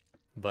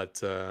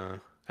 But I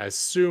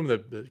assume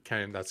that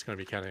that's going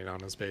to be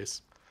Caninana's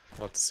base.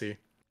 We'll have to see.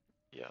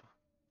 yeah.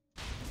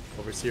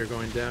 Overseer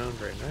going down,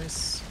 very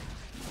nice.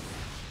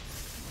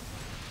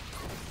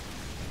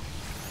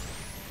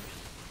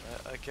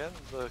 Again,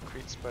 the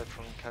creep spread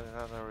from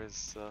Caninana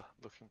is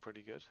looking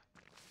pretty good.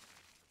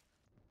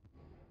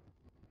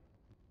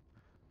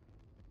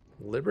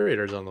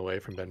 Liberator's on the way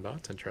from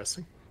BenBot.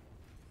 Interesting.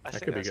 I That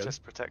think could be that's good.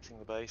 just protecting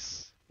the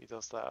base. He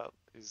does that at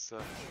his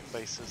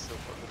bases, so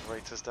put the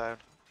liberators down.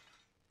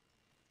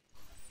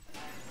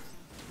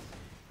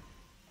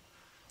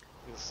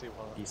 You'll see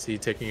one. BC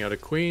taking out a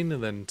queen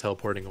and then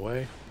teleporting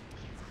away.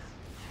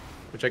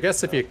 Which I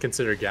guess if you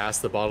consider gas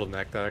the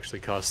bottleneck, that actually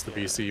costs the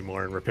BC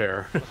more in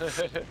repair.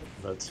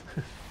 But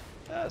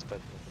That's better than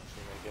nothing,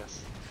 I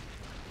guess.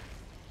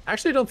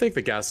 actually, I don't think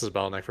the gas is a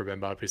bottleneck for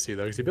BenBotBC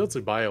though, because he builds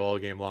a bio all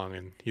game long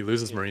and he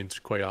loses marines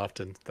quite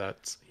often.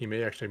 That he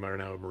may actually run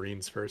out of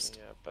marines first,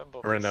 Yeah,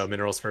 or run out of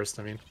minerals first.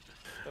 I mean,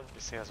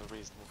 BenBotBC has a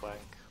reasonable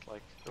bank,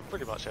 like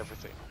pretty much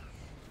everything.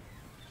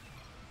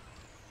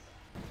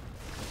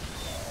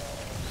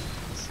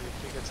 See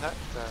a big attack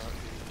down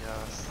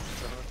at the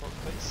 7 o'clock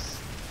base.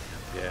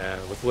 yeah,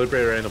 with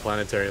Liberator and the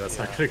planetary, that's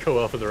not Yeah. going to go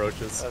well for the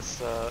roaches. That's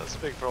a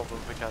big problem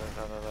for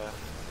Caninana there.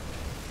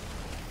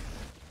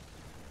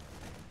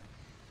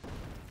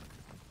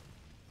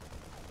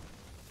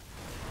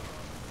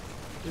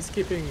 He's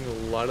keeping a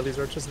lot of these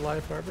roaches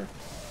alive, however.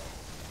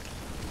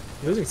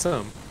 Losing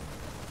some.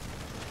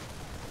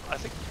 I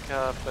think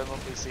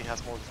BenBotBC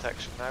has more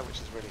detection now, which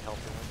is really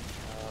helping him.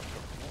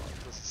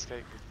 Does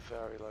escape with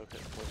very low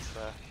hit points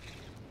there.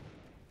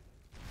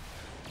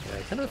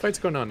 Yeah, kind of the fight's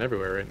going on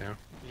everywhere right now.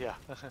 Yeah.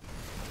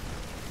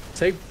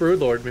 Take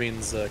Broodlord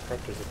means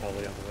Corruptors are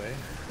probably on the way.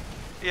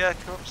 Yeah,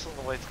 Corrupt's on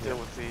the way to deal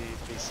with the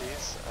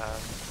BCs,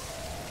 and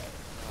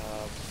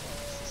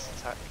this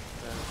attack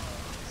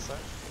so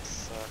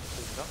it's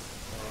cleaned up.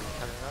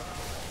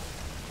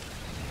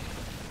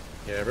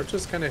 Yeah,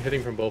 Roach kind of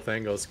hitting from both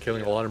angles,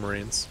 killing a lot of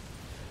marines.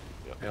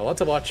 Yep. Yeah, a lot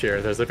to watch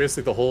here. There's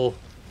basically the whole...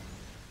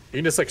 You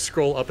can just like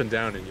scroll up and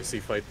down and you see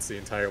fights the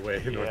entire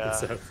way, north and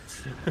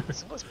south.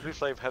 Sometimes Blue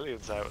Flame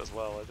Hellions out as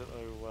well. I don't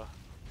know.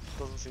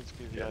 Doesn't seem to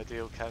be the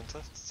ideal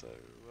counter. So.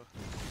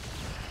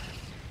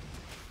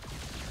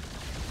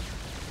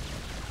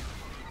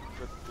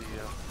 But the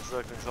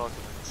Zerglings are going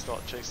to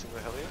start chasing the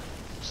Hellion,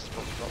 which is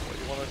probably not what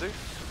you want to do.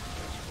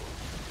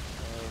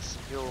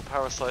 Some mural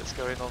parasites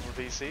going on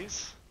the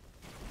VCs.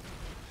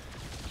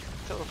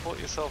 Teleport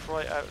yourself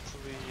right out to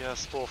the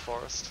spore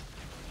forest.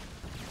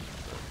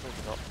 But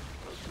maybe not.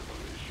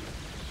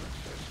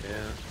 Yeah,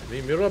 I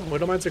mean,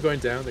 Middle Mines are going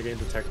down, they're getting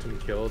detected and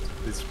killed.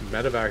 These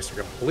medevacs are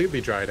completely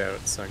dried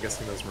out, so I'm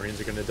guessing those marines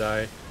are going to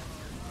die.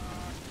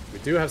 We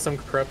do have some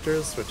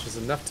Corruptors, which is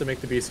enough to make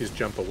the BCs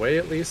jump away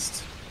at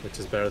least, which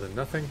is better than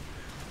nothing.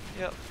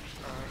 Yep.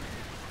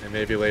 And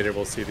maybe later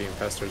we'll see the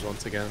Infestors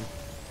once again.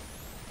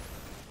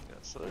 Yeah,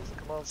 so there's a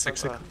command 6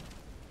 center o'clock.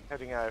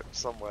 heading out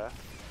somewhere.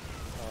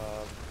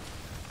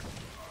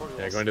 Probably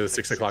Yeah, wants going to the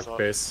pick 6 o'clock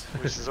base.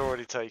 which is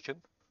already taken.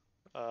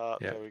 Yeah.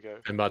 There we go.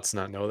 BenBot does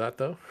not know that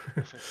though.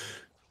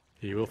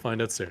 He will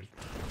find out soon.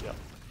 Yep.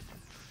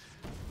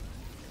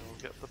 We'll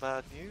get the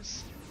bad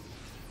news.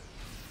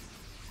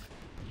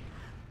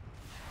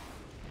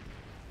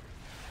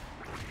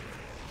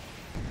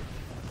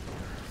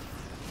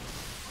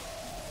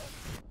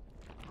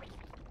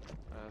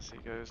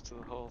 goes to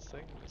the whole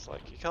thing. It's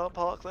like, you can't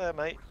park there,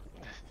 mate.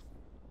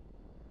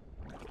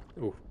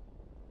 Ooh.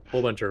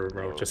 Whole bunch of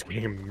rogue just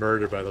getting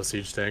murdered by those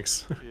siege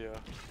tanks. Yeah.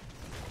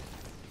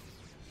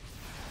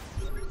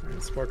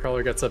 Spore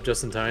Crawler gets up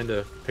just in time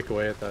to pick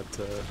away at that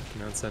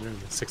command center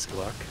in 6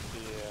 o'clock.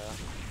 Yeah.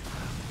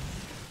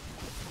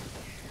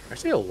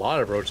 Actually, a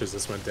lot of roaches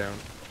just went down.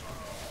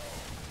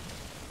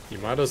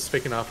 Yamato's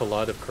picking off a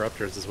lot of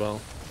corruptors as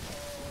well.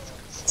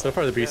 So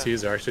far, the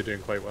BCs are actually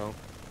doing quite well.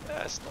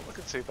 Yeah, it's not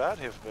looking too bad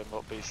here for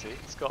BenBotBC.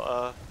 It's got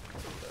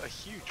a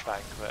huge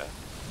bank there.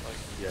 Like,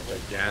 yeah,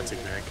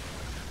 gigantic bank.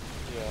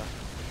 Yeah.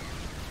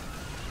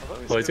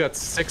 Well, he's got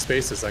 6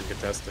 bases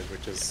uncontested,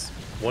 which is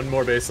 1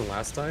 more base than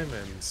last time,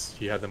 and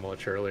he had them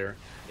much earlier.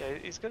 Yeah,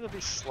 he's going to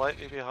be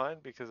slightly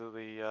behind because of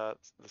the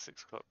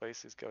 6 o'clock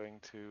base is going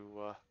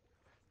to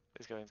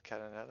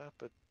Caninana,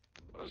 but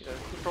you know,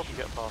 he'll probably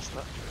get past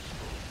that.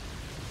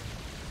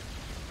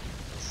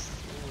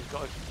 We've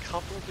got a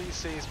couple of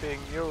BCs being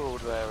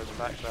muraled there in the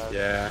background.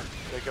 Yeah.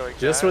 They're going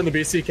just down. when the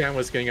BC count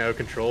was getting out of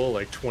control,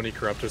 like 20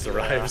 corruptors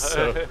arrived,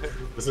 so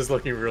this is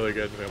looking really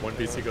good. One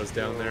BC goes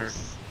down there.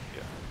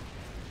 Yeah.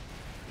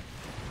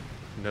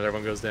 Another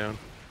one goes down.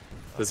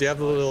 Does he have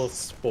the little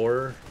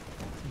spore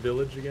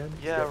village again?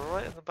 Yeah,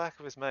 right in the back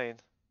of his main.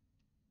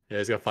 Yeah,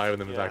 he's got 5 of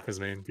them in the back of his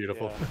main.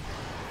 Beautiful. Yeah.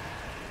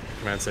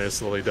 Command center is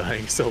slowly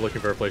dying, still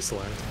looking for a place to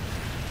land.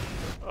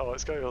 Oh,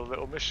 it's going on a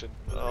little mission.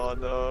 Oh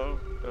no,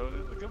 no,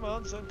 the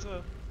command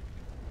center.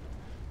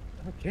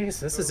 Okay,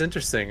 so this is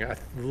interesting. It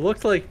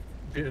looked like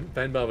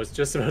BenBot was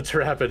just about to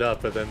wrap it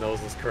up, but then those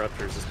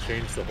corruptors just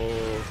changed the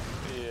whole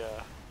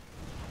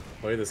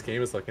way this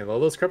game is looking. All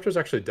those corruptors are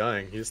actually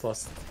dying. He just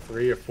lost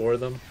 3 or 4 of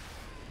them.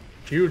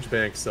 Huge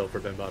bank still for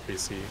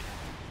BenBotBC.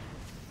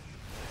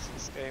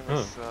 This game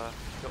has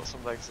got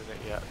some legs in it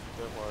yet,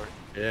 don't worry.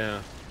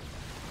 Yeah.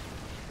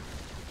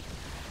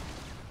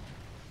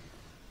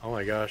 Oh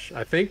my gosh,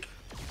 I think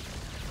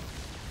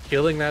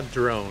killing that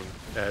drone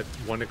at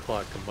 1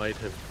 o'clock might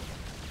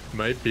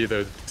be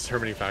the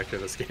determining factor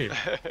of this game.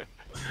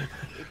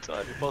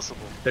 Entirely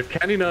possible. If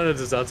Caninana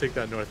does not take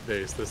that north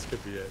base, this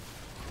could be it.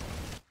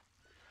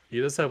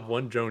 He does have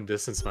 1 drone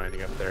distance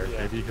mining up there. Yeah.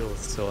 Maybe he'll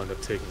still end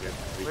up taking it.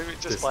 Maybe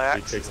just by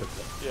accident.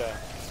 Yeah.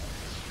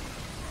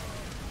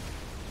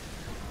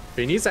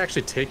 But he needs to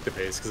actually take the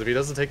base, because if he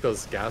doesn't take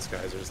those gas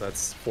geysers,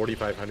 that's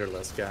 4,500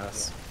 less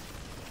gas.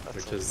 Yeah.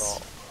 Which is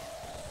lot.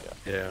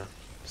 Yeah.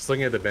 Just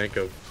looking at the bank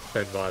of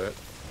BenBot,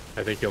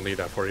 I think he'll need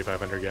that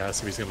 4,500 gas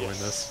if he's going to win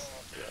this.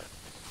 Yeah.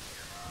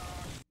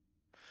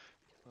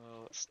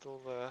 Oh, it's still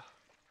there.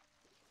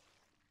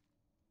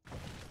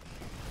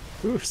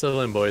 Ooh,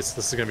 settle in, boys.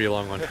 This is going to be a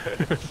long one.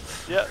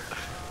 Yeah.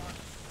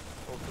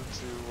 Welcome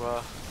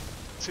to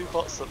 2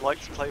 bots that like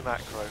to play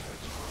macro.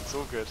 It's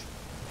all good.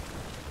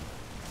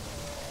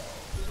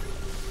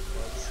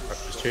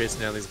 Just chasing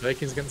down these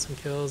Vikings, getting some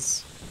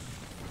kills.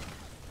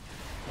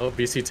 Oh,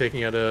 BC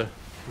taking out a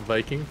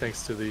Viking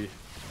thanks to the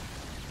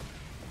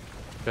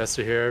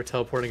Vesta here,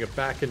 teleporting it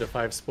back into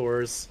 5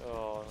 spores.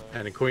 Oh, no.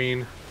 And a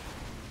queen.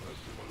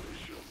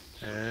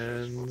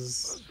 And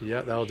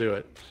yeah, that'll do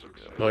it.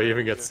 Oh, he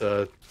even gets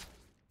even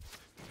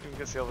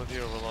gets the other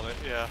neural on it,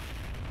 yeah.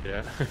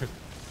 Yeah.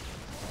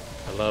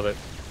 I love it.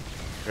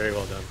 Very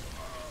well done.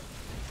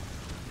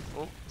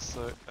 Oh,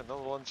 so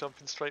another one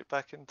jumping straight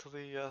back into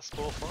the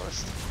spore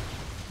forest.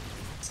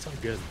 It's so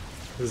good.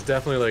 This is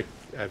definitely, like,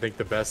 I think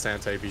the best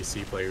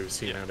anti-BC play we've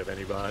seen out of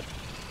any bot.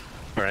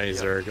 Or any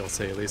Zerg, I'll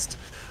say at least.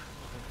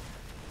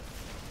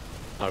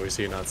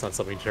 Obviously, it's not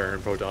something Terran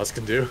and Protoss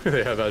can do.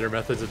 They have other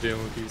methods of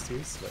dealing with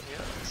BCs. But...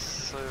 Yeah,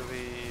 so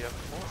the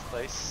 4th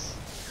base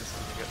is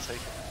going to get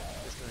taken.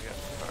 It's going to get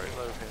very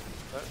low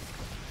here.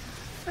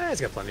 No? He's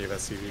got plenty of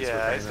SCVs.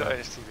 Yeah, he's got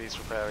SCVs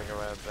repairing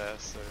around there,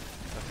 so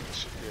I think it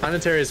should be.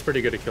 Planetary is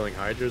pretty good at killing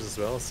Hydras as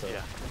well, so.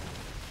 Yeah.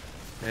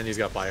 And he's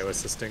got bio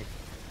assisting.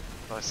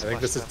 Nice. I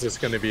think this is just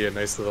going to be a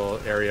nice little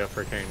area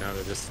for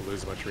Caninana just to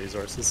lose a bunch of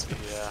resources.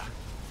 Yeah.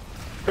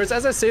 Of course,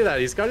 as I say that,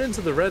 he's got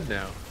into the red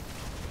now.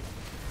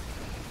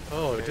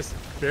 Oh, okay. Just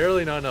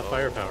barely not enough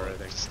firepower, I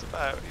think. Just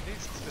about. He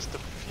needs just a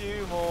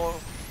few more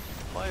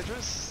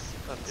Hydras.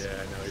 Yeah,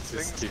 no, it's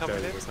just he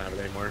doesn't have it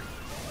anymore.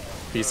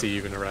 BC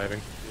even arriving.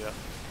 Yeah.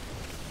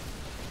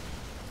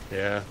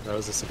 Yeah, that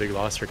was just a big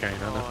loss for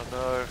Caninana. Oh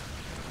no,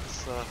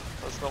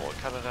 that's not what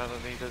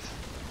Caninana needed.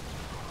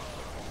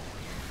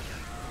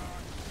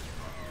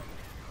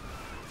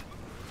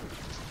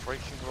 Just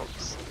breaking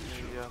rocks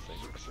in the thing.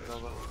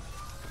 Another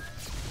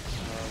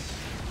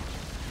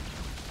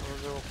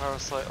little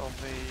parasite on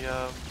the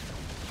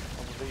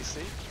VC.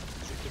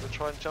 Is it going to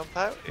try and jump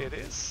out? It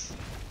is.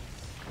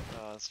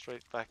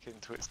 Straight back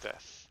into its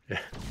death. Yeah.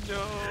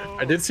 No.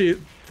 I did see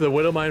the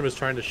Widowmine was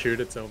trying to shoot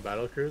its own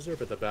battlecruiser,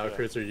 but the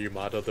battlecruiser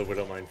Yamato the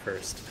Widowmine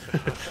first.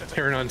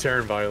 Terran on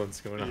Terran violence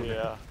going on.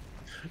 Yeah.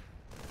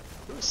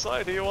 Whose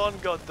side are you on?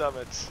 God damn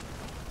it.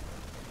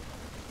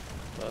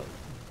 Well,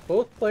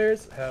 both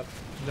players have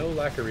no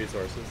lack of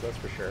resources, that's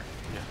for sure.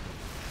 Yeah.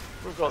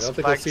 We've got I don't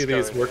think we'll see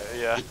these work.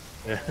 Yeah.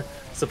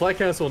 Supply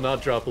counts will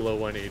not drop below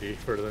 180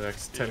 for the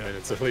next 10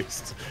 minutes at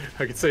least.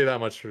 I can say that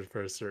much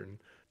for certain.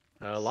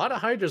 A lot of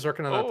Hydras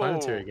working on that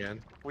planetary Oh.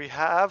 again. We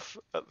have,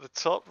 at the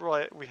top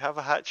right, we have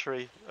a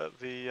hatchery at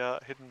the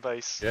hidden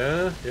base.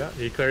 Yeah,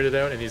 he cleared it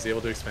out and he's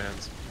able to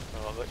expand.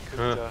 Oh,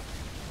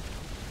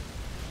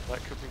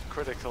 that could be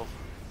critical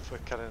for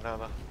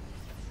Caninana.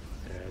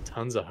 Yeah,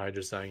 tons of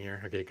Hydras dying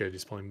here. Okay, good,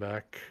 he's pulling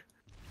back.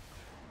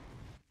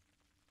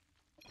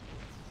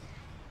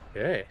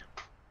 Okay.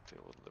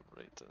 Deal with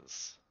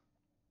Liberators.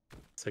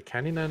 So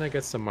Caninana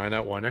gets to mine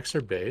out 1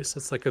 extra base.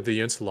 It's like the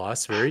units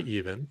lost very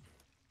even.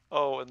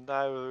 Oh, and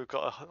now we've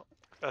got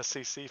a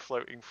CC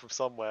floating from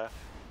somewhere,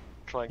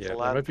 trying to Yeah,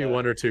 land there might be there.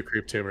 1 or 2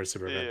 creep tumors to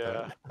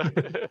prevent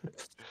that.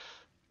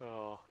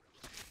 Oh.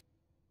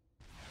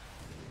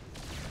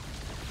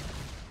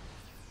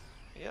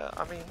 Yeah,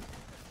 I mean,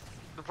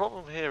 the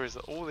problem here is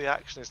that all the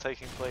action is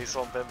taking place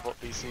on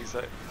BenBotBC's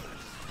half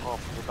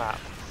of the map.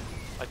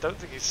 I don't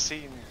think he's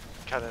seen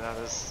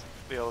Caninana's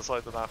the other side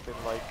of the map in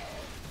like,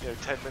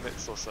 10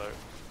 minutes or so.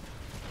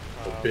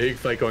 A big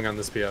fight going on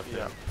this PF now.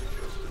 Yeah.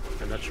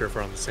 I'm not sure if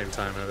we're on the same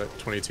time at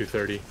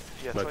 22:30.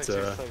 Yeah, but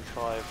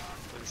 22:35,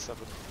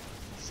 37.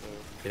 So.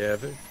 Yeah,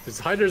 his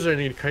Hydras are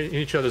in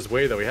each other's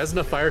way though. He has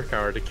enough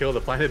firepower to kill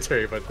the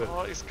planetary, but the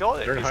He's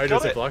got it. Iron He's Hydras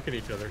got are it. blocking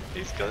each other.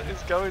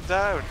 It's going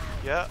down.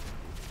 Yeah,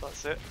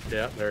 that's it.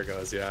 Yeah, there it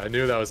goes. Yeah, I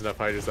knew that was enough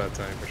Hydras that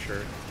time for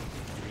sure.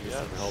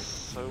 Yeah,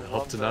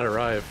 Help did not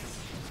arrive.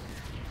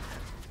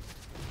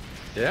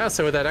 Yeah,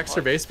 so with that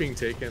extra base being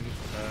taken,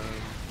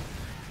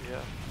 yeah,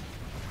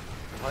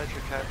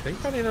 Hydra can. I think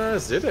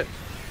Caninana did it.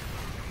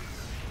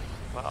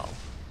 Wow,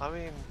 I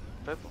mean,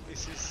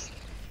 BenBotBC's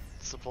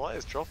supply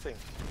is dropping.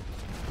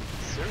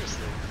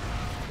 Seriously.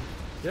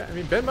 Yeah, I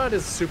mean, BenBot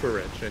is super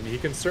rich, and he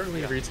can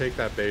certainly retake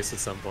that base at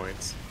some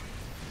point.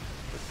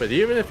 But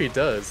even if he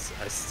does,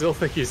 I still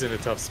think he's in a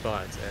tough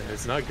spot, and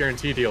it's not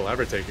guaranteed he'll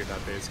ever take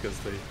that base, because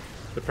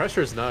the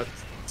pressure is not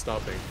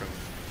stopping from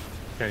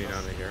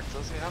Caninana here.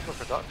 Does he have the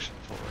production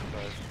for it,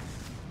 though?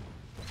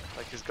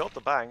 Like, he's got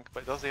the bank,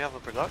 but does he have the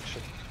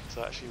production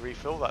to actually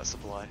refill that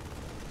supply?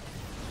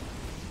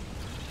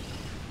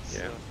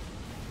 Yeah.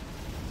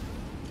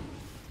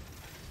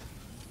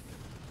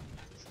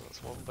 So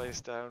that's 1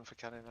 base down for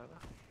Caninana.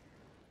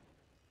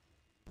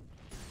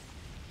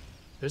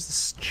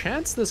 There's a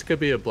chance this could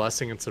be a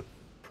blessing and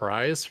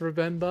surprise for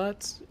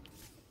BenBot,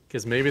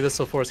 because maybe this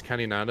will force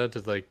Caninana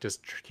to like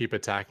just keep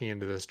attacking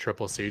into this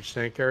triple siege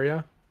tank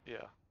area.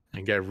 Yeah.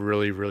 And get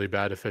really, really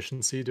bad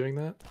efficiency doing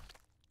that.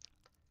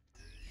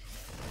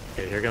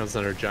 Okay, here comes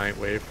another giant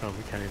wave from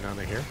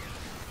Caninana here.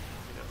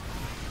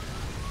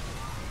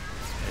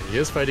 And he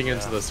is fighting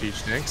into the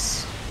siege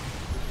tanks.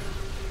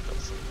 Got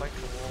some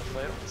flanker wall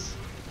fails.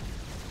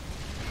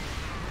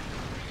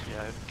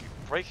 Yeah,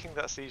 breaking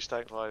that siege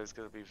tank line is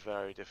going to be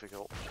very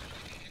difficult.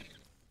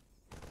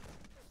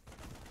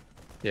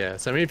 Yeah,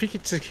 so I mean, if he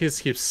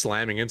just keeps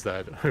slamming into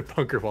that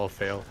bunker wall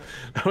fail,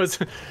 that was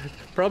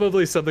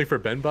probably something for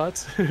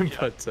BenBot,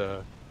 but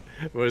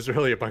it was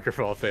really a bunker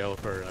wall fail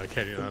for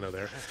Caninana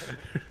there,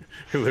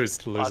 who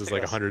loses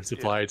like 100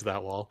 supply to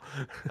that wall.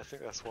 I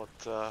think that's what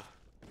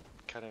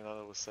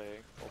Caninana was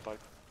saying, or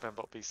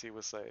BenBotBC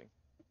was saying,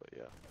 but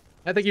yeah.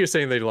 I think he was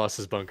saying they lost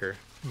his bunker,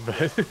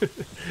 but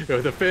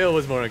the fail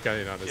was more on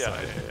Caninana's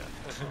side. Yeah.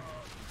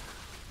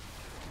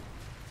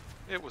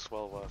 It was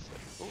well worth it.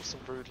 Oh, some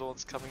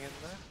Broodlords coming in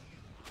there.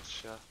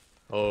 Which,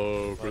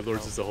 oh,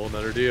 Broodlords is a whole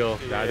nother deal.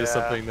 Yeah. That is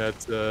something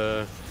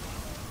that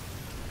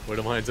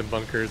Widow Mines and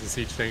bunkers and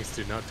siege tanks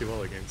do not do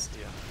well against.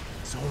 Yeah.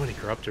 So many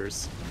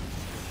corruptors.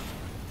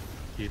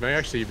 You might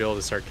actually be able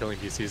to start killing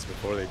BCs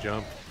before they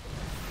jump.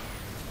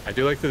 I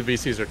do like that the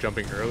BCs are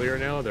jumping earlier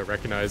now. They're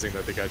recognizing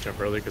that they gotta jump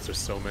early because there's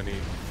so many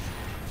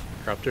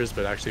corruptors,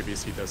 but actually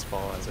BC does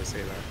fall as I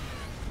say that.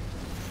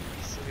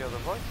 So yeah, the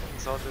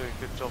Vikings are doing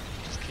a good job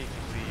of just keeping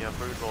the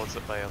Broodlords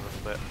at bay a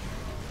little bit.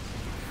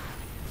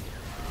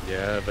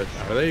 Yeah, but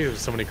are they? There's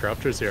so many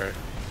corruptors here.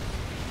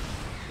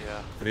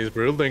 Yeah. And these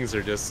broodlings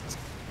are just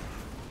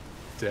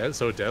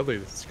so deadly.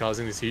 It's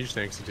causing these siege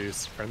tanks to do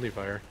friendly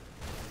fire.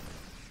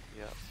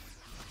 Yeah.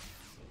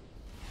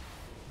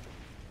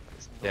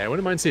 Yeah, I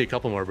wouldn't mind seeing a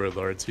couple more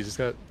broodlords. He's just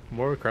got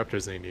more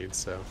corruptors than he needs,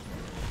 so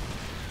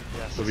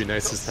it would be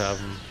nice just to have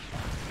him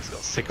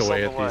pick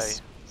away at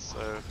these.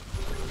 So.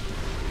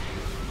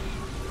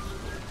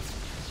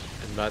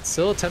 But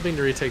still attempting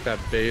to retake that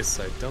base,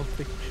 I don't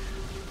think...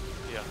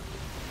 Yeah.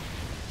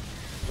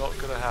 Not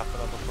gonna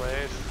happen, I'm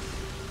afraid.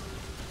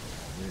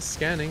 He's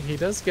scanning. He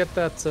does get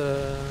that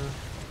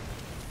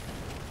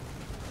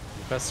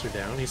infestor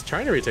down. He's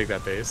trying to retake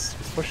that base.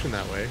 He's pushing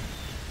that way.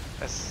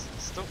 There's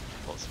still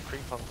lots of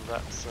creep under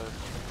that, so I need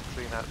to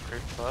clean out the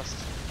creep first.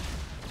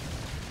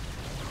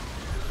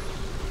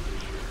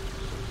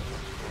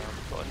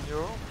 Got a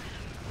neural.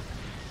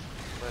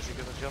 Where's he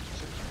gonna jump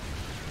to?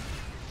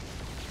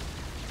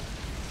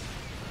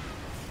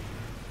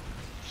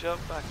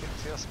 Jump back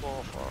into your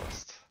small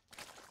forest.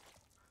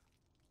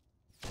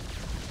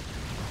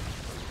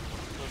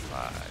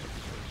 Goodbye.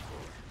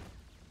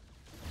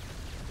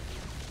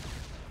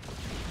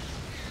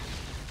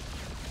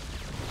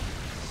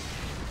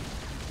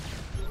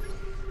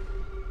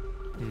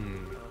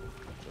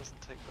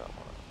 Doesn't take that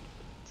one.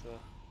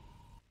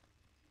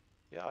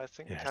 yeah, I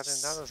think Yes.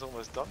 Caninana's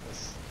almost done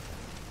this.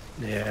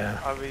 Yeah.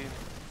 I mean,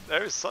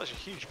 there is such a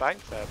huge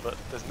bank there, but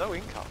there's no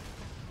income.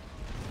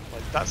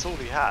 Like, that's all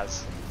he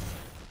has.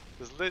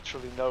 There's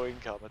literally no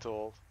income at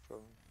all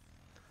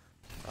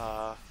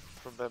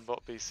from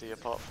BenBotBC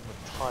apart from a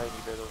tiny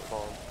bit at the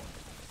bottom.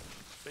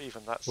 But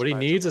even that's What he about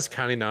needs to is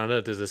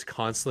Caninana to just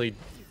constantly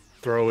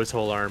throw his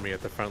whole army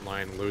at the front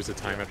line and lose it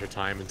time after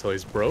time until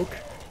he's broke.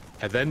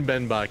 And then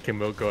BenBot can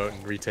go out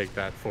and retake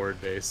that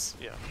forward base.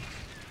 Yeah.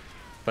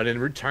 But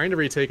in trying to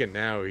retake it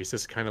now, he's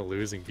just kind of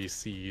losing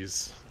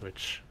BCs,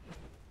 which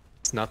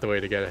is not the way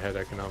to get ahead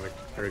get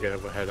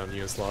ahead on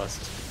units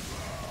lost.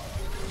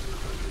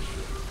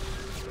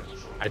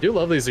 I do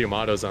love these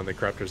Yamatos on the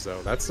Corruptors though.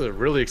 That's a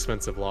really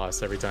expensive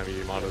loss every time you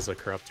Yamato's a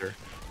Corruptor.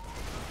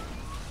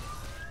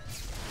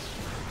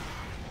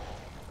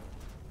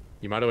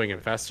 Yamatoing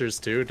Infestors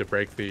too to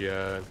break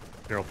the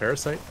Neural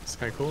Parasite. It's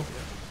kind of cool.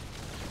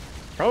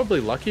 Probably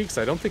lucky because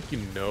I don't think you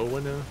know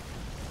when a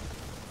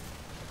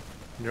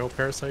Neural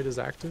Parasite is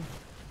active.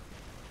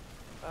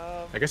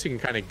 I guess you can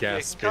kind of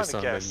guess based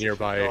on the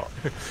nearby. You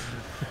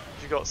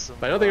got some.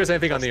 But I don't think there's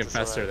anything on the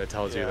Infestor around. that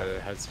tells you that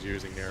it has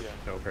using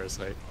Neural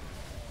Parasite.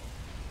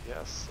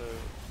 Yeah, so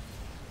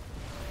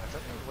I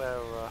don't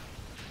know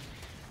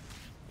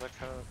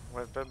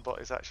where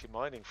BenBot is actually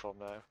mining from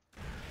now.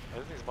 I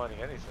don't think he's mining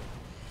anything.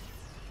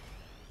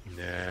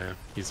 Nah,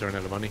 he's running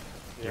out of money.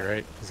 Yeah. You're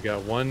right. He's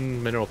got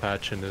one mineral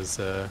patch in his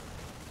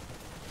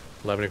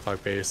 11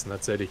 o'clock base, and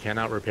that's it. He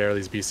cannot repair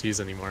these BCs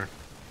anymore.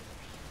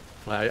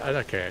 Well,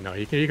 okay, no,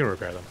 he can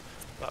repair them.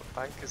 That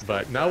bank is.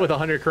 But not with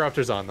 100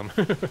 Corruptors on them.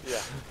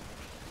 Yeah.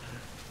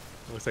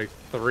 Looks like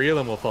 3 of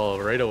them will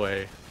fall right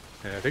away.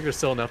 And I think there's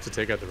still enough to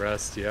take out the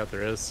rest. Yeah,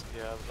 there is.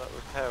 Yeah, that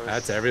repair is.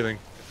 That's everything.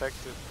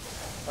 Effective.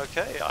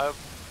 Okay,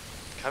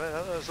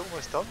 Caninana's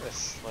almost done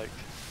this. Like.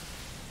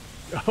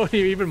 Oh,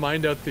 he even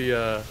mined out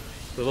the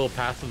little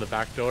path in the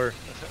back door.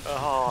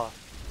 Oh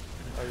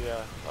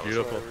yeah, that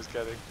Beautiful. was where he was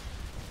getting.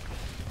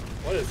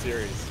 What a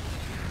series!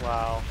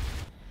 Wow.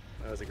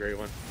 That was a great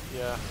one.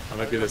 Yeah. That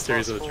might be the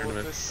series of the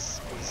tournament. I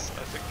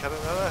think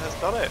Caninana has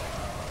done it.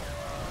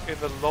 In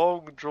the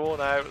long,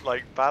 drawn-out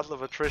like battle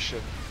of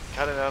attrition,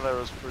 Caninana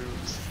has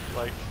proved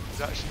like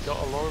he's actually got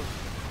a lot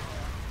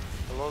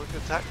of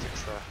good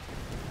tactics there.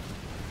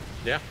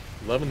 Yeah,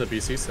 loving the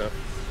BC stuff.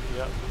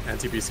 Yeah.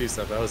 Anti-BC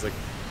stuff. That was like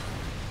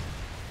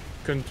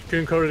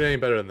couldn't code it any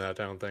better than that.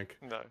 I don't think.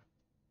 No.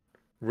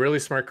 Really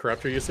smart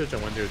Corruptor usage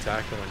on when to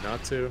attack and when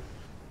not to.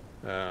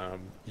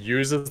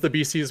 Uses the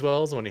BC as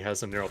well as when he has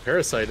them Neural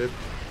Parasited.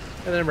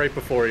 And then right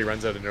before he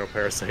runs out of Neural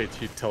Parasite,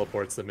 he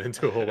teleports them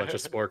into a whole bunch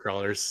of Spore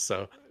Crawlers,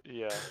 so...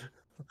 Yeah.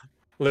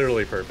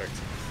 Literally perfect.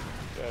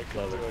 Yeah, I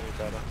couldn't do any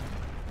better.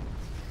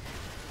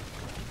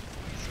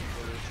 Some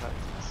really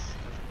tactics.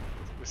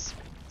 We're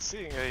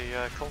seeing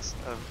a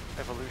constant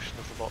evolution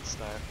of the bots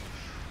now.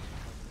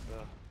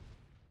 And,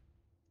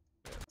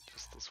 yeah,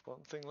 just this one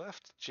thing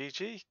left.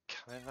 GG,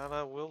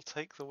 Caninana will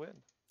take the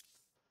win.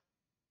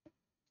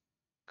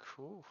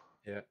 Cool.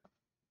 Yeah.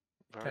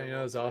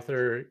 Caninana's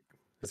author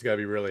has got to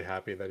be really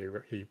happy that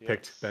he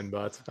picked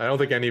BenBot. I don't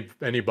think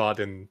any bot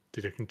in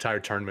the entire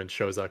tournament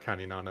shows up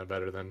Caninana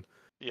better than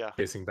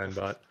facing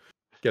BenBot.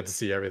 Get to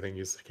see everything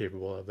he's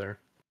capable of there.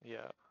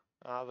 Yeah.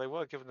 They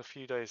were given a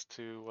few days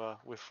to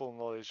with full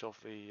knowledge of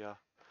the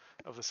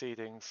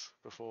seedings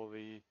before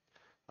the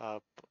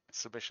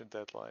submission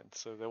deadline,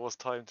 so there was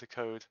time to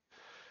code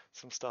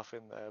some stuff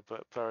in there.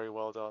 But very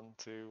well done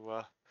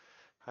to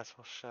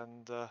Hatosh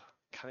and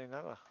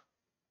Caninana.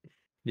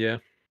 Yeah.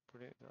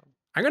 Brilliant done.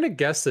 I'm gonna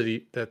guess that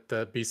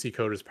the BC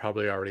code is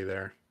probably already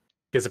there.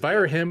 Because if I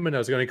were him and I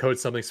was going to code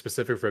something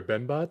specific for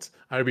BenBot,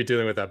 I would be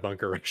dealing with that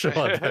bunker rush a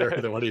lot better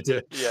than what he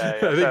did. Yeah,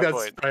 I think that's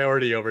point.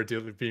 Priority over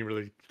being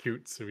really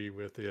cute to be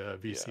with the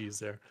VCs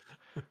there.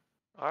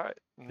 All right.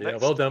 Yeah,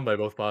 well done by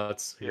both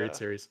bots. Great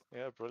series.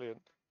 Yeah,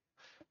 brilliant.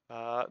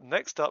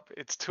 Next up,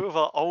 it's 2 of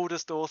our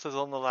oldest authors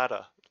on the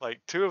ladder. Like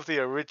 2 of the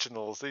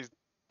originals.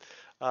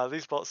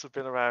 These bots have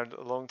been around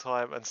a long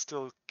time and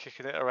still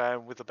kicking it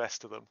around with the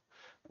best of them.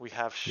 We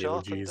have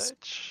Sharpened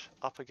Edge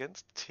up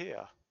against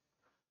Tyr.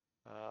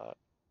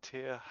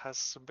 Tyr has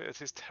submitted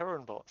his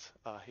Terran bot.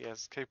 He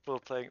is capable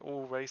of playing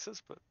all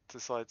races, but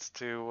decides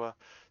to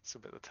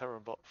submit the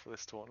Terran bot for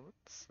this tournament.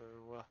 So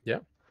yeah,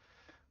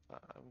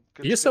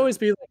 he used to always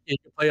be like he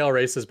could play all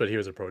races, but he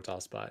was a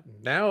Protoss bot.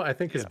 Now I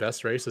think his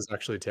best race is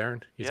actually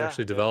Terran. He's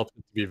actually developed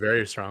to be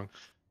very strong.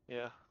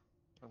 Yeah,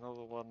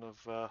 another one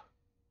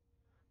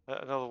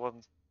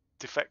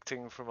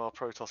defecting from our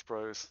Protoss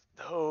bros.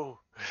 No.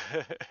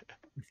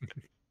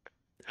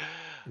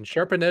 And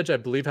Sharpened Edge, I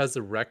believe, has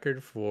the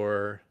record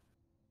for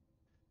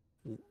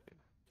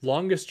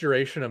longest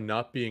duration of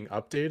not being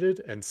updated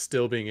and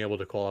still being able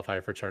to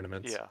qualify for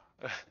tournaments. Yeah.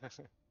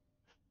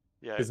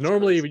 Yeah. Because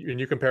normally when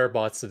you compare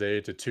bots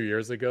today to 2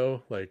 years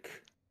ago, like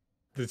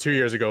the 2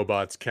 years ago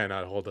bots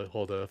cannot hold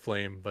a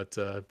flame, but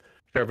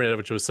Sharpened Edge,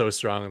 which was so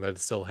strong that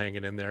it's still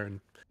hanging in there and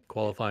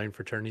qualifying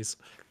for tourneys.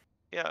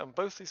 Yeah, and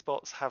both these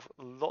bots have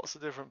lots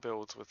of different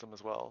builds with them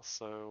as well.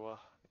 So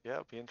yeah,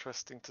 it'll be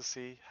interesting to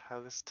see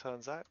how this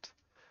turns out.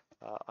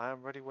 I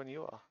am ready when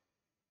you are.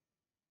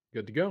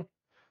 Good to go.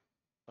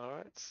 All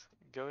right,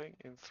 going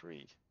in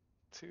 3,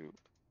 2,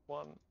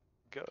 1,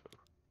 go.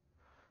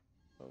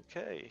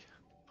 Okay,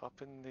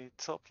 up in the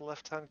top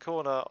left-hand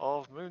corner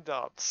of Moon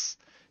Darts,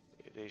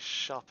 it is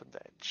Sharpened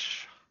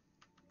Edge.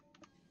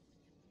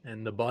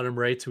 And the bottom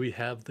right, we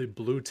have the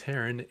blue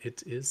Terran.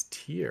 It is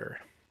Tier.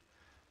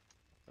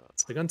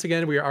 So once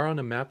again, we are on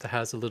a map that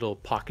has a little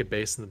pocket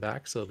base in the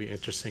back, so it'll be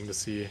interesting to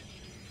see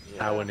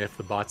how and if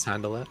the bots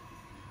handle it.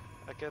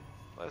 Again,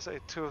 like I say,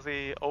 2 of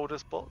the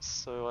oldest bots,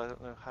 so I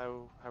don't know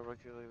how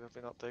regularly they've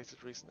been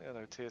updated recently. I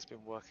know Tier's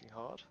been working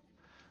hard,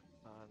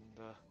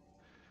 and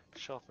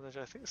Sharpened Edge,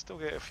 I think, still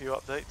get a few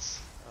updates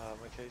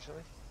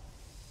occasionally.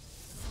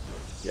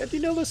 Yeah, do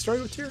you know the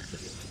story with Tier?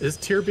 Is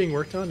Tier being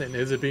worked on, and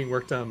is it being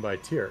worked on by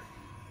Tier?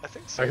 I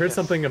think so. I heard yes.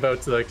 something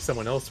about like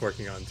someone else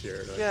working on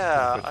Tier. Like,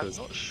 Yeah, I'm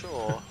not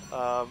sure.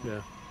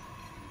 Yeah.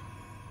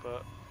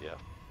 But yeah,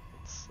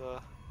 it's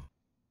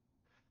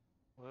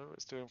well,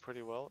 it's doing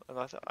pretty well, and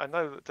I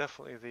know that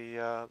definitely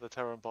the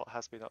Terran bot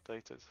has been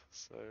updated,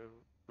 so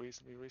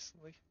reasonably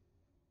recently.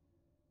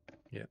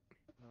 Yeah.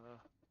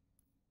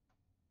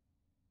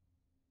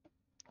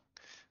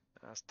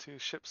 Has 2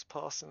 ships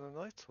pass in the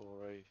night,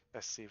 or a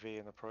SCV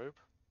and a probe.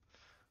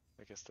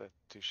 I guess they're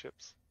 2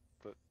 ships,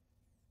 but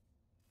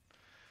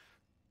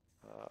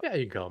Yeah,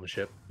 you can call them a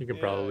ship. You can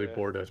yeah, probably yeah.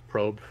 board a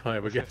probe, I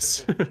would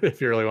guess,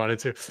 if you really wanted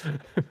to.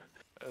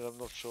 And I'm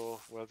not sure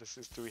where this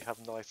is. Do we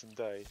have night and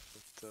day?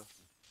 But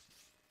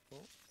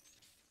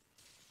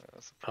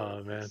that's a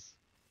probe. Oh man.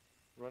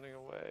 Running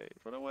away!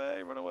 Run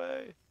away! Run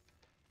away!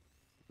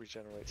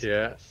 Regenerates.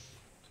 Yeah.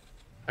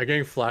 I'm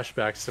getting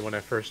flashbacks to when I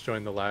first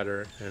joined the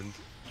ladder, and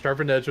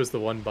Sharpened Edge was the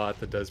one bot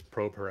that does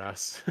probe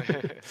harass.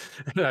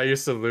 And I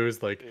used to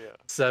lose like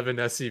 7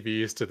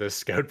 SCVs to this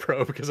scout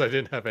probe because I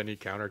didn't have any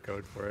counter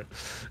code for it.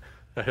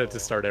 I had to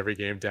start every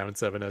game down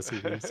 7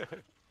 SCVs.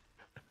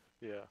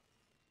 Yeah,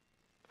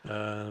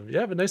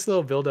 but nice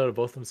little build out of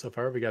both of them so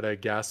far. We got a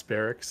gas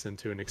barracks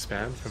into an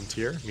expand from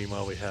Tier.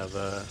 Meanwhile, we have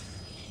I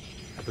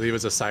believe it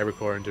was a cyber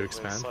core into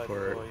expand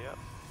for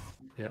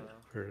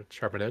for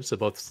Sharpened Edge. So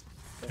both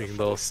doing a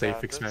little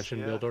safe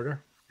expansion build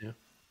order. Yeah.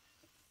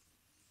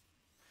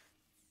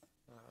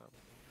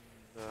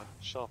 The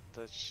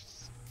Sharpened Edge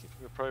keeping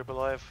the probe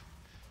alive,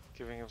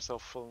 giving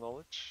himself full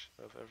knowledge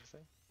of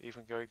everything,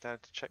 even going down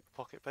to check the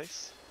pocket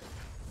base.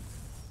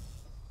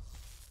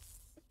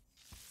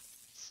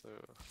 So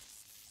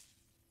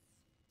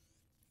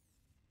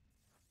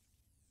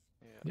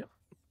yeah.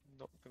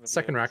 Not gonna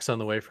Second rack's on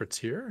the way for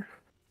Tier.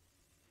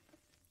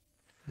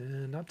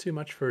 Not too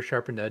much for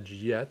Sharpened Edge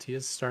yet. He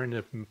is starting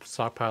to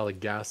stockpile a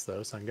gas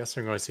though, so I'm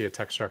guessing we're going to see a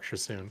tech structure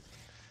soon.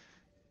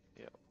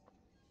 Yeah.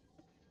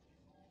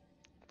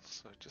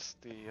 So just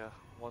the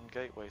 1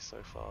 gateway so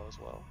far as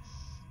well.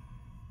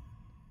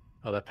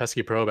 Oh, that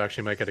pesky probe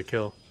actually might get a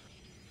kill.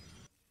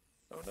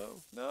 Oh no,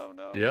 no,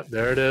 no. Yep,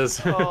 there it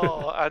is.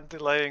 Oh, and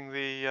delaying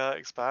the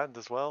expand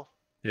as well.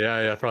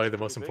 Yeah, probably the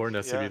most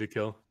important SCV to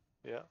kill.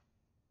 Yeah.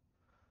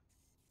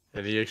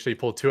 And he actually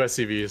pulled 2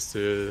 SCVs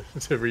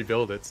to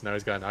rebuild it, so now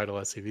he's got an idle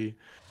SCV.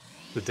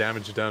 The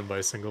damage done by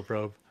a single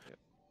probe. Yeah.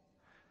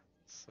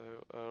 So,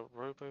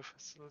 Robo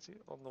facility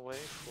on the way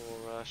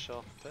for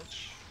Sharpened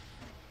Edge.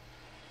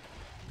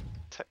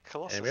 Tech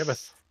Colossus. And we have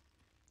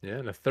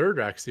and a third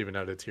rack's even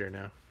out of Tier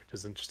now, which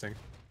is interesting.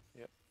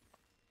 Yep.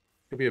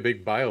 Could be a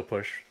big bio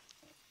push,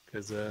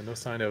 because no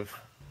sign of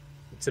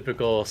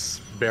typical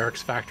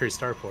barracks factory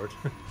starport.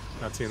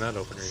 Not seeing that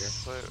opener here.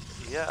 So,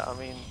 yeah, I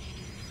mean,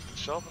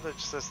 Sharpened Edge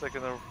says they're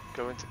going to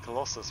go into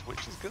Colossus,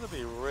 which is going to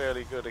be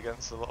really good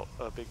against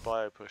a big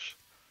bio push.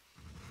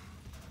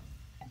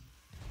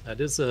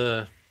 That is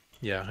a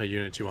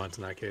unit you want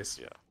in that case.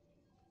 Yeah.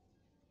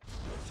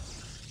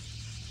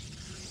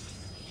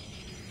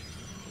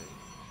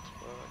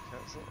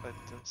 I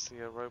don't see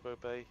a Robo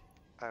Bay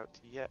out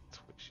yet,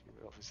 which you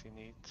obviously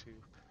need to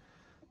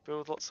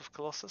build lots of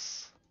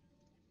Colossus.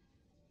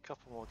 A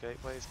couple more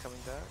gateways coming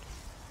down.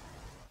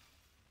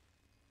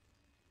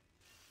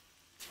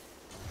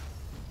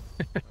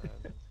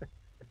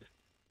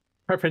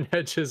 Sharpened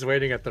Edge is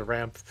waiting at the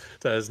ramp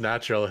that is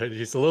natural, and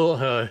he's a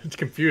little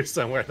confused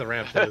on where the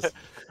ramp is.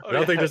 I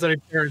don't think there's any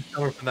turns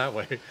coming from that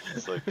way.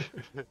 It's like,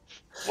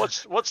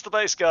 watch the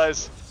base,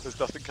 guys. There's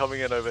nothing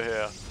coming in over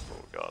here.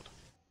 Oh god.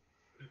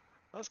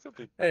 That's gonna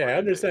be. Hey, I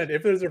understand.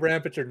 If there's a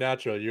ramp at your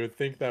natural, you would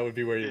think that would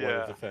be where you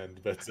want to defend,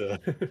 but.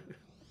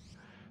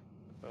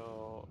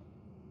 Oh,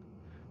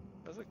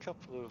 there's a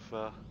couple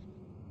of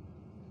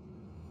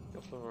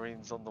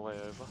Marines on the way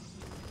over.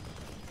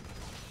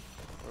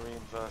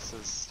 Marine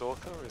versus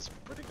Stalker is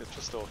pretty good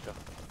for Stalker.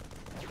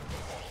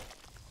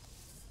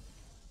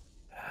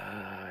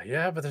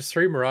 Yeah, but there's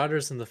 3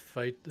 Marauders in the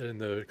fight, in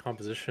the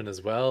composition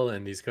as well,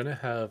 and he's going to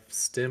have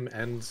Stim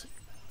and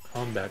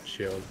Combat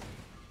Shield.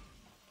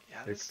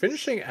 Yeah, they're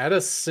finishing at a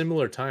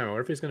similar time. I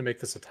wonder if he's going to make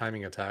this a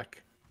timing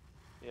attack.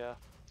 Yeah.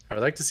 I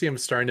would like to see him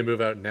starting to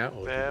move out now.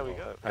 There we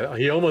go.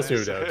 He almost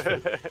moved out.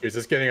 He was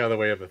just getting out of the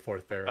way of the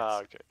 4th barracks. Ah,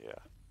 okay, yeah.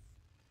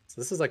 So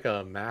this is like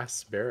a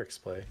mass barracks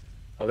play.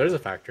 Oh, there's a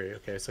factory.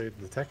 Okay, so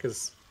the tech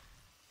is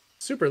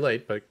super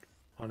late, but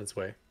on its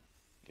way.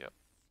 Yep.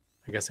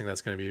 I'm guessing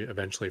that's going to be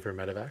eventually for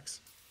medevacs.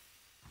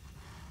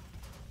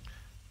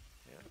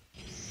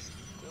 Yeah.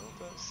 Still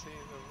don't see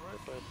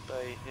the Robo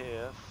Bay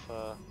here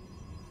for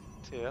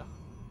Tier.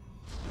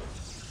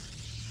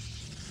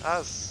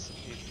 As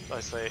I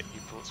say it, he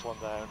puts one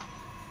down.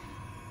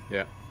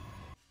 Yeah.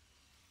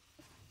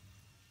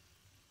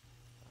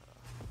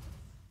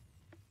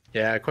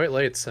 Yeah, quite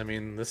late. I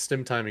mean, this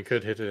stim timing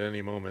could hit at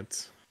any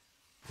moment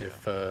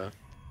if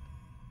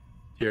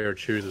Tier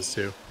chooses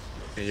to.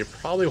 And you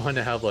probably want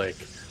to have like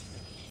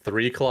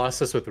 3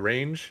 Colossus with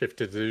range if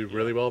to do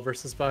really well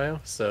versus Bio.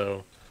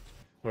 So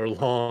we're a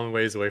long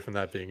ways away from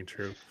that being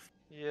true.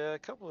 Yeah, a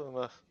couple of them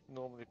are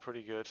normally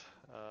pretty good,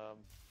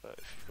 but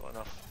if you've got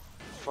enough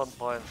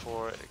front line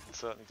for it, it can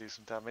certainly do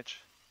some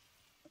damage.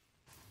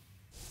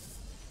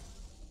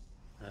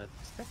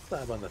 Tech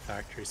lab on the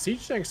factory.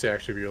 Siege tanks are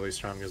actually really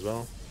strong as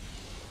well.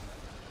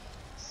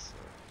 So,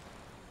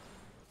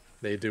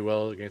 They do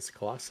well against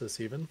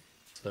Colossus even.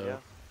 So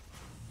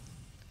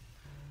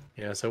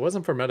yeah. yeah, so it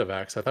wasn't for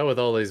medevacs. I thought with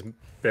all these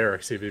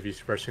barracks he'd be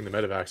rushing the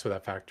medevacs for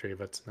that factory,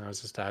 but now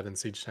it's just adding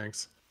siege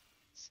tanks.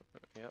 So,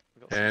 yeah,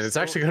 we got some And it's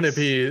actually going to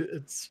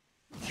stalkers.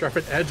 be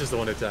Sharpened Edge is the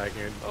one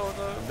attacking it. Oh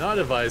no! Not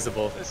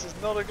advisable. This is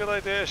not a good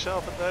idea,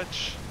 Sharpened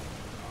Edge.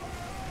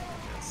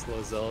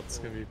 Slow Zealot's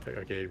going to be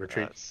okay.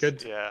 Retreat. That's-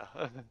 Good. Yeah.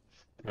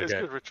 It's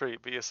Okay. good retreat,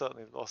 but you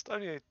certainly lost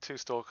only 2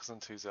 stalkers and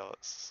 2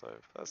 zealots, so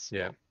that's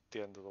Yeah. not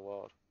the end of the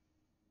world.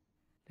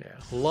 Yeah,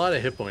 a lot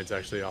of hit points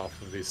actually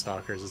off of these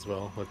stalkers as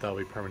well. That'll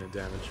be permanent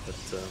damage, but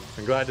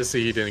I'm glad to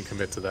see he didn't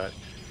commit to that.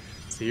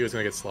 So he was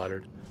going to get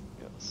slaughtered.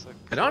 Yeah, so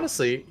And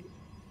honestly,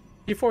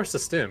 he forced a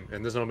stim,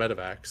 and there's no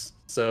medevacs.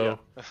 So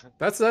yeah.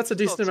 that's a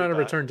decent too amount of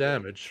bad, return yeah.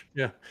 damage.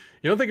 Yeah,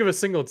 you don't think of a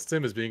single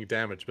stim as being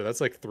damaged, but that's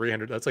like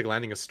 300. That's like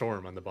landing a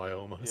storm on the bio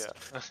almost.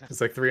 Yeah.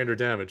 It's like 300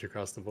 damage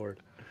across the board.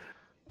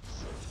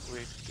 So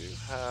we do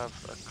have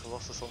a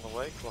Colossus on the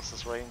way.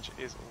 Colossus range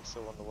is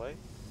also on the way.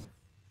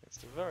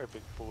 It's a very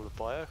big ball of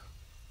bio.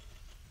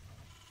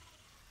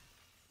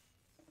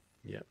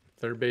 Yep.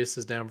 Third base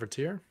is down for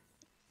Tier.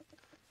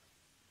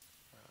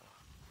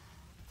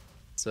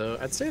 So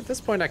I'd say at this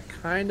point I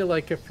kind of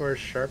like it for a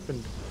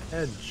Sharpened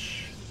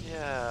Edge.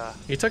 Yeah.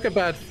 He took a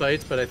bad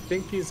fight, but I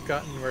think he's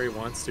gotten where he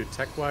wants to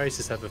tech-wise.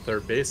 He's had the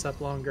third base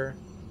up longer.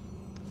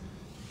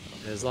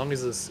 And as long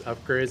as his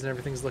upgrades and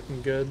everything's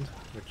looking good,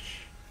 which...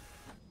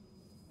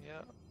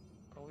 Yeah.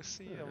 Oh, we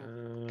see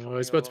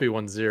he's about to be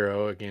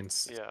 1-0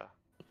 against Yeah.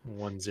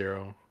 1-0.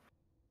 So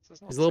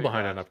it's not He's a little too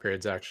behind bad. on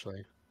upgrades,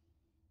 actually.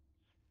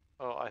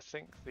 Oh, I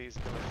think these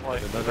are going to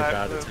fight Another without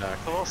bad the attack.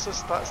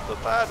 Colossus. That's the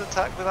bad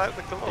attack without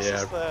the Colossus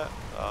Yeah. there.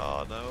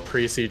 Oh no.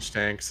 Pre-siege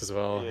tanks as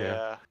well, yeah.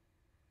 Yeah.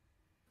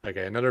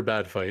 Okay, another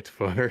bad fight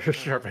for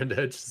Sharpened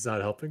Edge. It's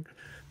not helping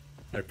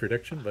my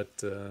prediction, but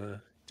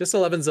just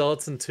 11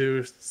 Zealots and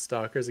 2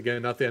 Stalkers.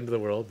 Again, not the end of the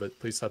world, but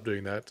please stop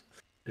doing that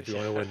if you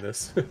want to win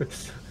this. Yeah,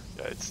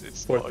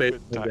 it's Fourth not a base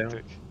good went down.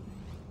 tactic.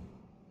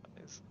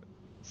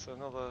 It's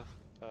another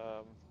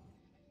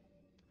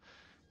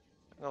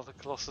another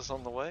Colossus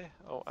on the way.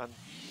 Oh, and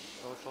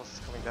another Colossus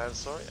coming down.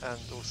 Sorry, and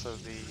also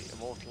the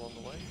Immortal on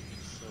the way.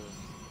 So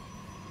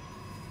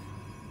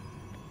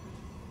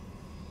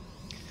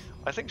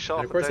I think And of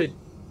Sharpened course, Edge.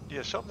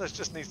 Yeah, Sharpened Edge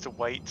just needs to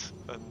wait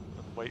and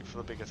wait for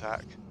the big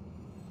attack,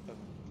 and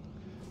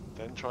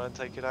then try and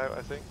take it out.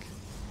 I think.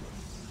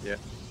 yeah.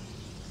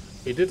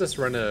 He did just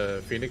run a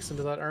Phoenix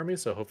into that army,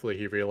 so hopefully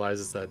he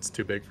realizes that it's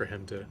too big for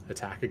him to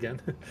attack again.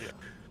 Yeah.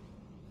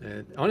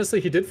 And honestly,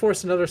 he did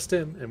force another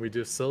stim, and we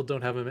still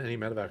don't have any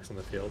medevacs on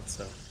the field,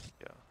 so...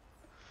 Yeah.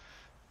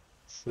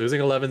 Losing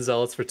 11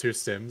 Zealots for 2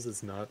 stims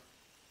is not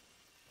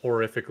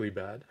horrifically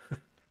bad.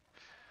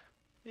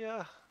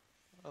 Yeah.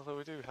 Although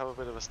we do have a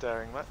bit of a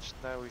staring match.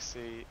 Now we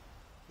see.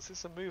 Is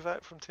this a move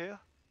out from Tier?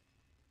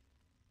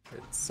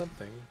 It's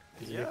something.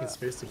 He's Yeah. making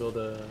space to build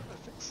a... I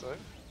think so.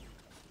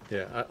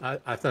 Yeah,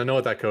 I know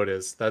what that code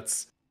is.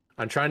 That's...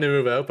 I'm trying to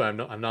move out, but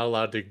I'm not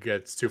allowed to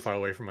get too far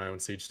away from my own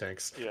siege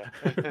tanks. Yeah.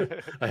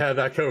 I have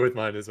that code with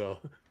mine as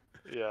well.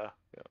 Yeah.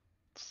 Yeah.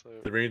 So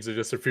The Rangers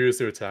just refuse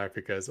to attack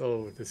because,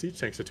 oh, the siege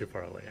tanks are too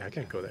far away. I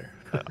can't go there.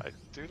 I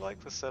do like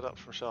the setup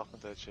from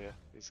Sharpened Edge here.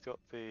 He's got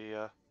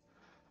the.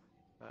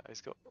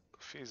 He's got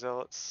a few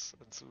zealots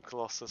and some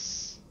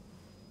Colossus.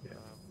 Yeah.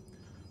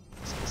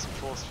 He's got some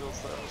force fields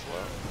there as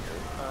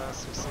well.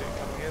 So we see it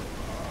coming in.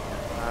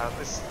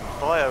 This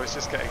bio is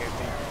just getting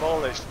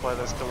demolished by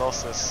those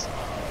Colossus.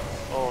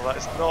 Oh, that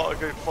is not a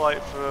good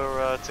fight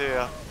for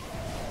Tier.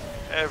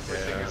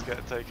 Everything Yeah. is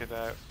getting taken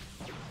out.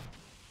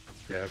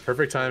 Yeah,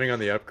 perfect timing on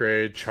the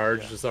upgrade.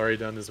 Charge Yeah. is already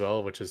done as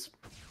well, which has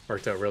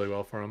worked out really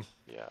well for him.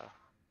 Yeah.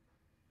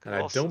 And I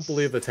don't Colossus.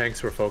 believe the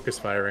tanks were focus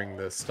firing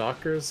the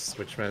Stalkers,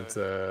 which meant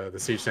the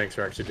siege tanks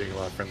were actually doing a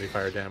lot of friendly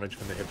fire damage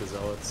when they hit the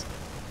Zealots.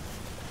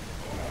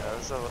 Yeah,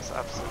 the Zealots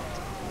absolutely.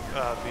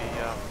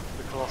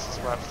 The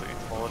Colossus were absolutely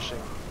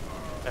demolishing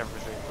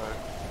everything though.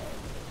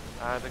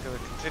 And they're going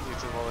to continue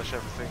to demolish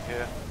everything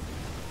here.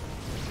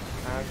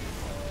 And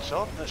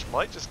SharkBot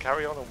might just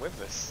carry on and win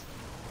this.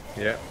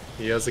 Yeah,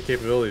 he has the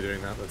capability of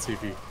doing that. Let's see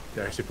if he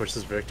actually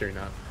pushes victory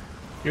now.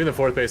 Even the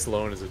 4th base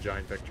alone is a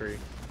giant victory,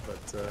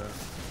 but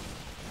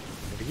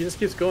if he just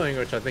keeps going,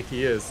 which I think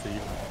he is, he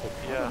will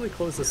probably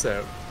close this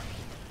out.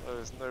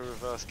 There's no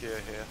reverse gear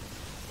here.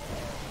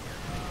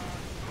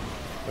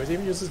 Oh, he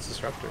even uses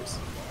disruptors.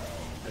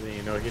 I didn't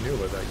even know he knew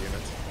about that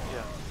unit.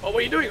 Yeah. Oh,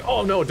 what are you doing?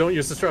 Oh no, don't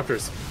use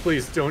disruptors.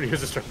 Please don't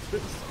use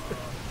disruptors.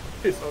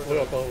 He's blew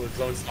up all his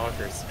own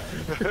stalkers.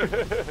 Oh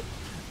god.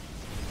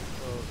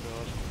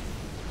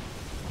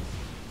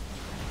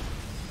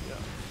 Yeah.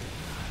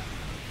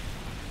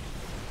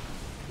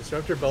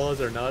 Disruptor bellows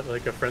are not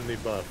like a friendly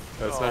buff.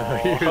 That's not how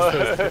you use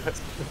those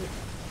things.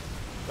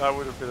 That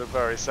would have been a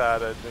very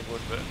sad ending,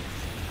 wouldn't it?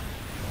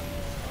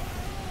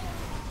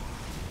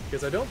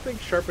 Because I don't think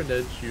Sharpened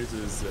Edge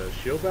uses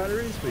shield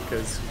batteries,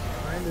 because it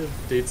kind of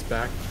dates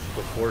back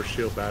before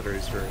shield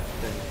batteries were a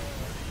thing.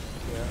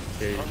 Yeah.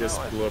 Okay, he just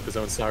blew up his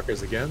own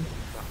stalkers again.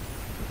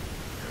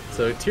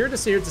 So Tyr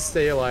just needs to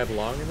stay alive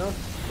long enough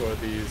for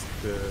the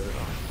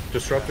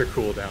disruptor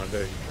cooldown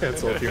to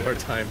cancel a few more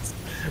times.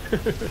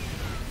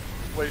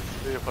 Wait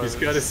for the opponent. He's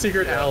got a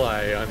secret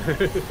ally on.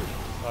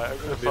 Right, I'm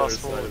going to fast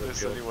forward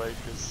this anyway,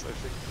 because I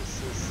think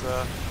this is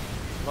a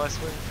nice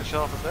win for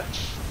Sharpened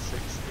Edge.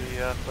 It's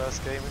the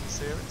first game in the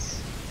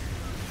series.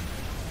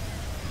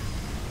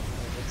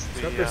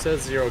 Disruptor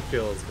says 0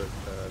 kills, but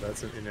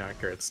that's an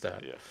inaccurate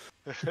stat. Yeah.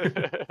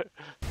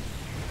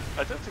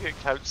 I don't think it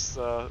counts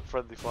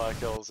friendly fire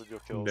kills in your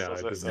kills, No,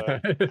 does it does it?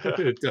 not.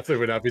 It definitely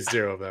would not be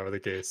 0 if that were the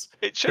case.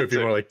 It should be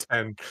do. more like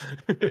 10.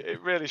 It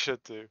really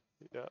should do.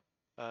 Yeah.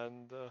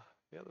 And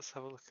yeah, let's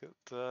have a look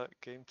at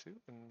game 2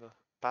 in the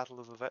Battle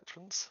of the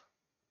Veterans.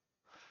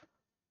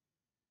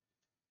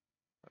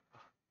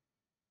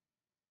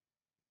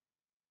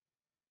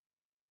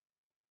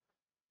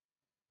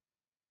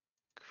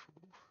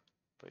 Cool.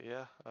 But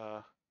yeah,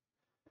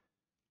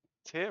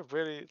 Tyr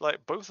really,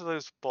 like, both of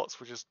those bots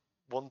were just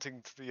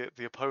wanting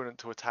the opponent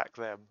to attack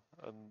them,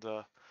 and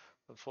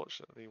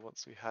unfortunately,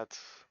 once we had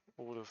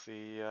all of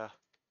the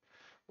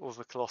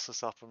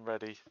Colossus up and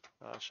ready,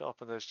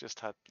 Sharpened Edge just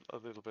had a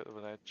little bit of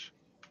an edge.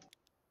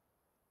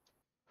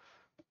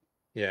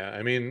 Yeah,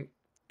 I mean,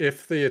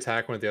 if the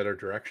attack went the other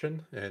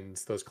direction and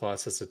those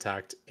Colossus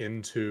attacked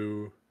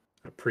into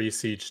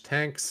pre-siege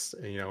tanks,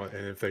 and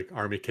if the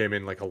army came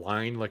in like a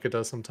line, like it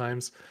does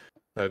sometimes,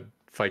 that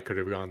fight could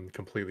have gone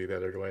completely the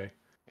other way.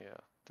 Yeah.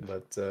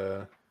 But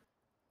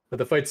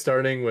the fight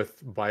starting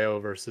with Bio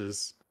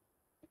versus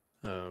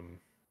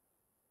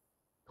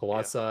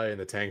Colossi, and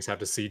the tanks have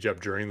to siege up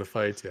during the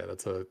fight. Yeah,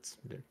 it's totally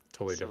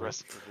different. The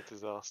recipe of a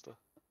disaster.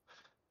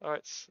 All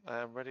right, I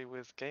am ready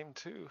with game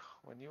 2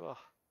 when you are.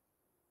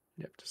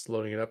 Yep, just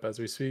loading it up as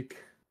we speak.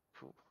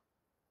 Cool.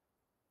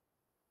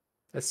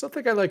 I still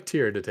think I like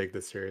Tyr to take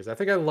this series. I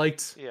think I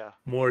liked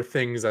more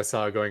things I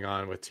saw going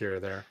on with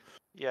Tyr there.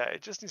 Yeah,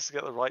 it just needs to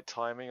get the right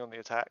timing on the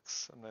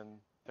attacks, and then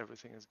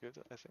everything is good,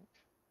 I think.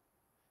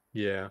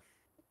 Yeah.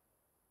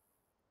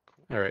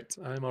 Cool. All right,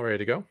 I'm all ready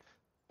to go.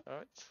 All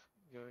right,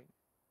 going.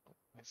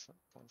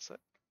 One sec.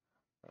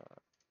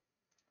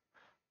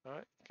 All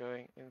right,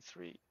 going in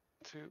 3,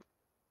 2,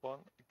 1,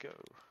 go.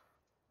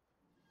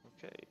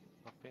 Okay,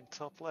 up in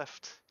top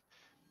left,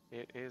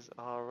 it is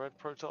our red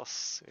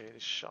Protoss. It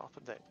is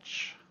Sharpened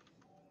Edge.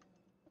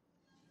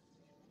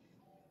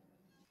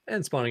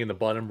 And spawning in the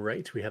bottom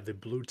right, we have the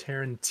blue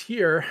Terran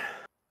Tyr.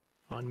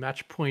 On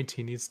match point,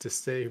 he needs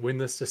to win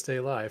this to stay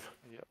alive.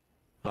 Yep.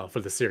 Oh,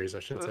 for the series, I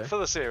should say. For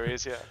the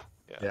series, yeah.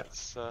 Yeah.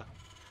 It's,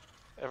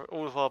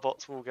 all of our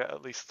bots will get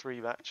at least 3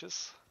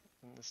 matches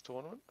in this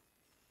tournament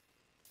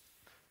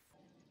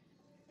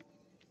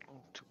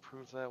to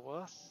prove their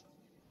worth.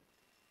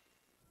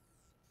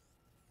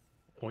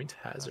 Point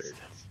hazard.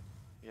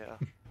 Yeah.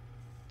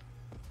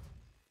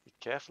 Be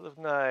careful of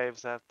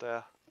knives out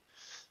there.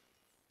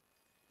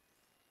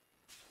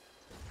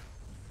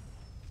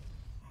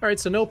 All right,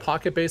 so no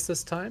pocket base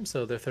this time,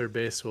 so the third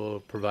base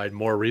will provide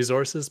more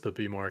resources but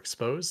be more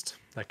exposed.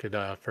 That could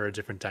offer a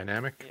different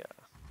dynamic. Yeah.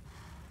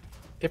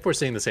 If we're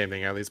seeing the same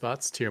thing out of these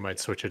bots, Tyr might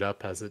switch it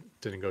up as it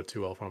didn't go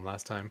too well for him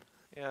last time.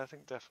 Yeah, I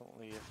think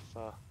definitely if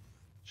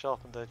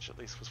Sharpened Edge at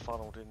least was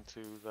funneled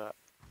into that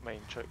main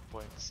choke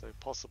point, so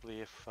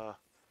possibly if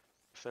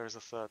there is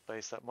a third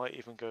base, that might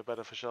even go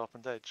better for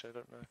Sharpened Edge, I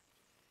don't know.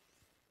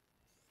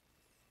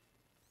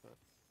 But,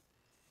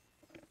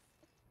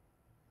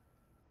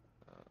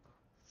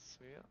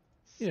 so yeah,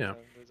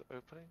 standard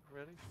opening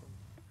ready from...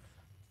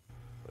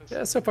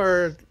 Yeah, so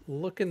far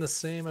looking the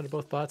same out of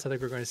both bots. I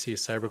think we're going to see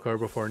Cybercore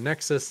before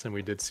Nexus, and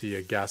we did see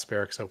a Gas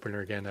Barracks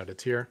opener again out of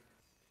Tyr.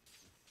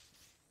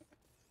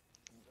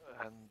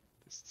 And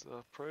this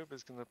probe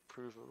is going to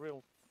prove a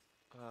real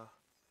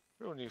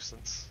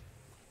nuisance.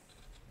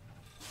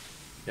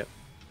 Yep.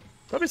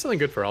 Probably something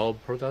good for all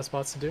Protoss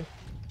bots to do.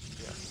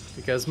 Yeah.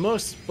 Because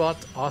most bot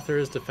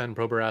authors defend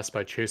Proboras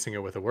by chasing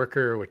it with a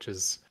worker, which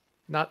is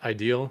not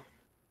ideal.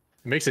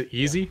 It makes it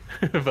easy,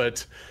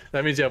 but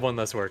that means you have one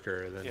less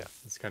worker. Then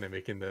it's kind of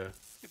making the...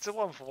 It's a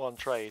 1-for-1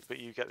 trade, but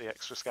you get the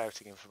extra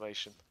scouting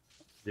information.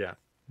 Yeah,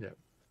 yeah.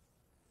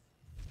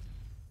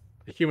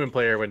 A human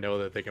player would know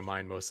that they can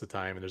mine most of the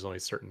time, and there's only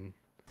certain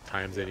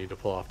times they need to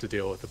pull off to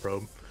deal with the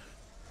probe.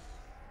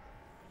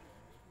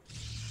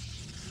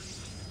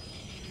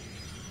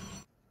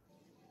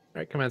 All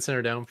right, command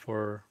center down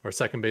for, or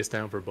second base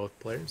down for both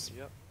players.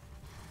 Yep.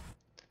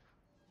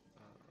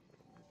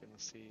 We're going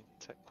to see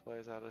tech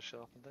players out of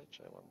sharpened edge,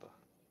 I wonder.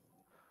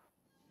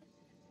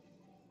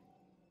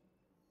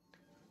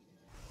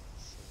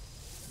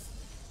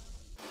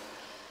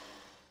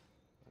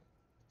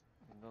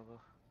 Another.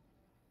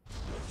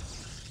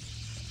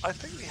 I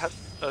think we had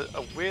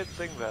a weird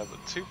thing there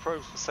that 2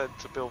 probes were sent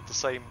to build the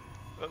same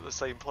at the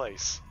same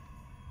place.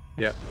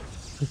 Yeah.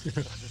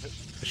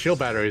 The shield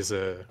battery is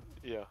a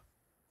Yeah.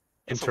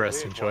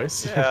 interesting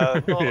choice.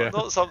 Yeah, Yeah.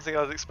 not something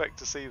I'd expect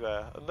to see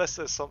there, unless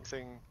there's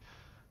something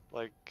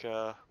like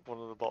one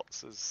of the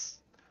bots is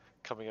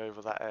coming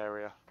over that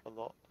area a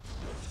lot.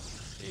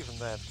 Even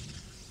then,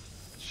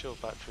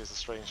 shield battery is a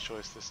strange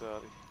choice this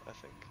early, I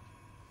think.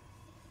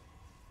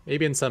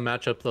 Maybe in some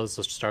matchup, those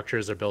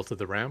structures are built at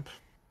the ramp,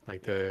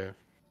 like the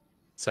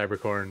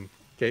Cybercorn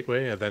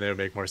gateway, and then it would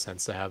make more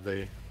sense to have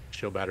the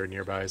shield battery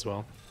nearby as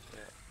well. Yeah.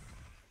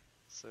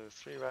 So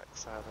 3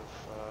 racks out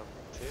of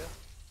tier.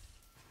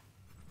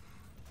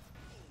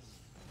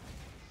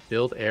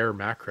 Build air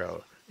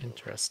macro.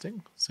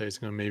 Interesting. So he's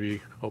going to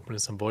maybe open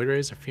some Void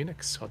Rays or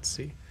Phoenix. Let's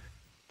see.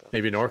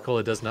 Maybe an Oracle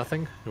that does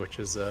nothing, which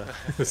is the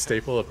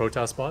staple of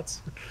Protoss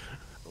bots.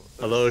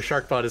 Although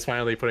SharkBot is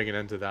finally putting an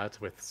end to that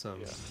with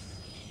some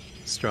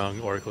strong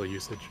Oracle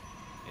usage.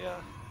 Yeah.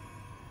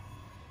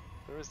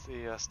 There is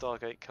the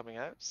Stargate coming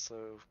out,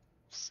 so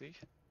see.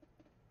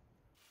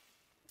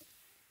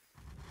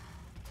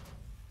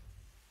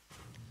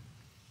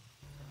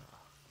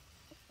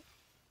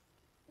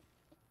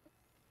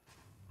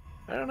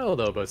 I don't know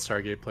though about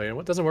Stargate play and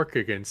what doesn't work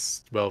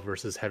against well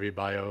versus heavy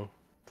bio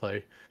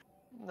play.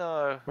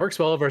 No. Works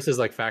well versus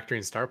like factory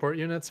and starport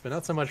units, but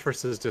not so much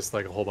versus just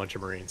like a whole bunch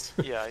of Marines.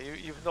 Yeah,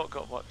 you've not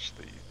got much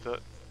that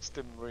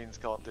Stim Marines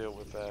can't deal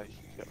with there.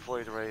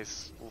 Void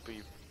Rays will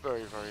be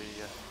very, very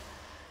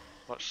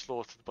much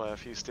slaughtered by a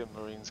few Stim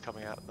Marines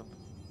coming at them.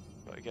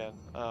 But again,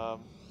 no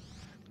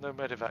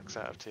Medivacs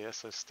out of tier,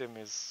 so Stim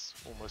is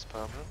almost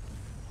permanent.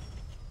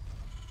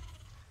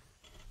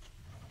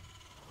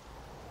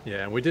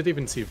 Yeah, and we did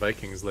even see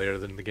Vikings later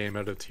than the game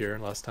out of tier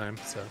last time,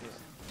 so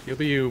you'll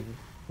be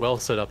well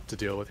set up to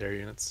deal with air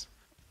units.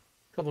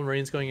 A couple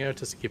Marines going out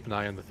just to keep an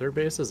eye on the third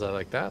bases. I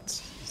like that.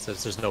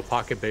 Since there's no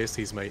pocket base,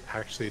 these might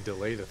actually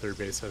delay the third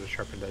base out of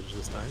sharpened edge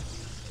this time.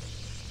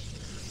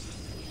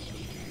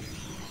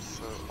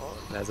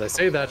 And as I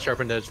say that,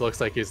 sharpened edge looks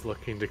like he's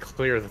looking to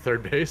clear the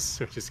third base,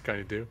 which is kind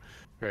of do.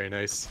 Very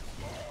nice.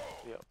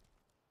 Yep.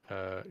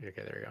 Okay,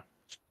 there we go.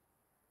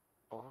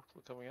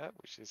 Oracle coming out,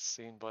 which is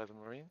seen by the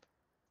Marine.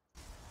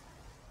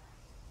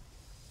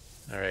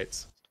 All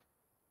right.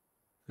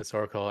 This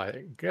Oracle,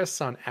 I guess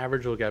on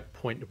average will get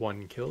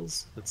 0.1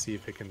 kills. Let's see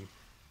if it can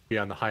be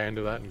on the high end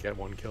of that and get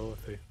 1 kill.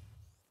 If they...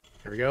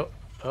 Here we go.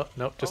 Oh,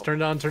 no, just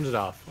turned on, turned it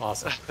off.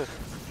 Awesome.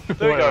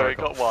 There we go, we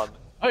got 1.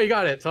 Oh, you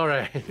got it. All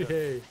right.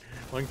 Yay.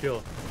 1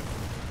 kill.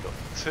 Got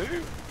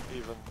 2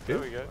 even. There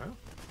we go. Wow.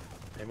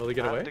 And will he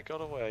get away? And it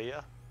got away,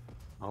 yeah.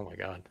 Oh my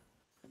god.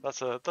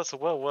 That's a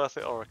well worth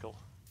it Oracle.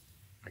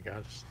 Oh my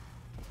gosh.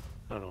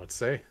 I don't know what to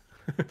say.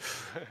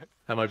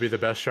 That might be the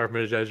best sharp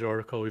mid-edge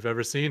Oracle we've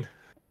ever seen.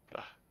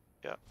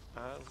 Yeah,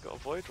 we've got a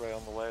Void Ray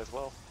on the way as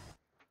well.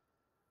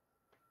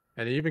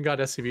 And he even got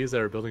SCVs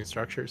that are building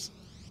structures.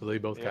 So they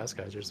both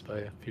Cascaders by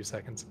a few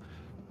seconds.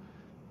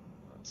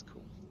 That's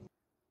cool.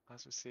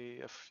 As we see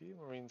a few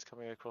Marines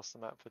coming across the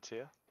map for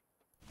tier.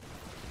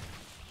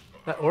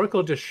 That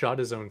Oracle just shot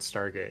his own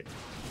Stargate.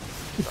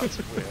 That's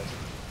weird.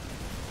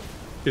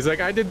 He's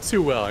like, I did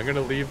too well. I'm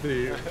gonna leave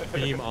the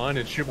beam on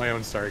and shoot my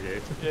own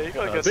Stargate. Yeah, you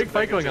gotta get big some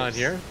fight going on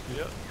negatives. here.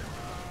 Yeah.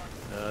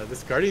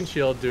 This Guardian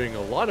Shield doing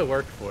a lot of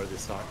work for the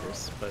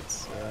Stalkers, but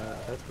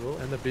that will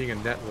end up being a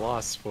net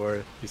loss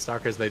for the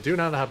Stalkers. They do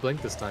not have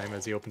Blink this time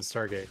as he opens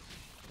Stargate.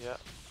 Yeah,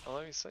 well,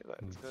 let me say that.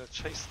 He's gonna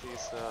chase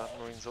these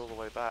Marines all the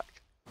way back.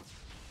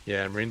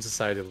 Yeah, Marines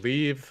decided to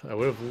leave. I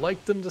would have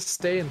liked them to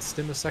stay and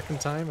stim a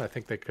second time. I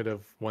think they could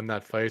have won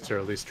that fight or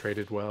at least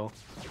traded well.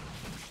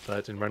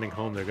 But in running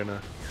home, they're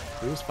gonna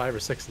lose 5 or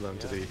 6 of them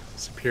to the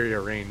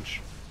superior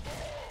range.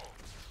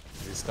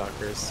 These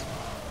Stalkers.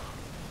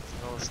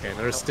 Okay,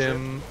 another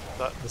stim.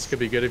 This could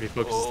be good if he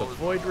focuses the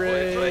Void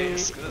Ray. Void Ray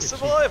is gonna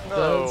survive.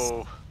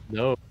 No.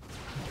 No.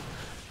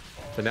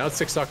 But now it's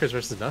 6 Stalkers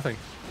versus nothing.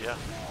 Yeah.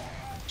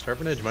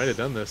 Sharpened Edge might have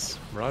done this.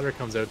 Marauder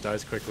comes out,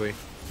 dies quickly.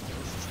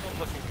 This is not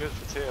looking good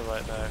for tier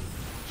right now.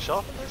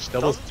 Sharpened Edge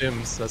Double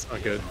stims, that's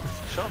not good.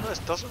 Sharpened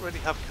Edge doesn't really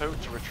have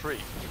code to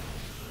retreat.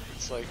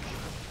 It's like,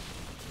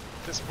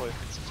 at this point,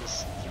 it's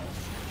just,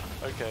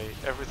 okay,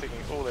 everything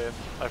all in.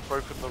 I've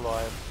broken the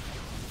line.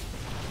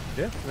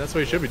 Yeah, that's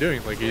what he should be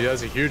doing. Like, he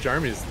has a huge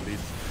army to lead.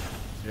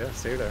 Yeah,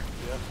 stay there.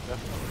 Yeah,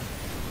 definitely.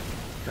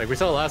 Like we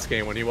saw last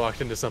game when he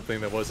walked into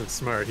something that wasn't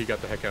smart, he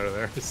got the heck out of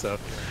there. So.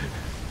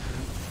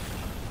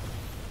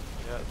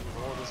 Yeah, the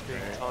Marauders being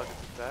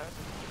targeted down.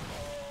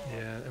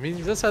 Yeah, I mean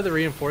he does have the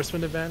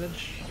reinforcement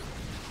advantage.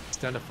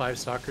 down to 5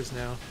 stalkers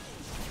now.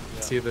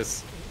 Yeah. See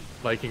this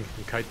Viking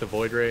can kite the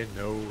Void Ray.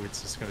 No,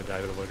 it's just gonna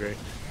die to the Void Ray.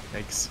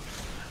 Thanks.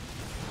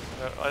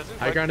 I think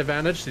High ground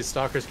advantage. These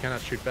stalkers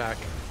cannot shoot back.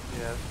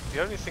 Yeah,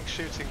 the only thing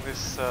shooting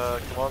this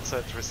command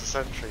center is the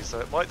sentry, so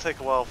it might take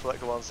a while for that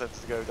command center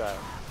to go down.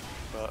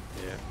 But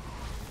yeah,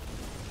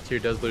 Tyr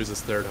does lose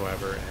his third,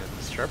 however,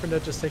 and Sharpened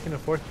Edge just taking a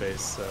 4th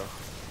base. So,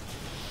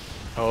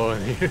 oh,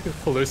 and he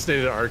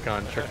hallucinated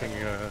Archon, tricking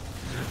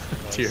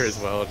Tyr as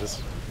well.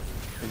 Just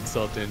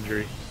insult to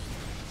injury.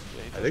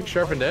 yeah, I think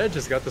Sharpened Edge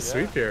has got the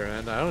sweep here,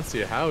 and I don't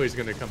see how he's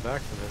going to come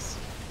back from this.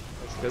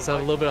 He does have a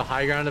little bit of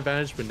high ground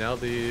advantage, but now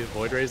the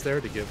Void Ray's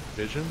there to give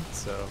vision,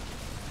 so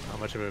not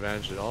much of an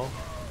advantage at all.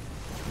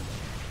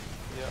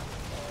 Yeah.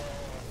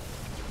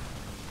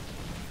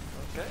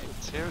 Okay,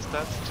 Tyr's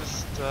down to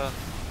just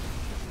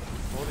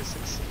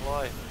 46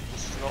 supply.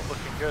 This is not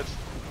looking good.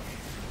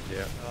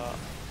 Yeah.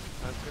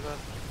 I'm gonna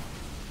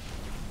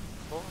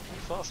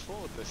fast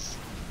forward this.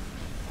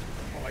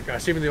 Oh my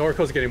gosh, even the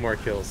Oracle's getting more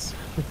kills.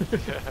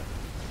 Yeah.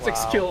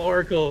 6 kill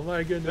Oracle,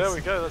 my goodness. There we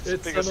go, that's the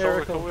It's biggest a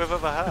miracle. Oracle we've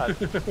ever had.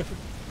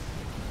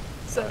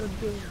 7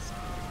 kills.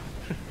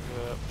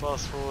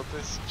 Fast forward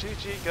this.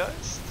 GG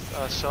guys.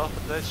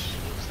 Sharpened Edge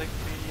will take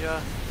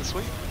the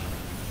sweep.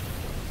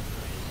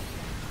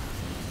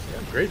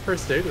 Yeah, great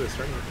first day to this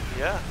tournament.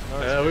 Yeah.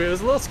 It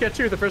was a little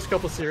sketchy with the first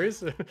couple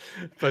series,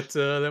 but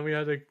then we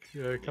had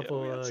a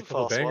couple, we had some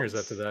couple fast bangers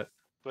ones. after that.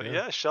 But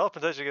yeah,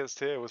 Sharpened Edge against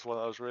Tyr was one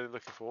I was really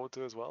looking forward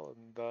to as well.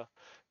 And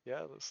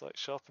yeah, looks like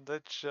Sharpened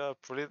Edge,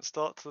 brilliant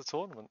start to the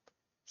tournament.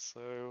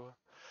 So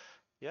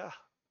yeah,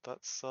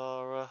 that's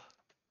our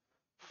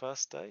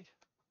first day.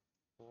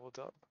 All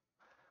done.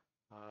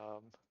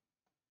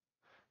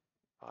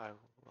 I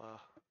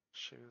will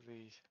show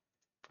the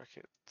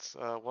brackets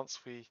once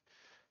we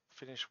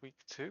finish week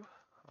 2.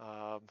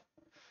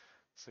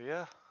 So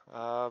yeah,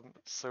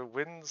 so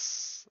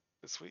wins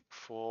this week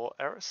for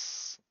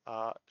Eris,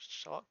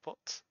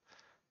 SharkBot,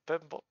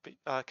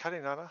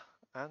 Caninana,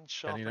 and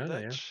Sharpened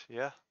Edge.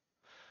 Yeah.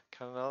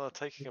 Caninana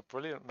taking a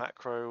brilliant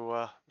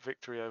macro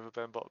victory over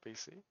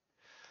BenBotBC.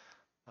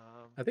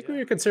 I think we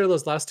would consider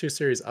those last 2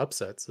 series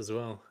upsets as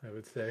well, I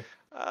would say.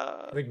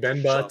 I think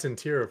BenBot and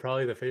Tyr are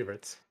probably the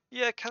favorites.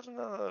 Yeah,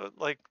 Caninana,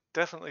 like,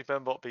 definitely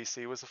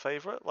BenBotBC was a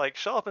favourite. Like,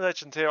 Sharpened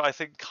Edge and Tyr, I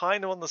think,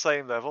 kind of on the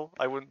same level.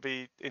 I wouldn't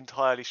be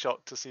entirely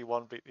shocked to see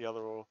one beat the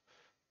other or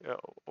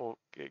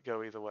it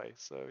go either way.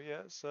 So,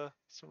 yeah, it's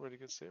some really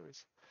good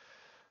series.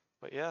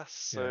 But, yeah,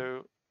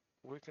 so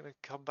we're going to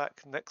come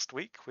back next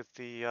week with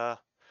the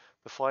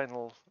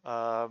final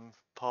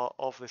part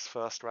of this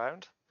first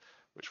round,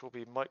 which will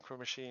be Micro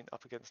Machine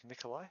up against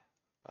Nikolai.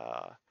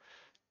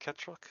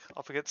 Ketrok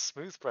up against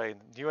Smoothbrain,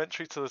 new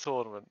entry to the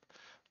tournament.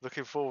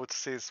 Looking forward to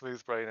seeing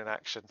Smoothbrain in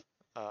action.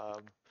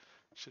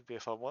 Should be a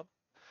fun one.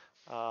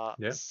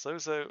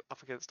 Zozo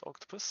up against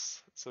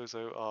Octopus.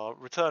 Zozo, our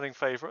returning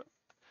favourite.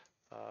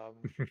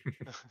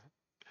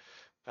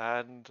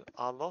 And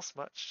our last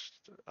match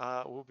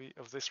will be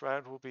of this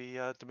round will be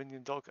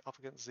Dominion Dog up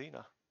against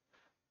Xena.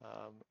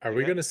 Are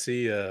we going to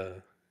see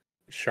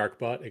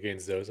SharkBot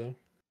against Zozo?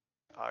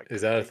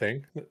 Is that a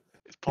thing?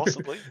 It's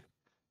possibly.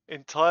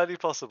 Entirely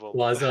possible.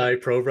 Quasi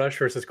Pro Brush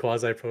versus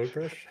Quasi Pro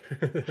Brush?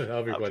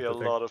 That'll be a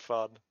lot of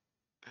fun.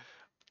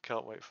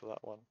 Can't wait for that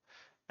one.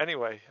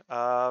 Anyway,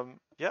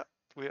 yeah,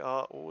 we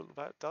are all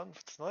about done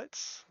for tonight.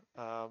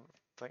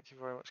 Thank you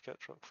very much,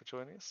 Ketrok, for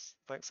joining us.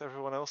 Thanks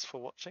everyone else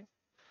for watching.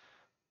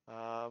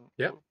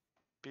 We'll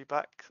be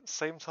back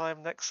same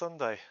time next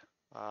Sunday.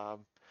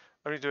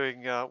 Only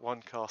doing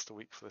 1 cast a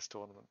week for this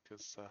tournament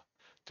because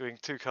doing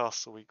 2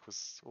 casts a week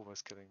was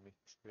almost killing me.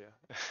 So,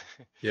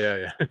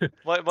 yeah.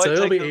 So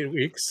it'll be 8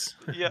 weeks.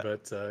 Yeah.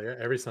 But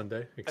every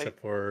Sunday, except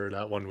for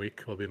that 1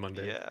 week will be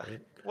Monday. Yeah. Right?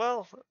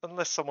 Well,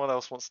 unless someone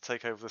else wants to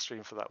take over the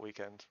stream for that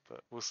weekend, but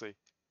we'll see.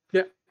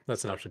 Yeah,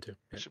 that's an option too.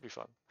 It should be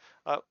fun.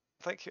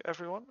 Thank you,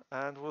 everyone,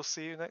 and we'll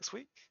see you next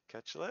week.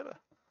 Catch you later.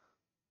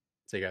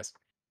 See you guys.